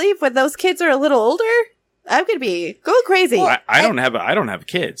best shit. believe when those kids are a little older, I'm going to be going crazy. I don't have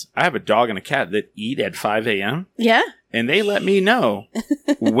kids. I have a dog and a cat that eat at 5 a.m. Yeah. And they let me know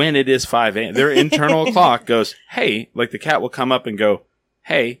when it is 5 a.m. Their internal clock goes, hey, like the cat will come up and go,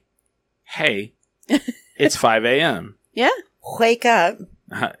 hey, it's 5 a.m. Yeah. Wake up.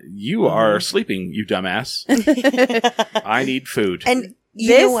 You are sleeping, you dumbass. I need food. And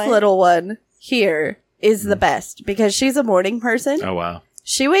this little one here is the best because she's a morning person. Oh, wow.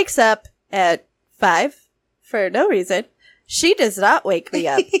 She wakes up at 5 for no reason. She does not wake me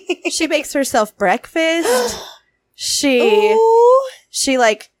up. She makes herself breakfast. She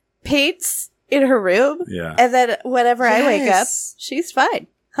like paints in her room. Yeah. And then whenever I wake up, Yes. she's fine.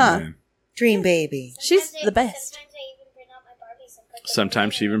 Huh. Man. Dream baby. She's the best.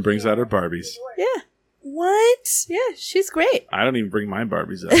 Sometimes she even brings out her Barbies. Yeah. What? Yeah, she's great. I don't even bring my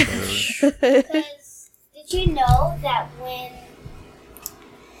Barbies out. Because did you know that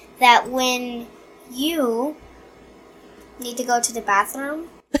when you need to go to the bathroom,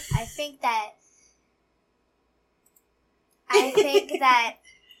 I think that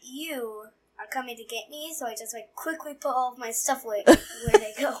you are coming to get me, so I just like quickly put all of my stuff where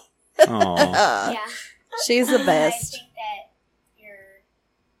they go. Aw. Yeah. She's the I best. think that you're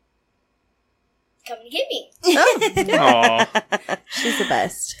coming to get me. Aw. She's the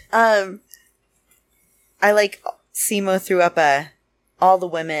best. I like Simo threw up all the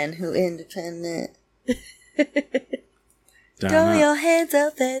women who independent. Throw your hands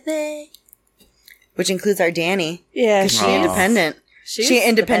up at me. Which includes our Danny. Yeah, Because she's Aw. independent. she's She's an the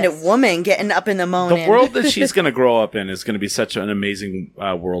independent best. woman getting up in the morning. The world that she's going to grow up in is going to be such an amazing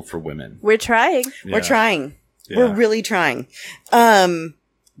world for women. We're trying. We're Yeah. trying. Yeah. We're really trying.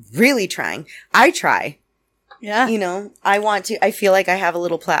 Really trying. I try. Yeah. You know, I feel like I have a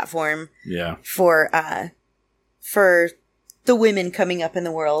little platform Yeah. for the women coming up in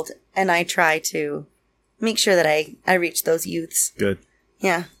the world, and I try to make sure that I reach those youths. Good.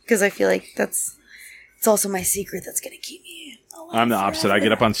 Yeah, because I feel like it's also my secret that's going to keep me alive. I'm the opposite. I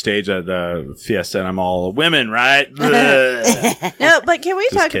get up on stage at the fiesta and I'm all women, right? Bleh. No, but can we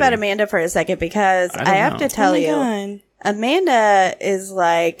Just talk about kidding. Amanda for a second? Because I don't I have know. to tell you, God. Amanda is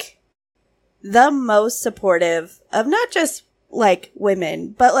like the most supportive of not just like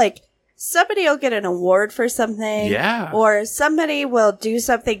women, but like somebody will get an award for something. Yeah. Or somebody will do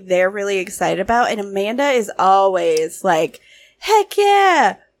something they're really excited about. And Amanda is always like, heck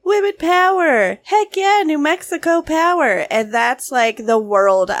yeah, women power. Heck yeah, New Mexico power. And that's like the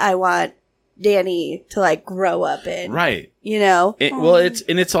world I want Danny to like grow up in. Right. You know? Well,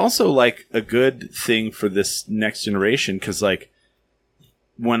 it's also like a good thing for this next generation because like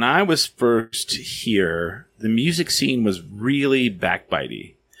when I was first here, the music scene was really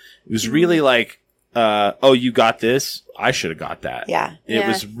backbitey. It was really like, oh, you got this? I should have got that. Yeah. It Yeah.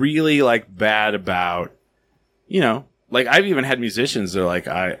 was really like bad about, you know, like I've even had musicians that are like,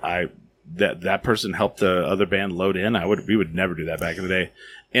 that person helped the other band load in. We would never do that back in the day.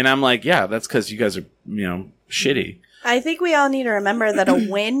 And I'm like, yeah, that's because you guys are, you know, shitty. I think we all need to remember that a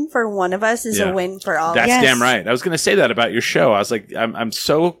win for one of us is Yeah. a win for all. That's Yes. damn right. I was going to say that about your show. I was like, I'm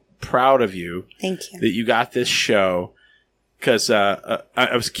so proud of you Thank you. that you got this show. Because I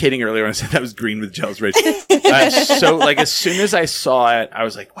was kidding earlier when I said that was Green with Gels Rage. So, like, as soon as I saw it, I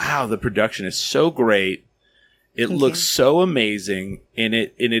was like, wow, the production is so great. It looks so amazing. And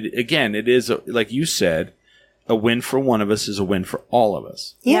it again, it is, like you said, a win for one of us is a win for all of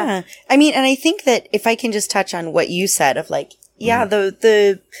us. Yeah. I mean, and I think that if I can just touch on what you said of like, yeah,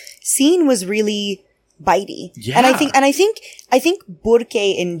 the scene was really bitey. Yeah. And I think Burke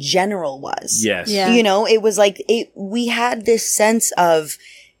in general was. Yes. Yeah. You know, it was like we had this sense of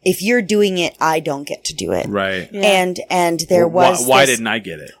if you're doing it, I don't get to do it. Right. Yeah. And there Or was why this- didn't I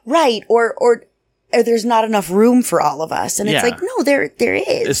get it? right or there's not enough room for all of us. And it's Yeah. like, no, there is.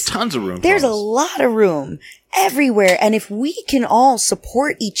 There's tons of room. for There's a us. lot of room everywhere. And if we can all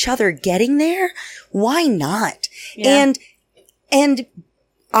support each other getting there, why not? Yeah. And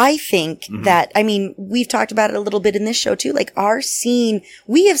I think that, I mean, we've talked about it a little bit in this show too. Like our scene,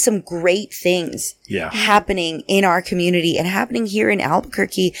 we have some great things Yeah. happening in our community and happening here in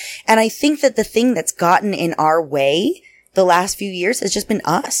Albuquerque. And I think that the thing that's gotten in our way the last few years has just been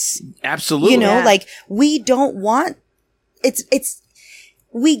us. Absolutely. You know, Yeah. like we don't want,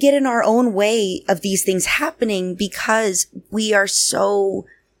 we get in our own way of these things happening because we are so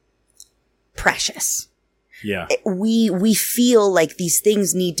precious. Yeah. We feel like these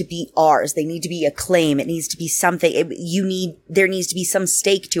things need to be ours. They need to be a claim. It needs to be something. There needs to be some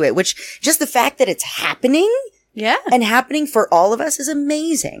stake to it, which just the fact that it's happening Yeah. and happening for all of us is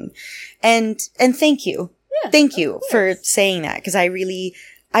amazing. And thank you. Thank you for saying that. Cause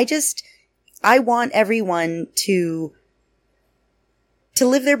I want everyone to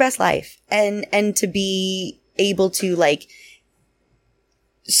live their best life and to be able to like,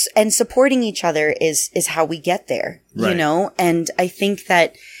 and supporting each other is how we get there, you Right. know? And I think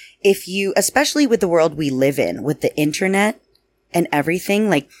that if you, especially with the world we live in, with the internet and everything,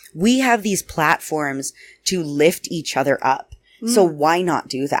 like we have these platforms to lift each other up. So why not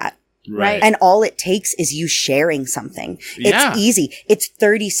do that? Right. And all it takes is you sharing something. Yeah. It's easy. It's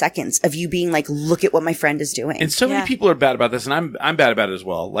 30 seconds of you being like, look at what my friend is doing. And so Yeah. many people are bad about this, and I'm bad about it as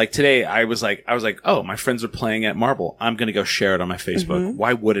well. Like today, I was like, oh, my friends are playing at Marble. I'm gonna go share it on my Facebook.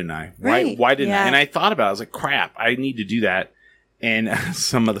 Why wouldn't I? Right. Why didn't I? Yeah. And I thought about it. I was like, crap, I need to do that. And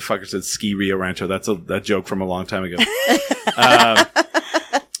some motherfucker said ski Rio Rancho. That's a joke from a long time ago.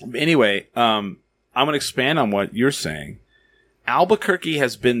 Anyway, I'm gonna expand on what you're saying. Albuquerque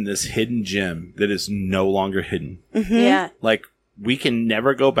has been this hidden gem that is no longer hidden. Yeah. Like, we can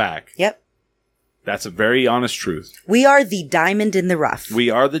never go back. Yep. That's a very honest truth. We are the diamond in the rough. We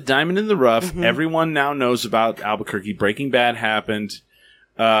are the diamond in the rough. Everyone now knows about Albuquerque. Breaking Bad happened.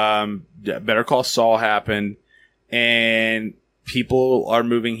 Better Call Saul happened. And people are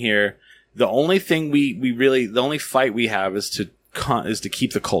moving here. The only thing the only fight we have is to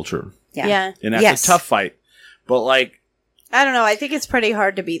keep the culture. Yeah. And that's Yes. a tough fight. But like, I don't know. I think it's pretty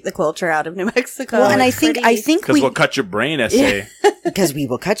hard to beat the culture out of New Mexico. Well, and I It's think pretty- because we'll cut your brain, essay. because we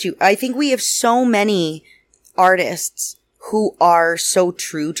will cut you. I think we have so many artists who are so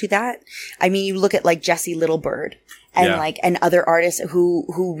true to that. I mean, you look at like Jesse Littlebird and Yeah. like, and other artists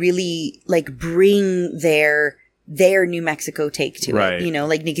who really like bring their New Mexico take to Right. it, you know,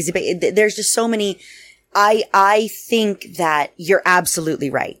 like Nikki Zipa. There's just so many. I think that you're absolutely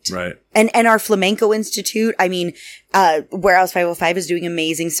right. Right. And our Flamenco Institute, I mean, Warehouse 505 is doing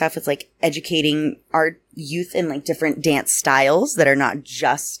amazing stuff. It's like educating our youth in like different dance styles that are not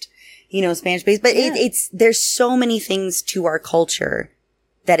just, you know, Spanish based, but there's so many things to our culture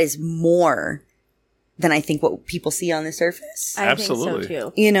that is more than I think what people see on the surface, I Absolutely. think so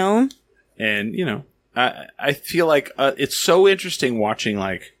too. you know? And, you know, I feel like it's so interesting watching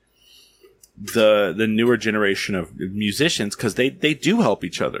like the newer generation of musicians because they do help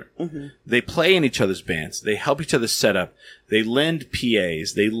each other. They play in each other's bands. They help each other set up. They lend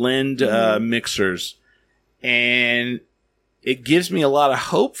PAs. They lend mixers. And it gives me a lot of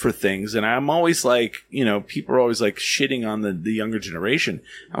hope for things. And I'm always like, you know, people are always like shitting on the younger generation.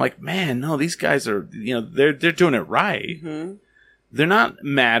 I'm like, man, no, these guys are, you know, they're doing it right. They're not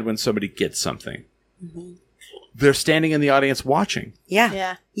mad when somebody gets something. They're standing in the audience watching. Yeah.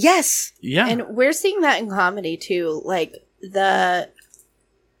 Yeah. Yes. Yeah. And we're seeing that in comedy too. Like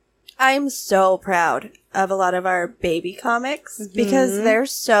I'm so proud of a lot of our baby comics because they're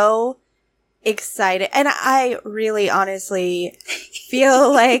so excited. And I really honestly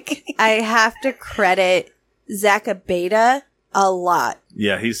feel like I have to credit Zach Abeda a lot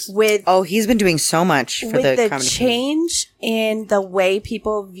yeah, he's with Oh, he's been doing so much for with the comedy. change in the way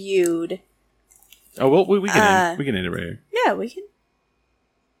people viewed. Oh, well, we can we can end it right here. Yeah, we can.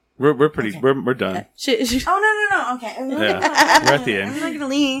 We're pretty. We're done. Oh, no. Okay. Yeah, we're at the end. I'm not going to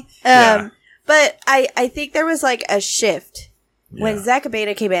leave. Yeah. But I think there was like a shift when Yeah. Zach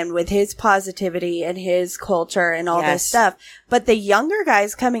Abeda came in with his positivity and his culture and all Yes. this stuff. But the younger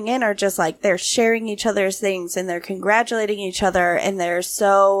guys coming in are just like, they're sharing each other's things and they're congratulating each other. And they're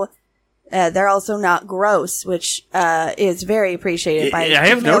so, they're also not gross, which is very appreciated by I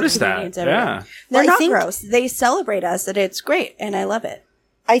have female noticed that. comedians everywhere. Yeah. They're Well, I not think- gross. They celebrate us and it's great. And I love it.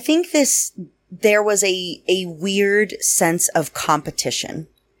 I think there was a weird sense of competition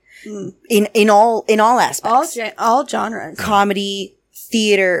in all aspects. All genres. Comedy,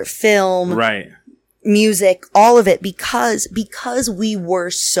 theater, film, Right. music, all of it because we were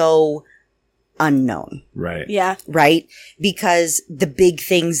so unknown, Right. Yeah. right? Because the big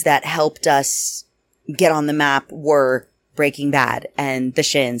things that helped us get on the map were Breaking Bad and The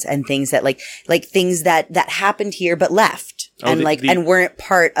Shins and things that like things that happened here but left Oh, and the- and weren't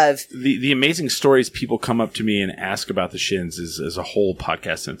part of. The amazing stories people come up to me and ask about the Shins is a whole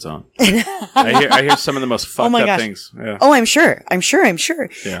podcast in its own. I hear some of the most fucked my up gosh. things. Yeah. Oh, I'm sure.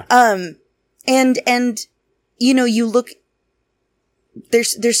 Yeah. And you know, you look,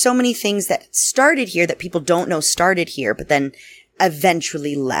 there's so many things that started here that people don't know started here, but then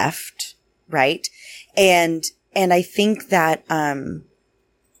eventually left, right? And I think that,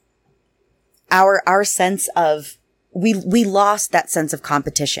 our sense of, we lost that sense of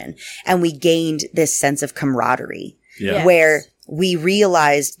competition and we gained this sense of camaraderie Yeah. Yes. where we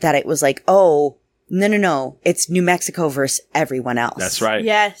realized that it was like, oh, No. It's New Mexico versus everyone else. That's right.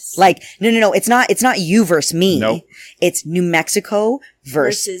 Yes. Like, no. It's not you versus me. Nope. It's New Mexico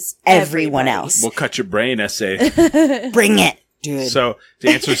versus everyone everybody. else. We'll cut your brain essay. Bring it, dude. So to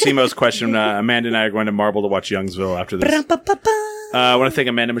answer Simo's question, Amanda and I are going to Marble to watch Youngsville after this. I want to thank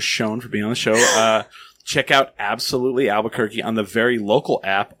Amanda Michonne for being on the show. Check out Absolutely Albuquerque on the Very Local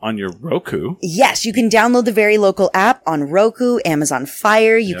app on your Roku. Yes, you can download the Very Local app on Roku, Amazon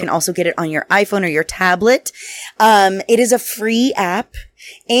Fire. You can also get it on your iPhone or your tablet. It is a free app,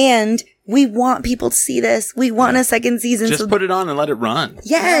 and we want people to see this. We want a second season. Just put it on and let it run.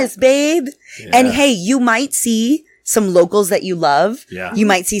 Yes, babe. Yeah. And hey, you might see some locals that you love. Yeah. You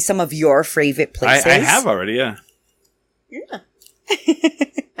might see some of your favorite places. I have already, yeah.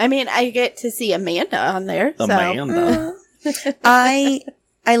 I mean, I get to see Amanda on there. Amanda. I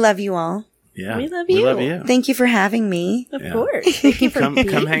love you all. Yeah. We love you. Thank you for having me. Of Yeah. course. Thank you for Come being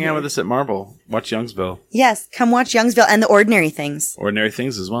hang out here. with us at Marble. Watch Youngsville. Yes, come watch Youngsville and The Ordinary Things. Ordinary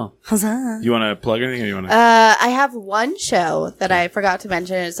Things as well. Huzzah. You want to plug anything or you want to? I have one show that I forgot to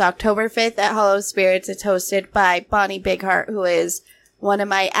mention. It's October 5th at Hollow Spirits. It's hosted by Bonnie Bigheart, who is one of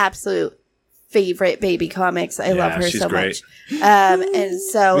my absolute favorite baby comics. I love her she's so great. much. And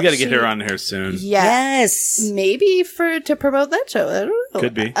so We got to get her on here soon. Yeah. Yes. Maybe to promote that show. I don't know.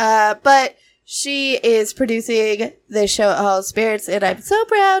 Could be. But she is producing this show at Hollow Spirits, and I'm so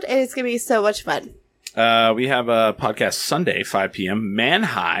proud, and it's going to be so much fun. We have a podcast Sunday, 5 p.m. Man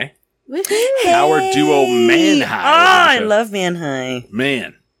High. Woohoo! Our duo Man High. I love Man High.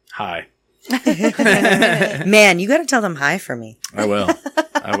 Man High. Man, you got to tell them hi for me. I will.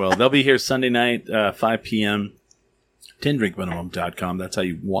 They'll be here Sunday night, 5 p.m. 10drinkminimum.com. That's how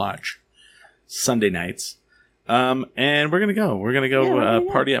you watch Sunday nights. And we're going to go. We're going to go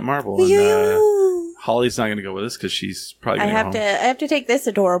party at Marble. And Holly's not going to go with us because she's probably I going to have to take this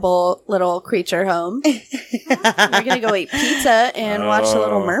adorable little creature home. We're gonna go eat pizza and watch The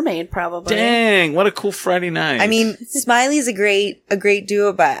Little Mermaid, probably. Dang, what a cool Friday night. I mean, Smiley's a great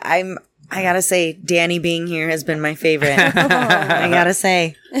duo, but I gotta say, Danny being here has been my favorite. I gotta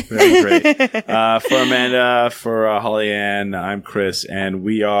say. Very great. For Amanda, for Holly Ann, I'm Chris, and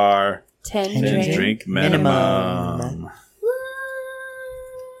we are 10 10 drink. Drink Minimum.